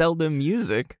classic Zelda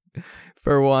music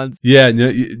for once. Yeah,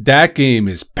 no, that game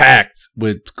is packed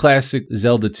with classic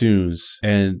Zelda tunes,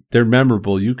 and they're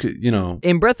memorable. You could,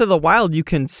 In Breath of the Wild, you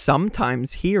can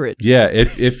sometimes hear it. yeah,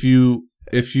 if you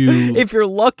If you're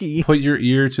lucky. put your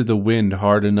ear to the wind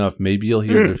hard enough, maybe you'll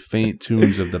hear the faint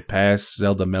tunes of the past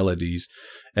Zelda melodies,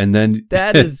 and then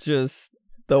That is just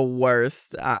the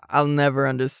worst. I'll never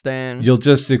understand. you'll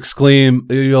exclaim,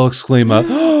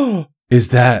 is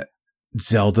that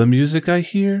Zelda music I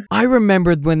hear? I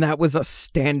remembered when that was a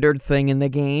standard thing in the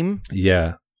game.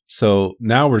 Yeah. So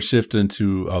now we're shifting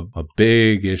to a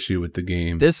big issue with the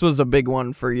game. This was a big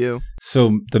one for you.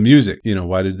 So the music,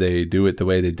 why did they do it the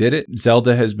way they did it?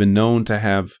 Zelda has been known to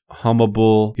have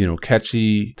hummable,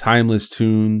 catchy, timeless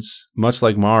tunes, much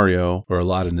like Mario or a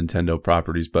lot of Nintendo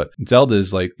properties. But Zelda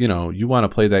is like, you want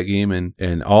to play that game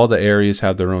and all the areas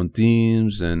have their own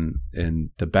themes and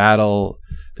the battle,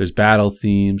 there's battle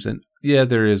themes. And yeah,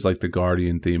 there is like the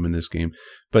Guardian theme in this game.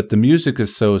 But the music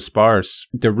is so sparse.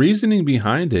 The reasoning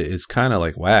behind it is kind of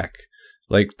like whack.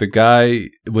 Like the guy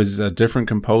was a different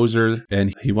composer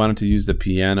and he wanted to use the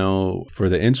piano for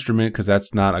the instrument because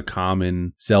that's not a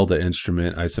common Zelda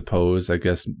instrument, I suppose. I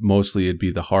guess mostly it'd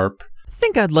be the harp. I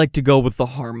think I'd like to go with the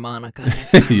harmonica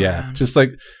next time Yeah, around. just like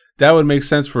that would make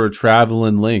sense for a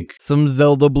traveling Link. Some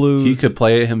Zelda blues. He could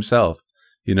play it himself.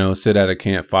 Sit at a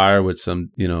campfire with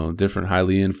some, different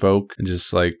Hylian folk and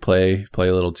just like play a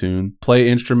little tune. Play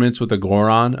instruments with a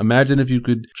Goron. Imagine if you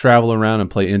could travel around and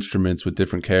play instruments with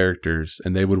different characters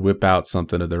and they would whip out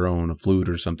something of their own, a flute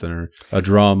or something, or a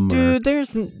drum. Dude,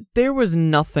 there was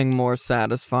nothing more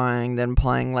satisfying than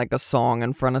playing like a song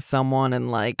in front of someone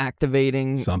and like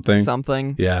activating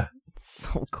something. Yeah.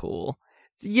 So cool.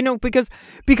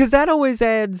 Because that always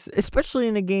adds, especially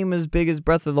in a game as big as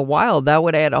Breath of the Wild, that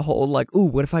would add a whole like, ooh,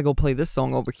 what if I go play this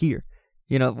song over here?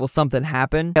 Will something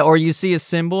happen? Or you see a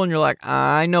symbol and you're like,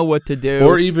 I know what to do.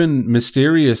 Or even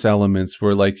mysterious elements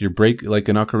where like like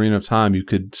in Ocarina of Time, you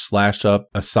could slash up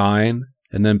a sign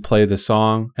and then play the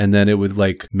song and then it would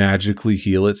like magically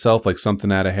heal itself like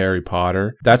something out of Harry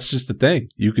Potter. That's just a thing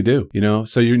you could do,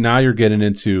 so you're getting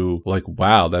into like,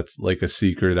 wow, that's like a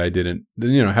secret I didn't,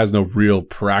 has no real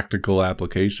practical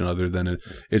application other than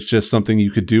it's just something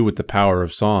you could do with the power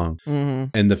of song.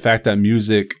 Mm-hmm. And the fact that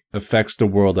music affects the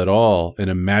world at all in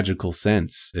a magical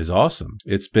sense is awesome.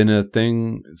 It's been a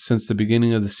thing since the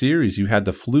beginning of the series. You had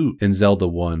the flute in Zelda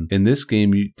 1. In this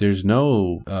game, there's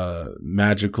no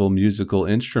magical musical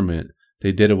instrument.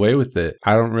 They did away with it.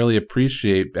 I don't really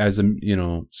appreciate, as a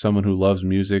someone who loves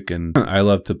music and I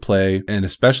love to play, and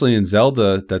especially in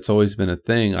Zelda, that's always been a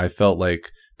thing. I felt like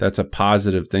that's a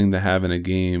positive thing to have in a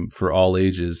game for all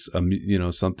ages.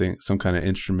 Some kind of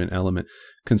instrument element,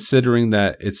 considering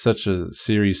that it's such a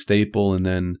series staple, and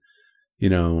then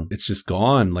it's just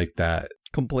gone like that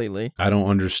Completely. I don't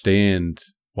understand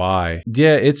why.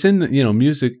 Yeah, it's in the,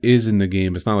 music is in the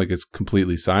game. It's not like it's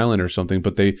completely silent or something,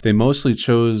 but they mostly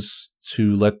chose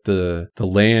to let the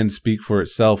land speak for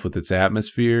itself with its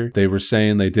atmosphere. They were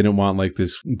saying they didn't want like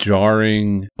this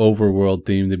jarring overworld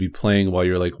theme to be playing while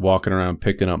you're like walking around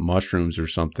picking up mushrooms or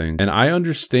something. And I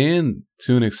understand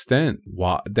to an extent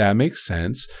why that makes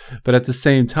sense, but at the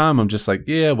same time I'm just like,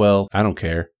 yeah, well, I don't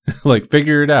care. Like,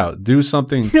 figure it out. Do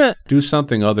something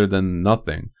other than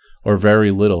nothing. Or very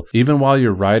little. Even while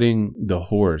you're riding the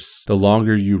horse, the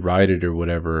longer you ride it or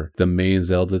whatever, the main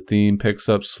Zelda theme picks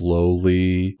up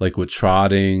slowly, like with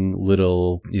trotting,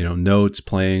 little, notes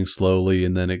playing slowly,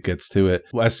 and then it gets to it.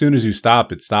 As soon as you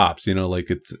stop, it stops, like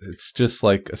it's just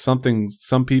like something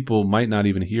some people might not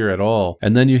even hear at all.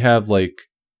 And then you have like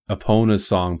Epona's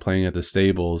song playing at the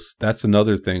stables. That's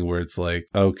another thing where it's like,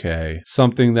 okay,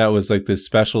 something that was like this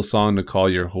special song to call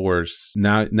your horse.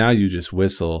 Now you just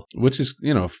whistle, which is,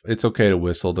 it's okay to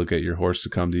whistle to get your horse to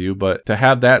come to you. But to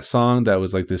have that song that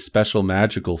was like this special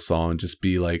magical song just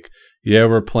be like, yeah,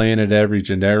 we're playing at every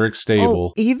generic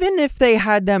stable. Oh, even if they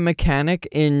had that mechanic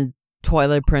in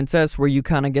Twilight Princess where you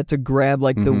kind of get to grab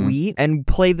like the wheat and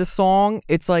play the song,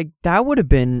 it's like that would have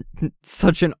been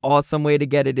such an awesome way to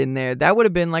get it in there. That would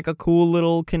have been like a cool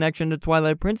little connection to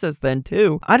Twilight Princess then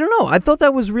too. I don't know, I thought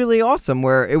that was really awesome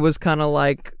where it was kind of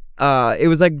like it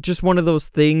was like just one of those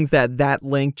things that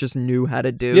Link just knew how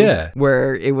to do. Yeah.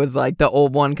 Where it was like the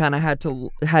old one kind of had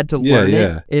to learn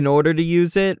it in order to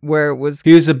use it. Where it was,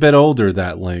 he was a bit older,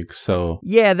 that Link, so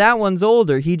yeah, that one's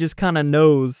older. He just kind of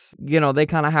knows. They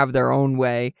kind of have their own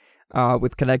way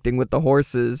with connecting with the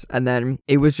horses. And then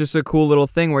it was just a cool little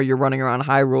thing where you're running around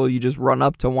Hyrule. You just run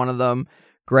up to one of them,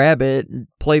 grab it,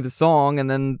 play the song, and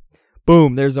then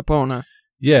boom, there's Epona.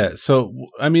 Yeah, so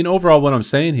I mean, overall, what I'm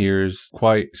saying here is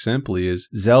quite simply is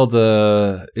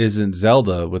Zelda isn't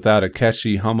Zelda without a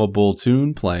catchy, hummable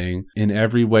tune playing in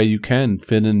every way you can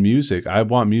fit in music. I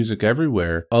want music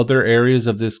everywhere. Other areas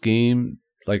of this game,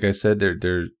 like I said,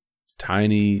 they're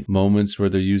tiny moments where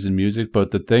they're using music,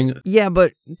 but the thing, Yeah,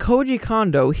 but Koji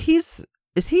Kondo,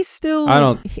 is he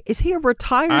still? Is he a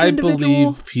retired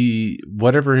individual? believe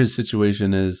whatever his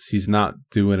situation is, he's not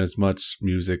doing as much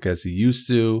music as he used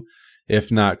to. If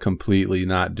not completely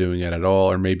not doing it at all,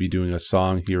 or maybe doing a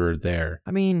song here or there.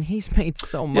 I mean, he's made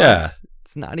so much. Yeah.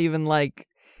 It's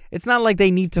not like they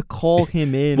need to call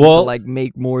him in Well, to like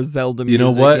make more Zelda music. You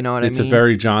know what? You know what it's I mean? a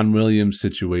very John Williams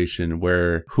situation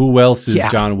where who else is Yeah.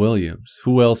 John Williams?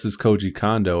 Who else is Koji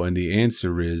Kondo? And the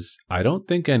answer is, I don't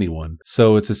think anyone.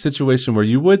 So it's a situation where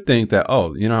you would think that,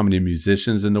 oh, you know how many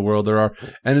musicians in the world there are?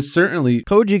 And it's certainly...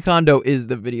 Koji Kondo is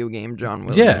the video game John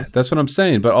Williams. Yeah, that's what I'm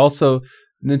saying. But also,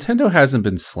 Nintendo hasn't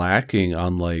been slacking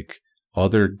on like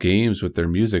other games with their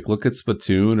music. Look at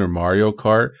Splatoon or Mario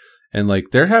Kart, and like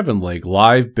they're having like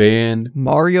live band.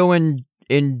 Mario in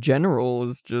general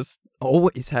is just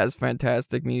always has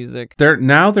fantastic music. They're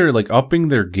like upping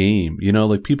their game. You know,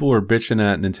 like people were bitching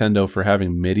at Nintendo for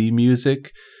having MIDI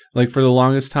music like for the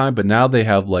longest time, but now they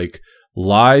have like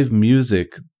live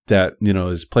music that, you know,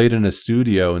 is played in a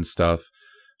studio and stuff,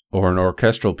 or an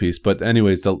orchestral piece. But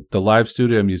anyways, the live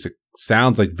studio music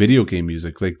sounds like video game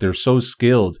music. Like they're so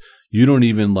skilled, you don't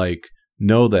even like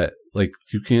know that, like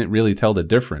you can't really tell the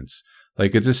difference.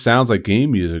 Like it just sounds like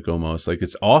game music almost. Like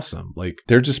it's awesome. Like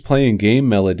they're just playing game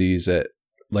melodies at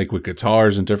like with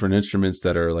guitars and different instruments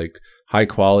that are like high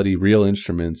quality real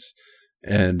instruments,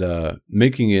 and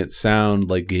making it sound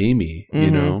like gamey.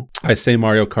 You know, I say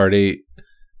Mario Kart 8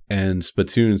 and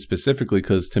Splatoon specifically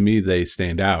because to me they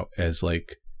stand out as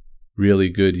like really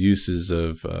good uses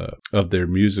of their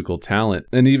musical talent.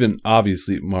 And even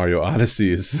obviously Mario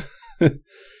Odyssey is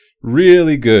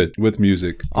really good with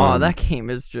music. Oh, that game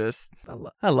is just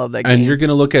I love that game. And you're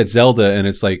gonna look at Zelda and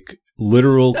it's like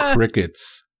literal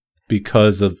crickets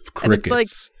because of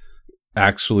crickets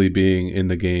actually being in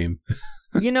the game.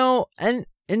 You know, and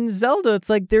in Zelda it's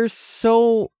like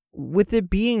with it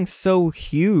being so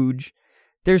huge,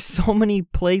 there's so many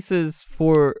places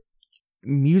for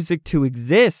music to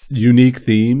exist. Unique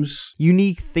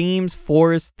themes,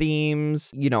 forest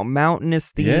themes, you know, mountainous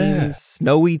themes,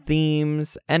 snowy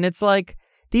themes. And it's like,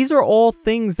 these are all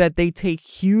things that they take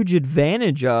huge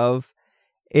advantage of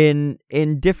in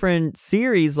different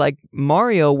series like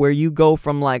Mario, where you go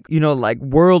from like, you know, like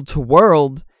world to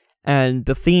world and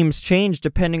the themes change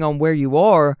depending on where you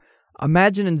are.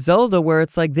 Imagine in Zelda where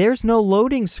it's like there's no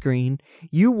loading screen.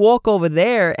 You walk over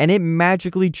there and it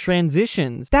magically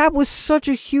transitions. That was such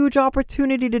a huge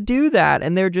opportunity to do that.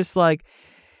 And they're just like,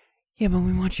 yeah, but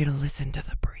we want you to listen to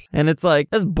the breeze. And it's like,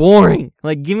 that's boring.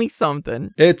 Like, give me something.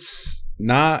 It's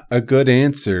not a good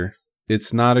answer.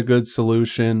 It's not a good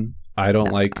solution. I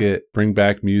don't like it. Bring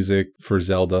back music for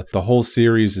Zelda. The whole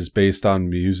series is based on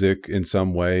music in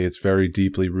some way. It's very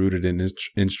deeply rooted in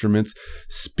instruments.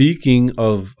 Speaking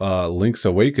of Link's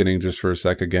Awakening, just for a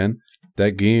sec again,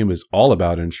 that game is all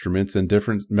about instruments and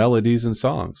different melodies and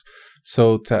songs.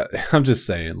 So I'm just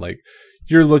saying, like,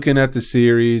 you're looking at the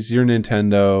series, you're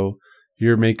Nintendo,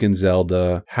 you're making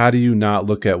Zelda. How do you not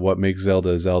look at what makes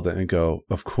Zelda Zelda and go,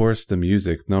 of course, the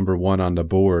music, number one on the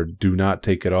board. Do not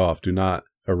take it off. Do not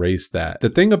erase that. The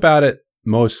thing about it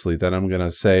mostly that I'm going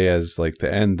to say as like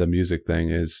to end the music thing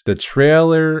is the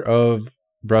trailer of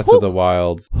Breath of the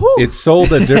Wild. It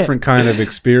sold a different kind of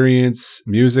experience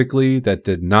musically that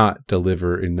did not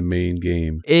deliver in the main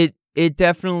game. It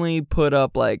definitely put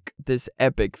up like this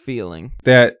epic feeling.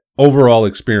 That overall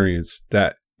experience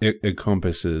that it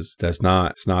encompasses, it's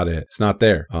not it. It's not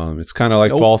there. It's kind of like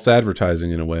false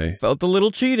advertising in a way. Felt a little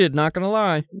cheated, not gonna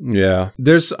lie. Yeah.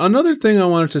 There's another thing I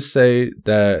wanted to say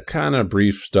that kind of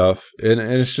brief stuff. And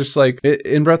it's just like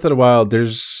in Breath of the Wild,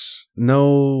 there's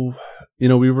no, you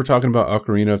know, we were talking about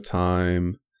Ocarina of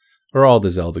Time or all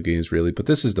the Zelda games really, but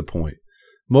this is the point.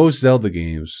 Most Zelda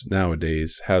games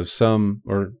nowadays have some,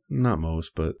 or not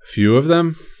most, but a few of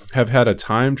them have had a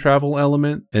time travel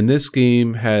element. And this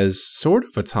game has sort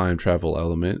of a time travel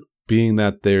element, being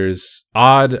that there's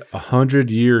odd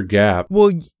 100-year gap.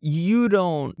 Well, you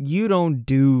don't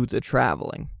do the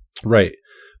traveling. Right.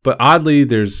 But oddly,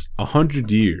 there's 100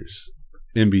 years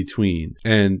in between.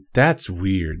 And that's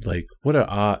weird. Like,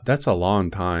 that's a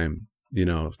long time. You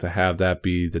know, to have that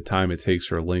be the time it takes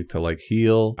for Link to like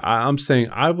heal. I'm saying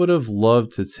I would have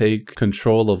loved to take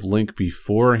control of Link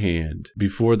beforehand,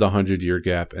 before the 100-year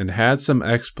gap, and had some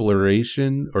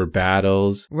exploration or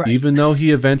battles, right. Even though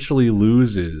he eventually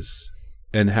loses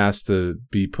and has to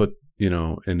be put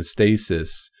in a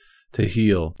stasis to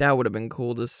heal. That would have been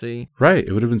cool to see. Right.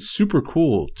 It would have been super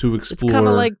cool to explore. It's kind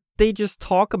of like they just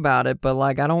talk about it, but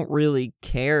like I don't really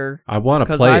care. I want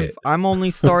to play it. I'm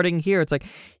only starting here. It's like,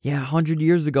 yeah, 100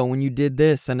 years ago when you did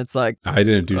this, and it's like, I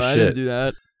didn't do shit. I didn't do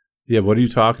that. Yeah, what are you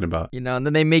talking about? And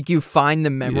then they make you find the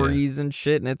memories and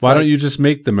shit, and it's why don't you just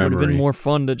make the memory? It would have been more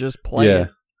fun to just play it.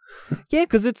 Yeah,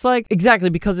 because it's like, exactly,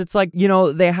 because it's like,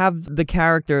 they have the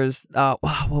characters,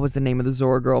 what was the name of the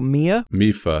Zora girl?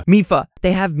 Mipha.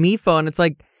 They have Mipha, and it's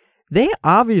like, they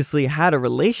obviously had a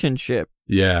relationship.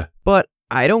 Yeah. But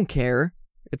I don't care.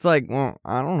 It's like, well,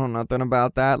 I don't know nothing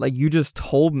about that. Like, you just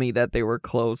told me that they were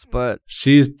close, but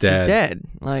she's dead. She's dead.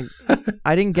 Like,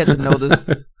 I didn't get to know this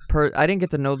I didn't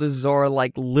get to know this Zora,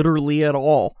 like, literally at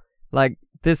all. Like,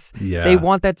 they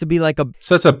want that to be like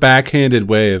such a backhanded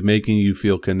way of making you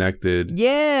feel connected.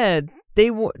 Yeah,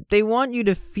 they want you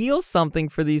to feel something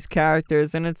for these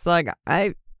characters, and it's like,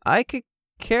 I could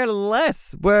care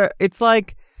less. Where it's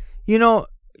like, you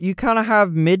kind of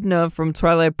have Midna from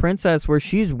Twilight Princess, where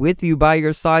she's with you by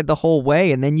your side the whole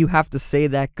way, and then you have to say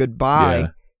that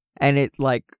goodbye, and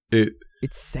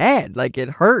it's sad. Like, it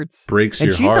hurts. Breaks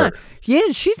your heart.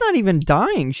 She's not even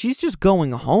dying. She's just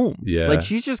going home. Yeah. Like,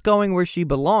 she's just going where she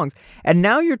belongs. And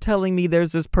now you're telling me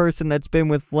there's this person that's been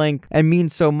with Link and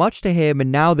means so much to him,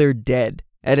 and now they're dead.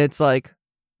 And it's like,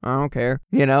 I don't care.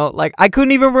 Like, I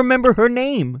couldn't even remember her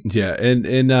name. Yeah, and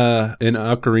in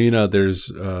Ocarina,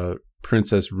 there's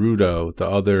Princess Ruto, the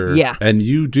other. Yeah. And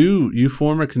you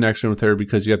form a connection with her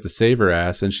because you have to save her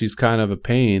ass, and she's kind of a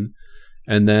pain.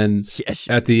 And then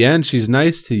at the end, she's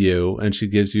nice to you, and she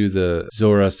gives you the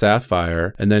Zora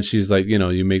Sapphire. And then she's like,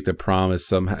 you make the promise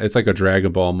somehow. It's like a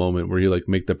Dragon Ball moment where you like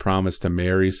make the promise to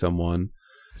marry someone.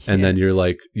 And then you're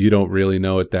like, you don't really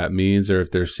know what that means or if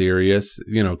they're serious,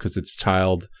 because it's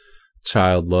child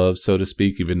love, so to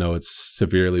speak, even though it's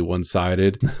severely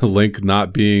one-sided. Link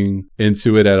not being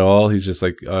into it at all. He's just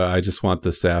like, I just want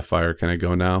the sapphire. Can I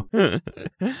go now?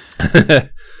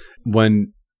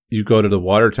 When you go to the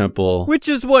water temple, which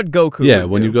is what Goku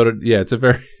when you go to it's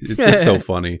just so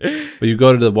funny. But you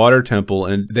go to the water temple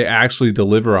and they actually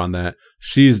deliver on that.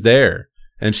 She's there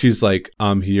and she's like,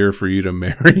 I'm here for you to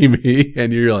marry me,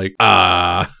 and you're like,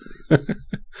 I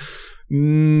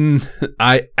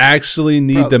actually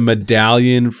need the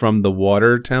medallion from the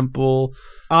water temple.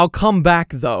 I'll come back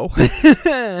though.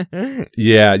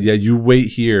 Yeah, you wait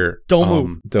here. Don't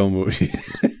move.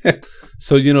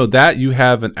 So, that you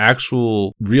have an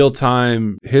actual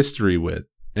real-time history with,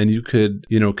 and you could,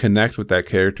 connect with that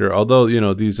character. Although,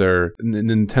 these are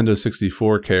Nintendo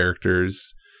 64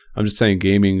 characters. I'm just saying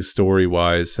gaming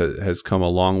story-wise has come a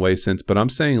long way since. But I'm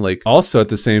saying, like, also at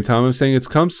the same time, I'm saying it's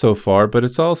come so far, but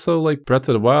it's also like Breath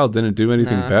of the Wild didn't do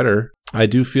anything better. I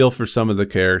do feel for some of the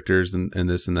characters and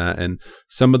this and that, and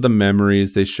some of the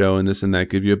memories they show and this and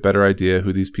that give you a better idea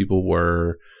who these people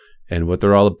were and what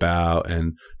they're all about.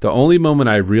 And the only moment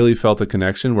I really felt a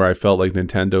connection where I felt like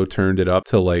Nintendo turned it up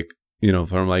to like,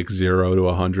 from like 0 to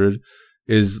 100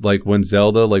 is like when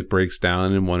Zelda like breaks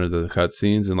down in one of the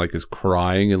cutscenes and like is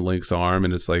crying in Link's arm.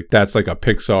 And it's like, that's like a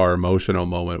Pixar emotional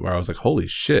moment where I was like, holy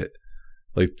shit,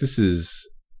 like this is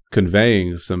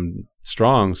conveying some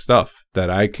strong stuff that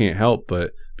I can't help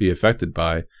but be affected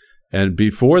by. And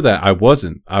before that, I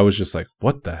wasn't. I was just like,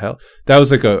 what the hell? That was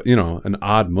like an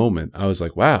odd moment. I was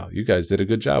like, wow, you guys did a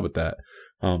good job with that.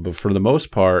 But for the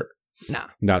most part,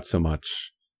 not so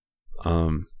much.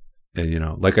 And,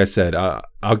 like I said,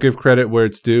 I'll give credit where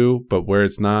it's due, but where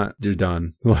it's not, you're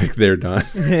done. Like, they're done.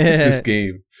 This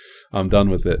game, I'm done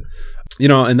with it.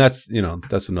 And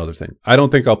that's another thing. I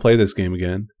don't think I'll play this game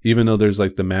again, even though there's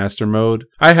like the master mode.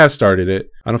 I have started it.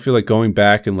 I don't feel like going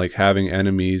back and like having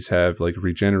enemies have like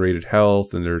regenerated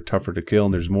health and they're tougher to kill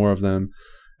and there's more of them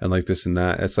and like this and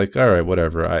that. It's like, all right,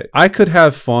 whatever. I could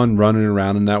have fun running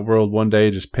around in that world one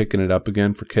day, just picking it up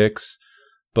again for kicks.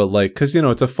 But like, cause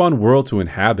it's a fun world to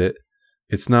inhabit.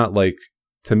 It's not like,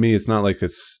 to me, it's not like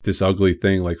it's this ugly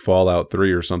thing like Fallout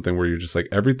 3 or something where you're just like,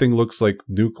 everything looks like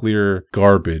nuclear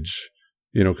garbage.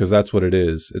 Because that's what it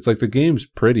is. It's like the game's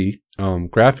pretty.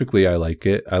 Graphically, I like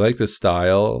it. I like the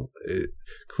style.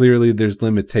 Clearly, there's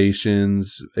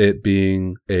limitations, it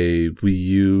being a Wii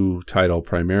U title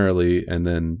primarily, and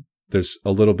then there's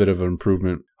a little bit of an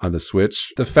improvement on the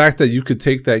Switch. The fact that you could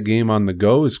take that game on the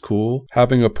go is cool.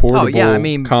 Having a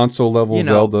portable console level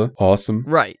Zelda, awesome.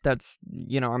 Right. That's,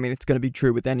 it's going to be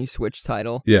true with any Switch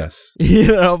title. Yes.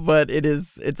 But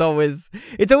it's always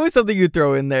something you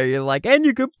throw in there. You're like, and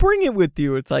you could bring it with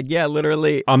you. It's like, yeah,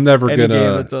 literally. I'm never going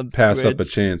to pass Switch. Up a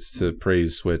chance to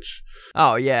praise Switch.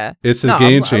 Oh, yeah. It's a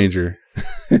game changer.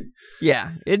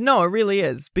 Yeah. It really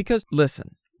is. Because,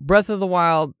 listen, Breath of the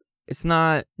Wild, It's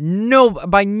not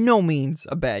by no means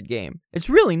a bad game. It's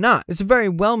really not. It's a very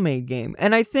well-made game.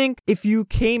 And I think if you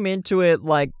came into it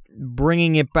like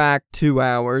bringing it back 2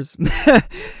 hours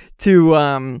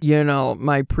to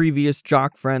my previous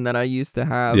jock friend that I used to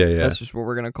have. Yeah. That's just what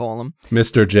we're going to call him.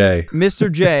 Mr. J.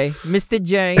 Mr.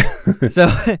 J.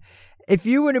 So if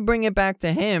you were to bring it back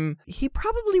to him, he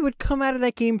probably would come out of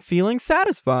that game feeling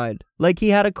satisfied. Like he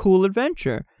had a cool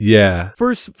adventure. Yeah.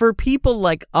 For people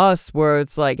like us, where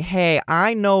it's like, hey,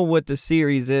 I know what the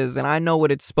series is and I know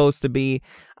what it's supposed to be.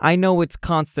 I know its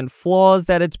constant flaws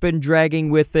that it's been dragging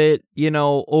with it,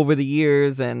 over the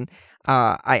years. And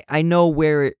I know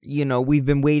where, we've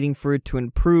been waiting for it to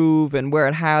improve and where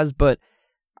it has. But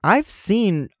I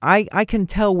can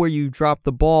tell where you dropped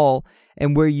the ball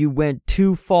and where you went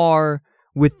too far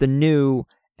with the new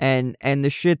and the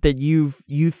shit that you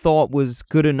thought was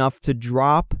good enough to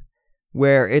drop,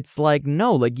 where it's like,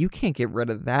 no, like you can't get rid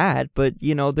of that, but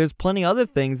there's plenty other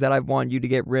things that I want you to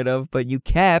get rid of, but you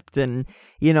kept, and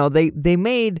they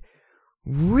made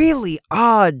really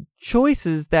odd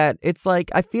choices that it's like,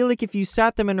 I feel like if you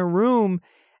sat them in a room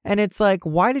and it's like,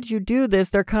 why did you do this?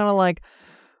 They're kind of like,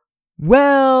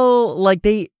 well, like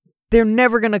they're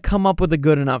never going to come up with a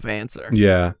good enough answer.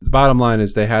 Yeah. The bottom line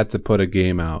is they had to put a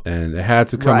game out, and it had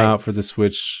to come out for the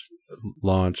Switch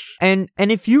launch. And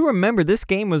if you remember, this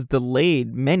game was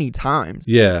delayed many times.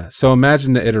 Yeah. So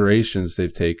imagine the iterations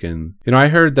they've taken. I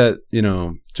heard that,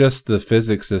 just the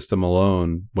physics system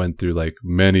alone went through like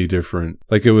many different,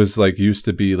 like it was like used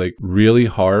to be like really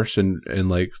harsh and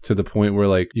like to the point where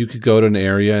like you could go to an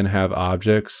area and have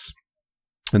objects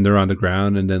and they're on the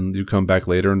ground, and then you come back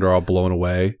later and they're all blown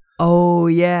away. Oh,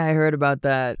 yeah, I heard about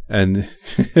that. And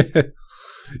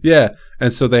yeah,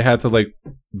 and so they had to like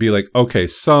be like, okay,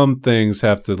 some things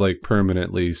have to like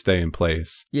permanently stay in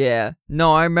place. Yeah.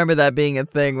 No, I remember that being a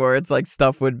thing where it's like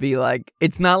stuff would be like,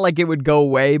 it's not like it would go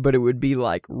away, but it would be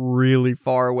like really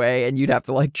far away and you'd have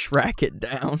to like track it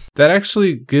down. That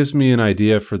actually gives me an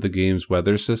idea for the game's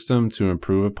weather system to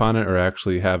improve upon it, or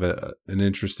actually have an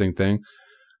interesting thing.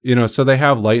 So they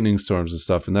have lightning storms and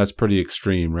stuff, and that's pretty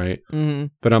extreme, right? Mm-hmm.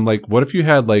 But I'm like, what if you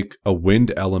had like a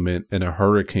wind element and a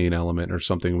hurricane element or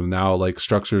something, when now like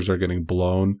structures are getting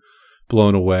blown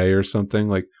away or something?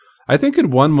 Like, I think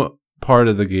in one part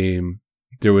of the game,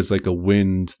 there was like a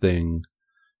wind thing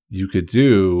you could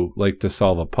do, like to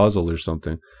solve a puzzle or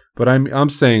something. But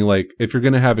I'm saying, like, if you're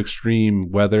going to have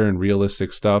extreme weather and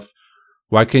realistic stuff,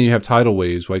 why can't you have tidal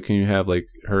waves? Why can't you have like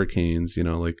hurricanes,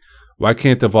 like, why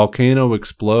can't the volcano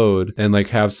explode and like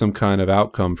have some kind of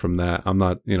outcome from that? I'm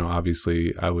not,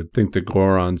 obviously I would think the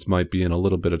Gorons might be in a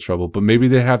little bit of trouble, but maybe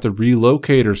they have to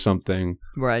relocate or something.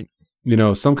 Right.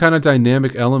 Some kind of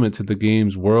dynamic element to the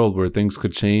game's world where things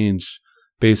could change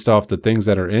based off the things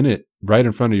that are in it right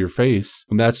in front of your face.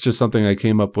 And that's just something I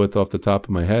came up with off the top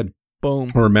of my head.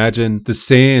 Boom. Or imagine the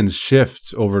sands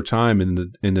shift over time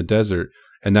in the desert,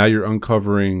 and now you're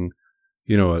uncovering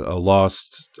a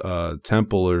lost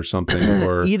temple or something,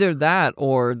 or either that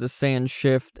or the sand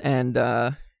shift and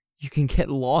you can get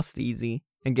lost easy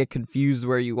and get confused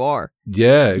where you are.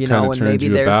 Yeah, it kind of turns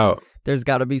you about. There's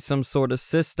got to be some sort of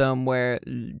system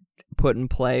put in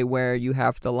play where you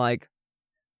have to like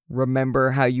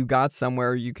remember how you got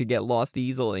somewhere you could get lost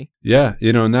easily. Yeah,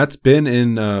 and that's been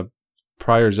in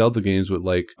prior Zelda games with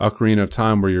like Ocarina of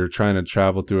Time, where you're trying to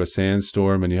travel through a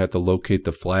sandstorm and you have to locate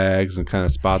the flags and kind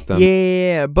of spot them.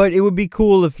 Yeah, but it would be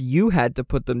cool if you had to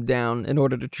put them down in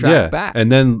order to track back.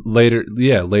 And then later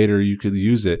you could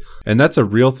use it. And that's a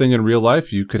real thing in real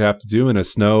life you could have to do in a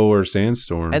snow or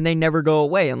sandstorm. And they never go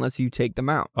away unless you take them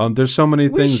out. There's so many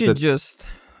things we should just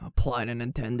apply to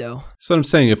Nintendo. So I'm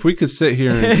saying, if we could sit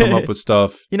here and come up with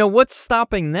stuff, what's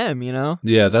stopping them?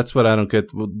 Yeah, that's what I don't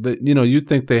get. Well, you'd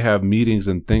think they have meetings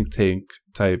and think tank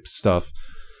type stuff,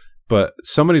 but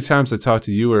so many times I talk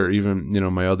to you or even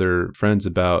my other friends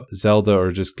about Zelda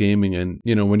or just gaming, and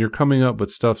when you're coming up with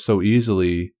stuff so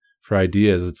easily for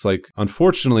ideas, it's like,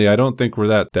 unfortunately, I don't think we're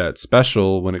that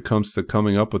special when it comes to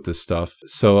coming up with this stuff.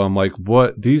 So I'm like,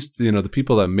 what these, the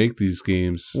people that make these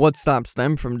games, what stops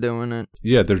them from doing it?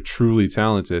 Yeah, they're truly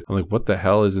talented. I'm like, what the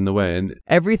hell is in the way? And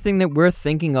everything that we're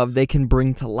thinking of, they can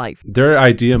bring to life. They're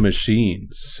idea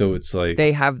machines. So it's like,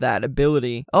 they have that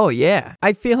ability. Oh yeah.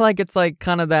 I feel like it's like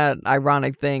kind of that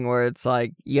ironic thing where it's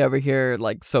like, you ever hear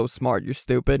like, so smart, you're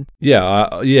stupid? Yeah.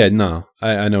 No.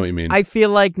 I know what you mean. I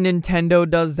feel like Nintendo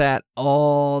does that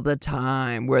all the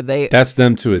time, where that's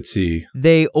them to a T.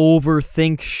 They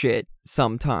overthink shit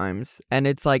sometimes, and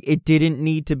it's like, it didn't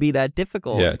need to be that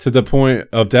difficult. Yeah, to the point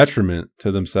of detriment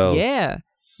to themselves. Yeah,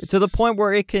 to the point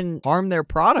where it can harm their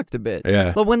product a bit.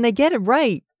 Yeah. But when they get it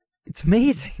right, It's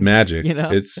amazing. Magic. You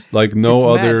know? It's like It's no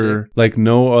other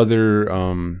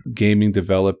gaming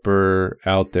developer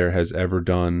out there has ever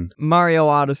done. Mario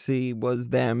Odyssey was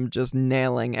them just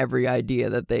nailing every idea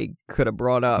that they could have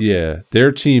brought up. Yeah,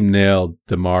 their team nailed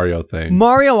the Mario thing.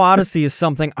 Mario Odyssey is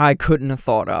something I couldn't have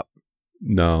thought up.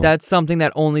 No. That's something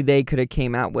that only they could have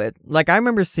came out with. Like, I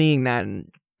remember seeing that,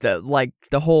 and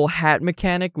the whole hat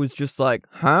mechanic was just like,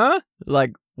 huh?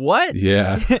 Like, what?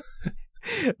 Yeah.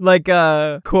 Like,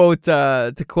 to quote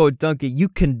Donkey, you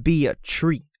can be a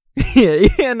tree.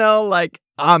 You know, like,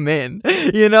 I'm in.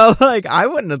 You know, like, I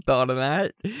wouldn't have thought of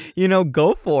that. You know,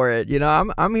 go for it. You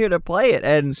know, I'm here to play it.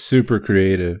 And Super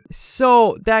creative.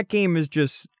 so that game is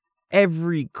just,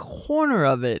 every corner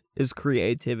of it is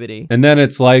creativity. And then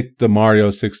it's like the Mario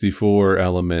 64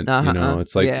 element, you Uh-huh, know,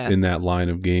 it's like yeah. in that line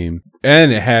of game.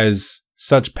 And it has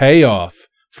such payoff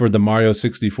for the Mario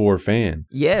 64 fan.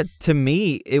 Yeah, to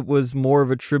me, it was more of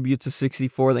a tribute to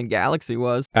 64 than Galaxy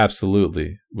was.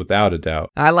 Absolutely. Without a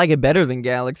doubt. I like it better than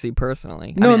Galaxy,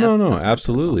 personally. No, That's my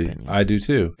absolutely. personal opinion. I do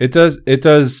too. It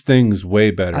does things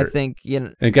way better. I think, you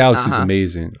know... And Galaxy's Uh-huh.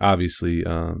 amazing, obviously.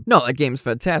 No, that game's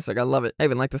fantastic. I love it. I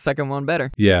even like the second one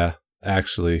better. Yeah,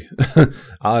 actually.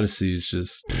 Odyssey's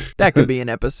just... That could be an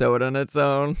episode on its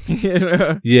own. You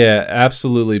know? Yeah,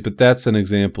 absolutely. But that's an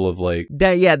example of like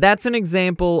That's an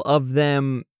example of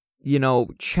them, you know,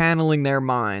 channeling their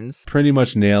minds. pretty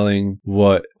much nailing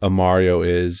what a Mario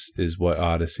is what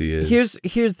Odyssey is.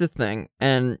 Here's the thing,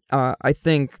 and I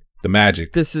think the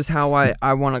magic. this is how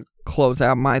I want to close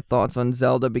out my thoughts on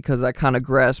Zelda, because I kind of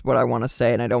grasp what I want to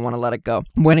say and I don't want to let it go.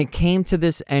 When it came to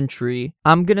this entry,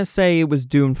 I'm going to say it was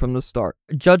doomed from the start.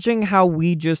 Judging how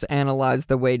we just analyzed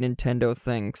the way Nintendo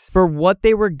thinks, for what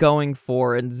they were going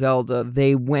for in Zelda,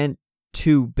 they went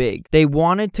too big. They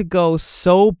wanted to go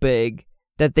so big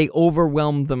that they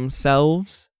overwhelmed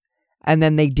themselves, and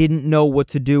then they didn't know what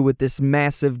to do with this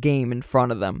massive game in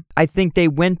front of them. I think they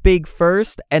went big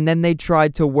first, and then they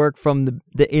tried to work from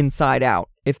the inside out,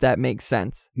 if that makes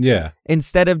sense. Yeah.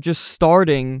 Instead of just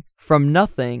starting from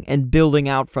nothing and building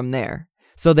out from there.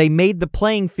 So they made the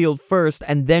playing field first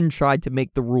and then tried to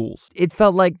make the rules. It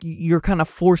felt like you're kind of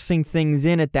forcing things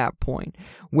in at that point,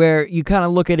 where you kind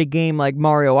of look at a game like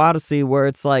Mario Odyssey, where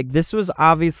it's like, this was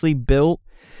obviously built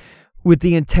with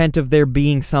the intent of there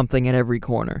being something at every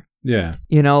corner. Yeah.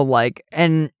 You know, like,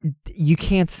 and you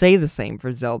can't say the same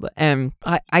for Zelda. And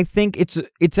I think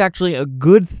it's actually a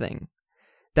good thing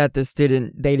that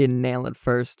they didn't nail it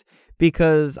first,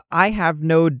 because I have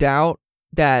no doubt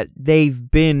that they've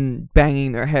been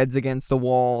banging their heads against the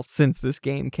wall since this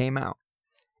game came out.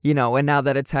 You know, and now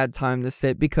that it's had time to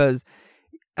sit, because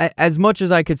as much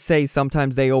as I could say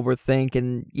sometimes they overthink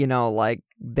and, you know, like,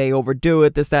 they overdo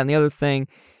it, this, that, and the other thing,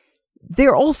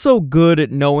 they're also good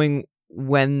at knowing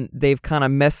when they've kind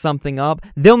of messed something up.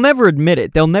 They'll never admit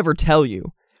it. They'll never tell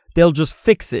you. They'll just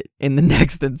fix it in the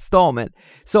next installment.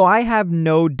 So I have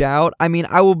no doubt. I mean,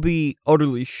 I will be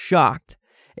utterly shocked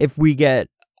if we get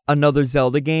another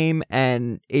Zelda game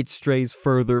and it strays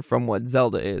further from what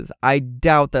Zelda is. I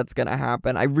doubt that's going to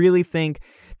happen. I really think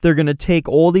they're going to take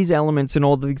all these elements and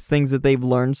all these things that they've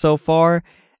learned so far,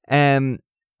 and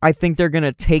I think they're going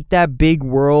to take that big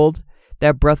world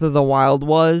that Breath of the Wild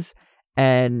was,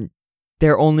 and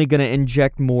they're only going to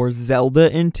inject more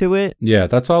Zelda into it. Yeah,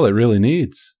 that's all it really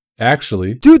needs,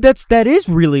 actually. Dude, that is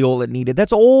really all it needed.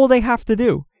 That's all they have to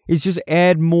do, is just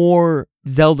add more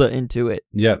Zelda into it.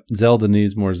 Yep, Zelda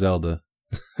needs more Zelda.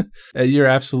 You're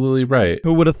absolutely right.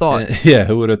 Who would have thought? Yeah,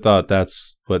 who would have thought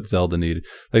that's what Zelda needed?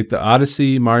 Like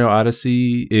the Mario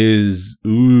Odyssey is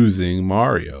oozing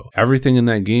Mario. Everything in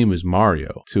that game is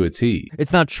Mario to a T.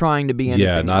 It's not trying to be anything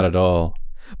Yeah, not else. at all.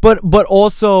 But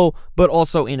also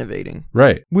innovating.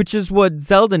 Right. Which is what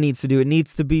Zelda needs to do. It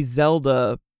needs to be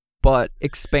Zelda, but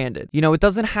expanded. You know, it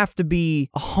doesn't have to be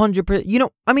 100%. You know,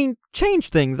 I mean, change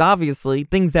things, obviously,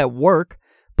 things that work,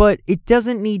 but it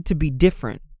doesn't need to be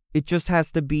different. It just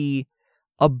has to be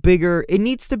it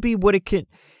needs to be what it can.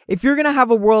 If you're going to have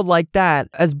a world like that,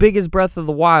 as big as Breath of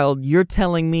the Wild, you're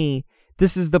telling me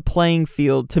this is the playing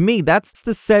field. To me, that's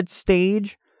the set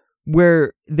stage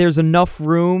where there's enough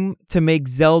room to make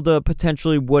Zelda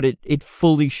potentially what it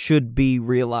fully should be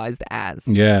realized as.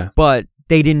 Yeah. But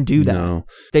they didn't do that. No.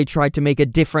 They tried to make a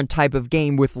different type of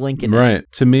game with Link in it. Right.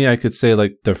 To me, I could say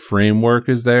like the framework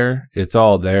is there. It's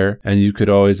all there. And you could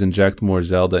always inject more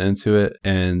Zelda into it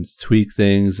and tweak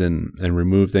things and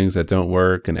remove things that don't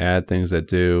work and add things that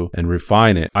do and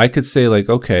refine it. I could say like,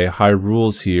 okay,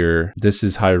 Hyrule's here. This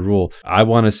is Hyrule. I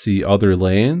want to see other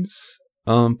lands.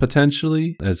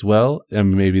 potentially as well. I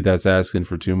mean, maybe that's asking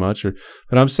for too much,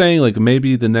 but I'm saying like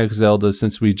maybe the next Zelda,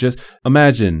 since we just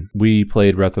imagine we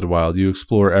played Breath of the Wild, you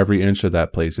explore every inch of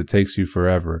that place. It takes you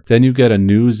forever. Then you get a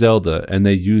new Zelda and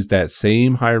they use that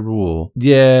same Hyrule.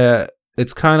 Yeah,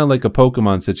 it's kind of like a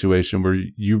Pokemon situation where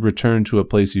you return to a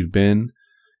place you've been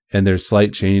and there's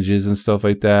slight changes and stuff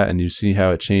like that, and you see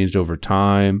how it changed over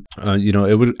time.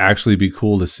 It would actually be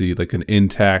cool to see like an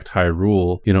intact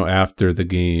Hyrule, after the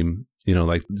game,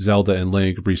 like Zelda and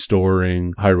Link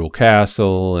restoring Hyrule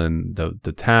Castle and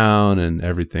the town and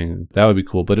everything. That would be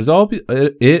cool. But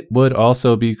it would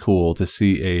also be cool to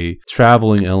see a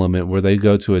traveling element where they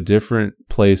go to a different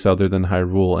place other than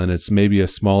Hyrule, and it's maybe a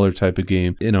smaller type of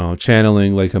game,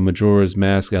 channeling like a Majora's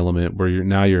Mask element where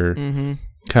you're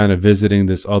kind of visiting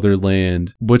this other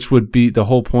land, which would be the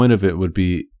whole point of it would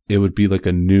be like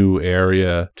a new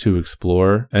area to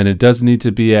explore. And it doesn't need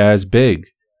to be as big,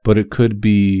 but it could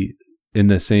be in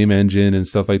the same engine and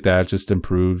stuff like that, just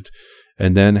improved,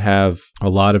 and then have a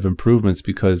lot of improvements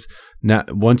because now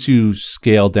once you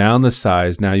scale down the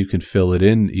size, now you can fill it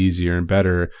in easier and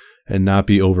better and not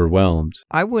be overwhelmed.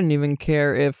 I wouldn't even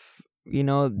care if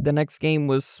the next game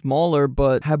was smaller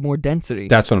but had more density.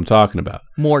 That's what I'm talking about.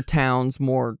 More towns,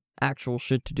 more actual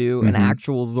shit to do, an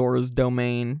actual Zora's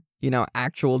domain,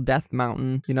 actual Death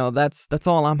Mountain. That's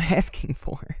all I'm asking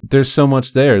for. There's so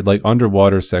much there, like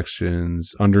underwater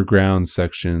sections, underground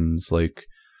sections, like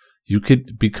you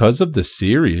could, because of the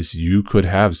series, you could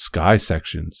have sky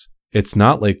sections. It's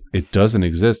not like it doesn't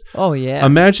exist. Oh, yeah.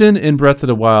 Imagine in Breath of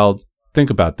the Wild,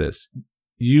 think about this.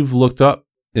 You've looked up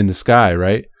in the sky,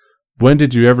 right? When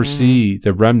did you ever see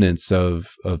the remnants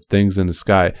of things in the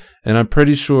sky? And I'm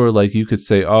pretty sure, like, you could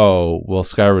say, oh, well,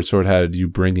 Skyward Sword had you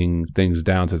bringing things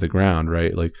down to the ground,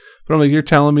 right? Like, but I'm like, you're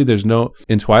telling me there's no...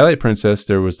 In Twilight Princess,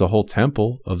 there was the whole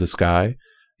temple of the sky,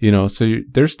 so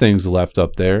there's things left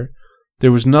up there.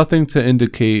 There was nothing to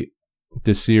indicate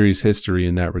the series' history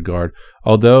in that regard,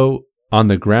 although... On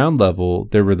the ground level,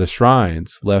 there were the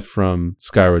shrines left from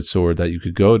Skyward Sword that you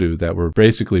could go to that were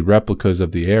basically replicas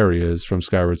of the areas from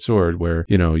Skyward Sword where,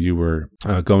 you were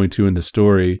going to in the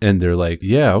story. And they're like,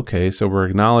 yeah, okay, so we're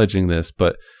acknowledging this.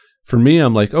 But for me,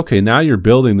 I'm like, okay, now you're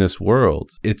building this world.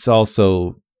 It's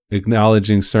also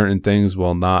acknowledging certain things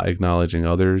while not acknowledging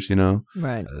others,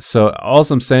 Right. So all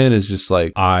I'm saying is just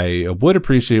like, I would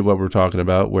appreciate what we're talking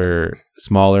about where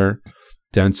smaller,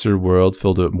 denser world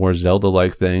filled with more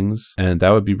Zelda-like things, and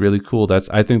that would be really cool.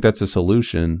 I think that's a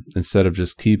solution instead of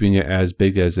just keeping it as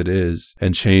big as it is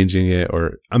and changing it.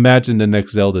 Or imagine the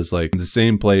next Zelda's like the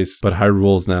same place, but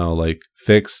Hyrule's now like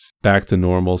fixed back to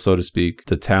normal, so to speak.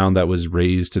 The town that was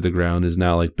razed to the ground is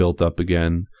now like built up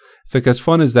again. It's like as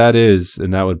fun as that is,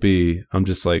 and that would be, I'm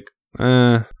just like,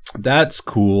 that's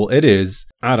cool. It is.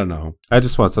 I don't know. I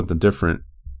just want something different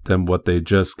than what they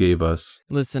just gave us.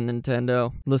 Listen,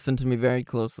 Nintendo, listen to me very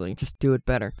closely. Just do it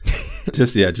better.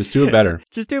 Just do it better.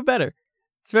 Just do it better.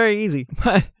 It's very easy.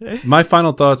 My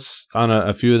final thoughts on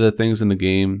a few of the things in the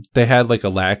game. They had like a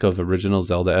lack of original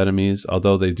Zelda enemies,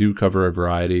 although they do cover a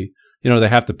variety. They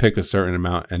have to pick a certain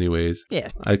amount anyways. Yeah.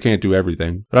 I can't do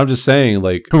everything. But I'm just saying,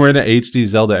 like, we're in an HD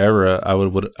Zelda era. I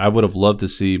would have loved to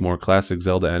see more classic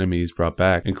Zelda enemies brought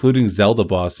back, including Zelda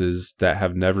bosses that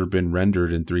have never been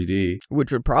rendered in 3D.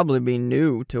 Which would probably be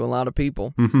new to a lot of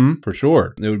people. For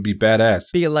sure. It would be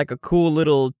badass. Be like a cool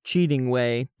little cheating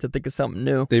way to think of something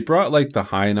new. They brought, like, the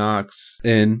Hinox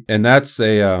in, and that's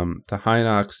the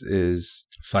Hinox is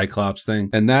Cyclops thing,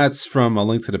 and that's from A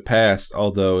Link to the Past,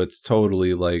 although it's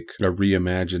totally like a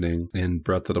reimagining in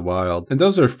Breath of the Wild, and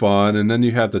those are fun. And then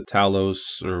you have the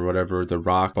Talos or whatever, the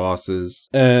rock bosses,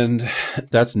 and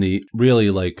that's neat. Really,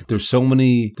 like there's so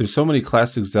many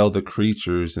classic Zelda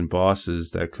creatures and bosses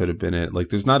that could have been it. Like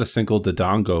there's not a single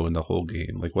Dodongo in the whole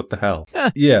game. Like what the hell?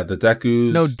 Yeah, the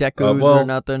Dekus. No Dekus or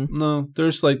nothing. No,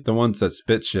 there's like the ones that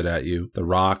spit shit at you, the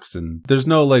rocks, and there's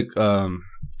no like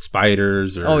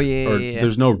spiders or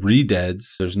there's no Redeads,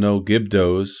 there's no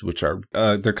Gibdos, which are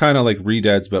they're kind of like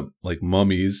Redeads but like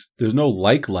mummies. There's no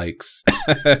likes.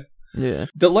 Yeah,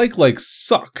 the likes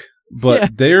suck,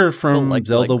 but they're from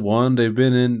Zelda 1. They've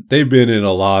been in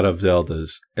a lot of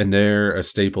Zeldas, and they're a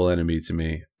staple enemy to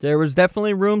me. There was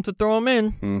definitely room to throw them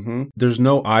in. There's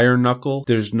no Iron Knuckle,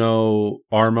 there's no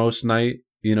Armos Knight.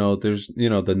 There's,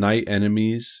 the night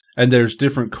enemies, and there's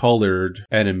different colored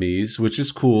enemies, which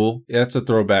is cool. That's a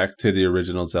throwback to the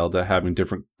original Zelda, having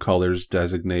different colors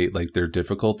designate like their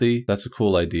difficulty. That's a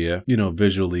cool idea.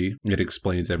 Visually, it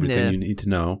explains everything you need to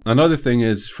know. Another thing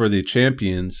is for the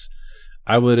champions,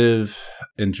 I would have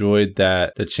enjoyed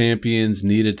that the champions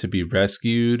needed to be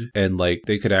rescued and like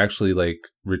they could actually like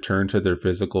return to their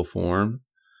physical form.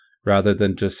 rather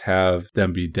than just have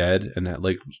them be dead and that,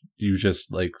 like, you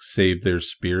just like save their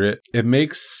spirit. It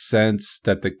makes sense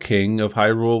that the king of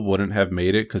Hyrule wouldn't have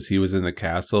made it because he was in the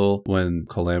castle when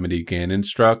Calamity Ganon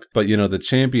struck. But you know, the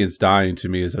champion's dying to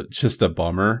me is just a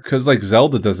bummer because like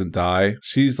Zelda doesn't die.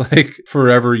 She's like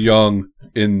forever young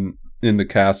in the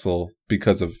castle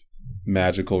because of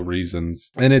magical reasons,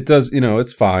 and it does, you know,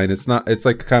 it's fine. It's not, it's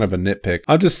like kind of a nitpick.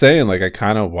 I'm just saying, like, I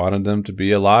kind of wanted them to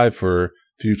be alive for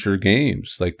future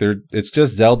games. Like, it's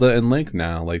just Zelda and Link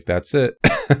now. Like, that's it.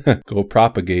 Go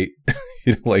propagate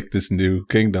you know, like this new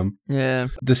kingdom. Yeah.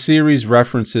 The series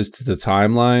references to the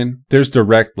timeline. There's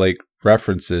direct like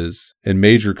references in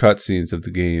major cutscenes of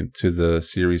the game to the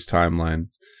series timeline,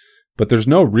 but there's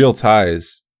no real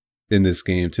ties in this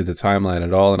game to the timeline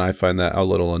at all, and I find that a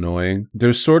little annoying.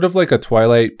 There's sort of like a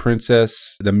Twilight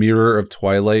Princess, the Mirror of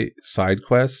Twilight side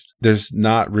quest. There's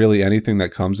not really anything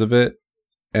that comes of it.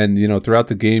 And, you know, throughout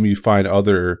the game, you find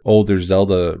other older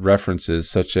Zelda references,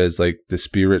 such as like the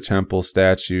Spirit Temple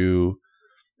statue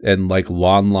and like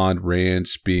Lon Lon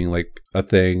Ranch being like a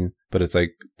thing, but it's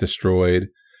like destroyed.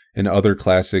 And other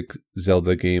classic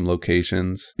Zelda game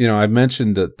locations. You know, I've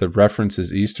mentioned that the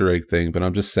references Easter egg thing, but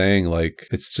I'm just saying, like,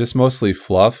 it's just mostly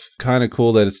fluff. Kind of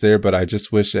cool that it's there, but I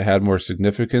just wish it had more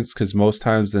significance, because most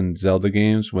times in Zelda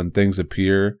games, when things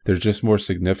appear, they're just more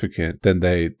significant than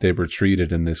they were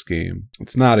treated in this game.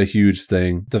 It's not a huge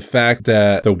thing. The fact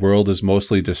that the world is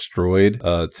mostly destroyed,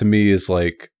 to me, is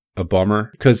like a bummer,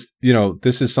 because, you know,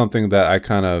 this is something that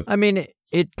I mean,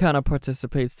 it kind of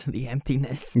participates to the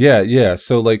emptiness. Yeah.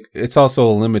 So, like, it's also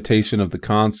a limitation of the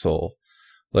console.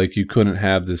 Like, you couldn't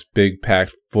have this big,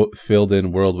 packed,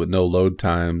 filled-in world with no load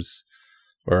times.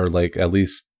 Or, like, at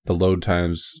least the load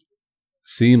times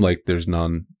seem like there's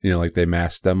none. You know, like they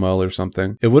masked them well or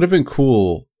something. It would have been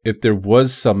cool if there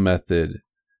was some method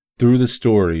through the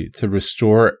story to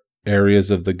restore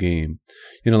areas of the game.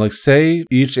 You know, like, say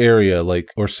each area,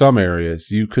 like, or some areas,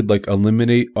 you could, like,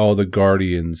 eliminate all the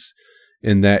guardians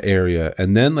in that area,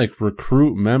 and then like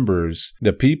recruit members,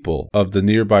 the people of the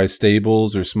nearby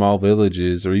stables or small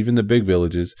villages or even the big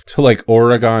villages, to like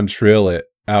Oregon Trail it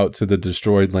out to the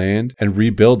destroyed land and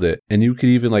rebuild it. And you could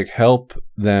even like help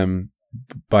them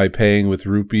by paying with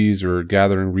rupees or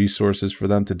gathering resources for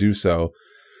them to do so,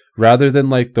 rather than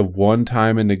like the one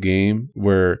time in the game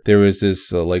where there was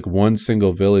this like one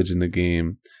single village in the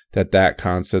game that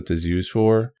concept is used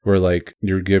for, where like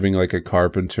you're giving like a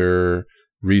carpenter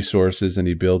resources and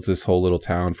he builds this whole little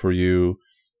town for you,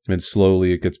 and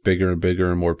slowly it gets bigger and bigger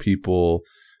and more people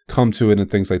come to it and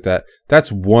things like that.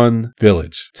 That's one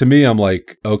village. To me, I'm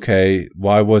like, okay,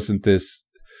 why wasn't this,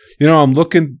 you know,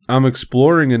 I'm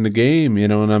exploring in the game, you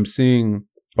know, and I'm seeing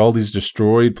all these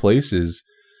destroyed places,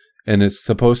 and it's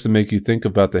supposed to make you think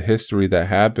about the history that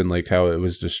happened, like how it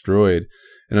was destroyed.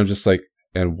 And I'm just like,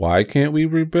 and why can't we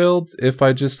rebuild? If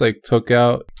I just like took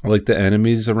out like the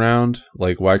enemies around,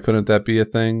 like why couldn't that be a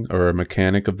thing or a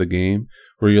mechanic of the game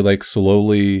where you're like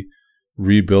slowly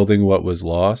rebuilding what was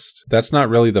lost? That's not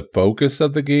really the focus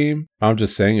of the game. I'm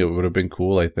just saying it would have been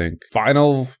cool, I think.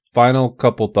 Final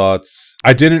couple thoughts.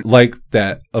 I didn't like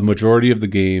that a majority of the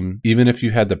game, even if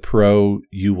you had the pro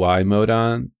UI mode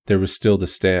on, there was still the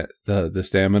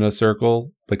stamina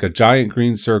circle. Like a giant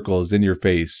green circle is in your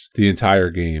face the entire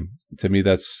game. To me,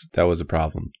 that was a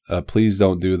problem. Please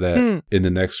don't do that in the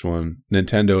next one.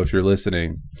 Nintendo, if you're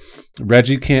listening.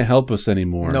 Reggie can't help us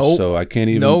anymore. Nope. So I can't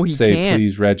even say,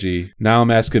 please, Reggie. Now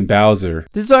I'm asking Bowser.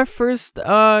 This is our first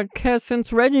cast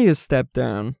since Reggie has stepped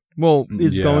down. Well,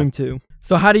 is going to.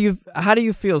 So how do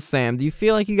you feel, Sam? Do you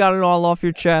feel like you got it all off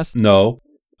your chest? No.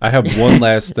 I have one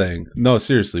last thing. No,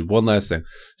 seriously, one last thing.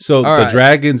 So the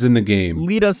dragons in the game.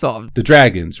 Lead us off. The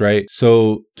dragons, right?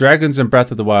 So dragons in Breath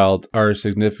of the Wild are a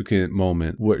significant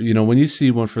moment where, you know, when you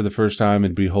see one for the first time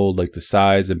and behold like the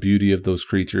size and beauty of those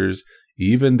creatures,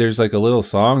 even there's like a little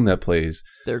song that plays.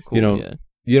 They're cool,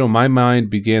 You know, my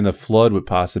mind began to flood with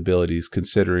possibilities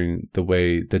considering the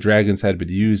way the dragons had been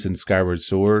used in Skyward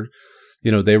Sword.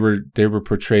 You know, they were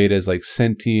portrayed as like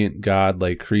sentient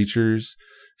god-like creatures,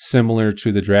 similar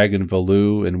to the dragon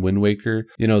Valoo in Wind Waker.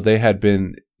 You know, they had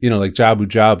been, you know, like Jabu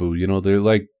Jabu, you know, they're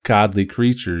like godly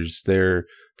creatures. They're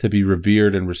to be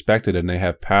revered and respected, and they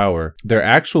have power. Their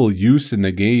actual use in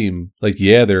the game, like,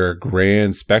 yeah, they're a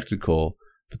grand spectacle,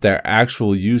 but their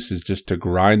actual use is just to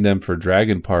grind them for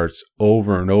dragon parts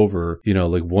over and over, you know,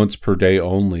 like once per day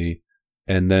only,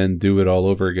 and then do it all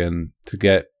over again to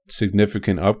get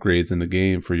significant upgrades in the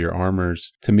game for your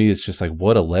armors. To me, it's just like,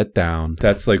 what a letdown.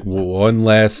 That's like one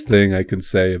last thing I can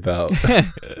say about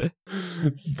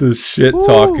the shit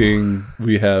talking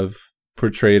we have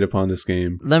portrayed upon this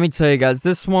game. Let me tell you guys,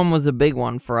 this one was a big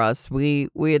one for us. We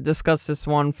had discussed this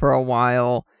one for a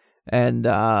while, and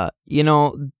you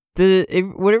know,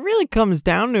 what it really comes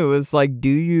down to is like, do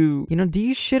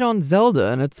you shit on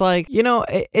Zelda? And it's like, you know,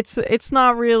 it's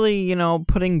not really, you know,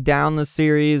 putting down the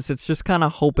series. It's just kind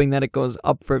of hoping that it goes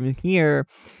up from here,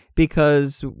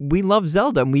 because we love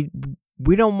Zelda, and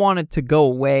we don't want it to go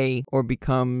away or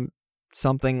become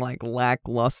something like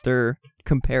lackluster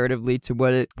comparatively to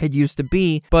what it used to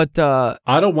be. But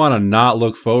I don't want to not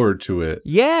look forward to it.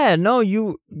 Yeah, no,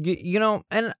 you know,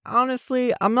 and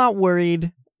honestly, I'm not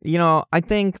worried. You know, I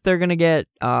think they're gonna get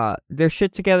their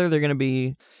shit together. They're gonna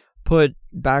be put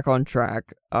back on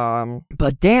track.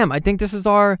 But damn, I think this is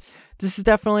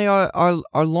definitely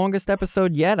our longest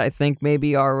episode yet. I think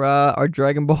maybe our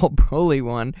Dragon Ball Broly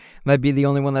one might be the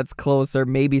only one that's close, or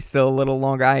maybe still a little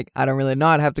longer. I don't really know.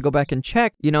 I'd have to go back and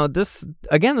check. You know, this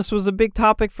was a big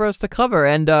topic for us to cover.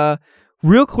 And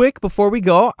real quick before we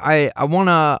go, I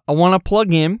wanna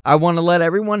plug in. I wanna let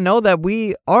everyone know that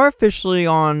we are officially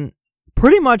on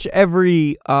pretty much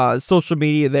every social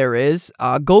media there is.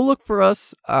 Go look for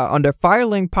us under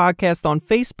Firelink Podcast on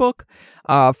Facebook,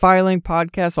 Firelink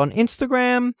Podcast on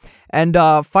Instagram, and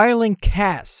Firelink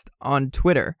Cast on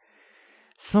Twitter.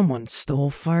 Someone stole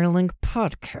Firelink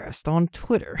Podcast on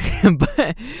Twitter.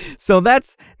 So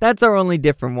that's our only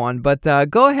different one. But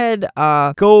go ahead,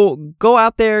 go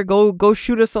out there, go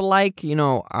shoot us a like. You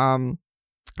know,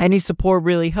 any support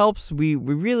really helps. We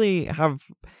really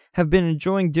have been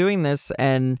enjoying doing this,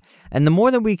 and the more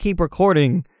that we keep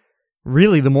recording,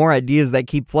 really the more ideas that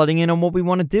keep flooding in on what we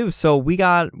want to do. So we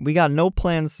got no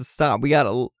plans to stop. We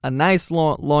got a nice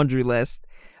laundry list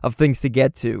of things to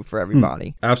get to for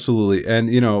everybody. Absolutely. And,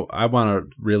 you know, I want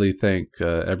to really thank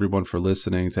everyone for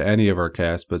listening to any of our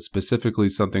casts, but specifically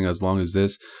something as long as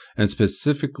this, and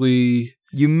specifically...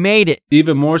 You made it!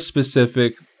 Even more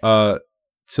specific, to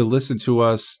listen to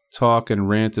us talk and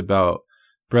rant about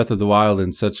Breath of the Wild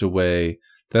in such a way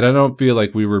that I don't feel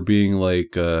like we were being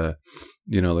like,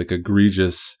 like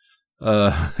egregious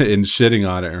in shitting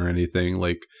on it or anything.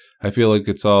 Like, I feel like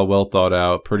it's all well thought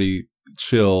out, pretty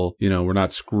chill. You know, we're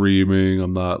not screaming.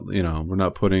 We're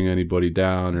not putting anybody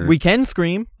down. Or we can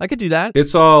scream. I could do that.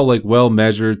 It's all like well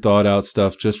measured, thought out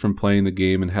stuff just from playing the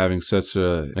game and having such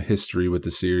a history with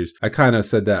the series. I kind of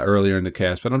said that earlier in the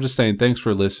cast, but I'm just saying thanks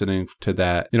for listening to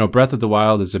that. You know, Breath of the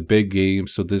Wild is a big game,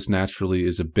 so this naturally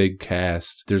is a big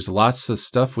cast. There's lots of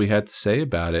stuff we had to say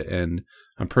about it, and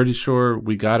I'm pretty sure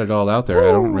we got it all out there. Ooh.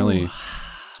 I don't really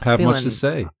have much to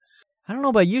say. I don't know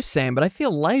about you, Sam, but I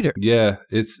feel lighter. Yeah,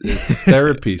 it's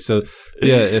therapy. So,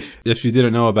 yeah, if you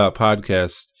didn't know about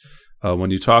podcasts,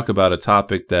 when you talk about a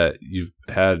topic that you've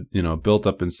had, you know, built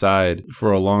up inside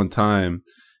for a long time,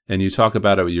 and you talk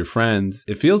about it with your friends,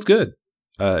 it feels good.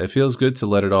 It feels good to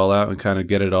let it all out and kind of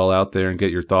get it all out there and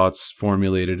get your thoughts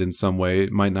formulated in some way.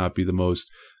 It might not be the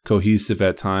most cohesive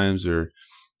at times or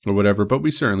whatever, but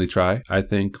we certainly try. I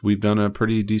think we've done a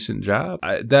pretty decent job.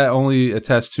 That only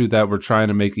attests to that we're trying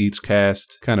to make each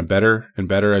cast kind of better and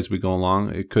better as we go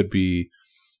along. It could be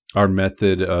our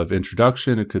method of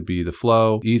introduction. It could be the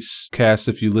flow. Each cast,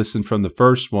 if you listen from the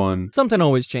first one, something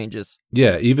always changes.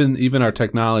 Yeah, even our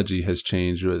technology has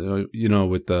changed. You know,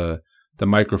 with the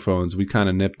microphones, we kind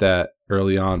of nipped that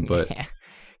early on, but yeah,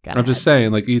 I'm just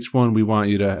saying, like, each one we want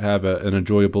you to have an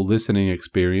enjoyable listening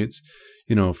experience.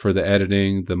 You know, for the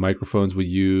editing, the microphones we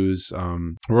use,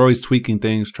 we're always tweaking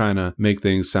things, trying to make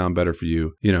things sound better for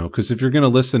you. You know, because if you're going to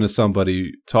listen to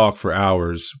somebody talk for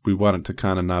hours, we want it to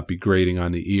kind of not be grating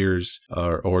on the ears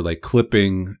or like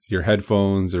clipping your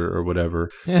headphones or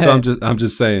whatever. So I'm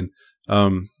just saying, a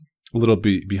little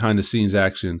bit behind the scenes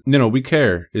action. You know, we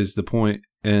care is the point.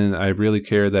 And I really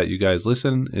care that you guys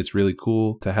listen. It's really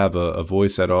cool to have a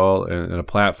voice at all and a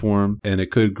platform, and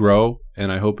it could grow,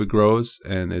 and I hope it grows,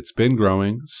 and it's been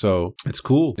growing, so it's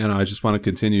cool. And I just want to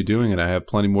continue doing it. I have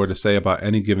plenty more to say about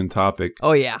any given topic.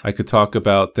 Oh, yeah. I could talk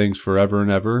about things forever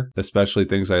and ever, especially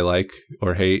things I like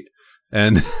or hate.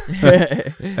 And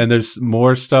and there's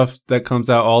more stuff that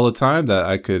comes out all the time that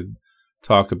I could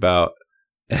talk about.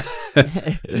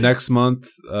 Next month,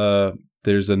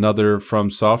 there's another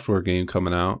From Software game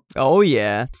coming out. Oh,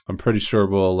 yeah. I'm pretty sure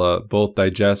we'll both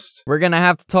digest. We're going to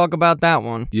have to talk about that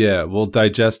one. Yeah, we'll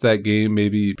digest that game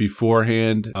maybe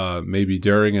beforehand, maybe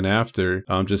during and after.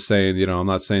 I'm just saying, you know, I'm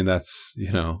not saying that's,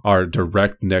 you know, our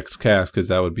direct next cast, because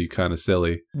that would be kind of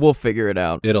silly. We'll figure it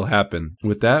out. It'll happen.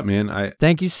 With that, man,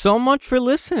 Thank you so much for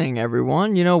listening,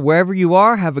 everyone. You know, wherever you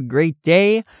are, have a great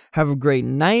day. Have a great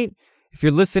night. If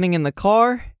you're listening in the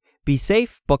car, be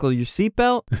safe, buckle your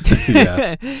seatbelt.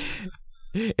 Yeah.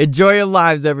 Enjoy your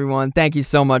lives, everyone. Thank you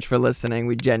so much for listening.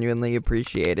 We genuinely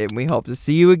appreciate it. And we hope to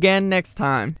see you again next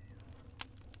time.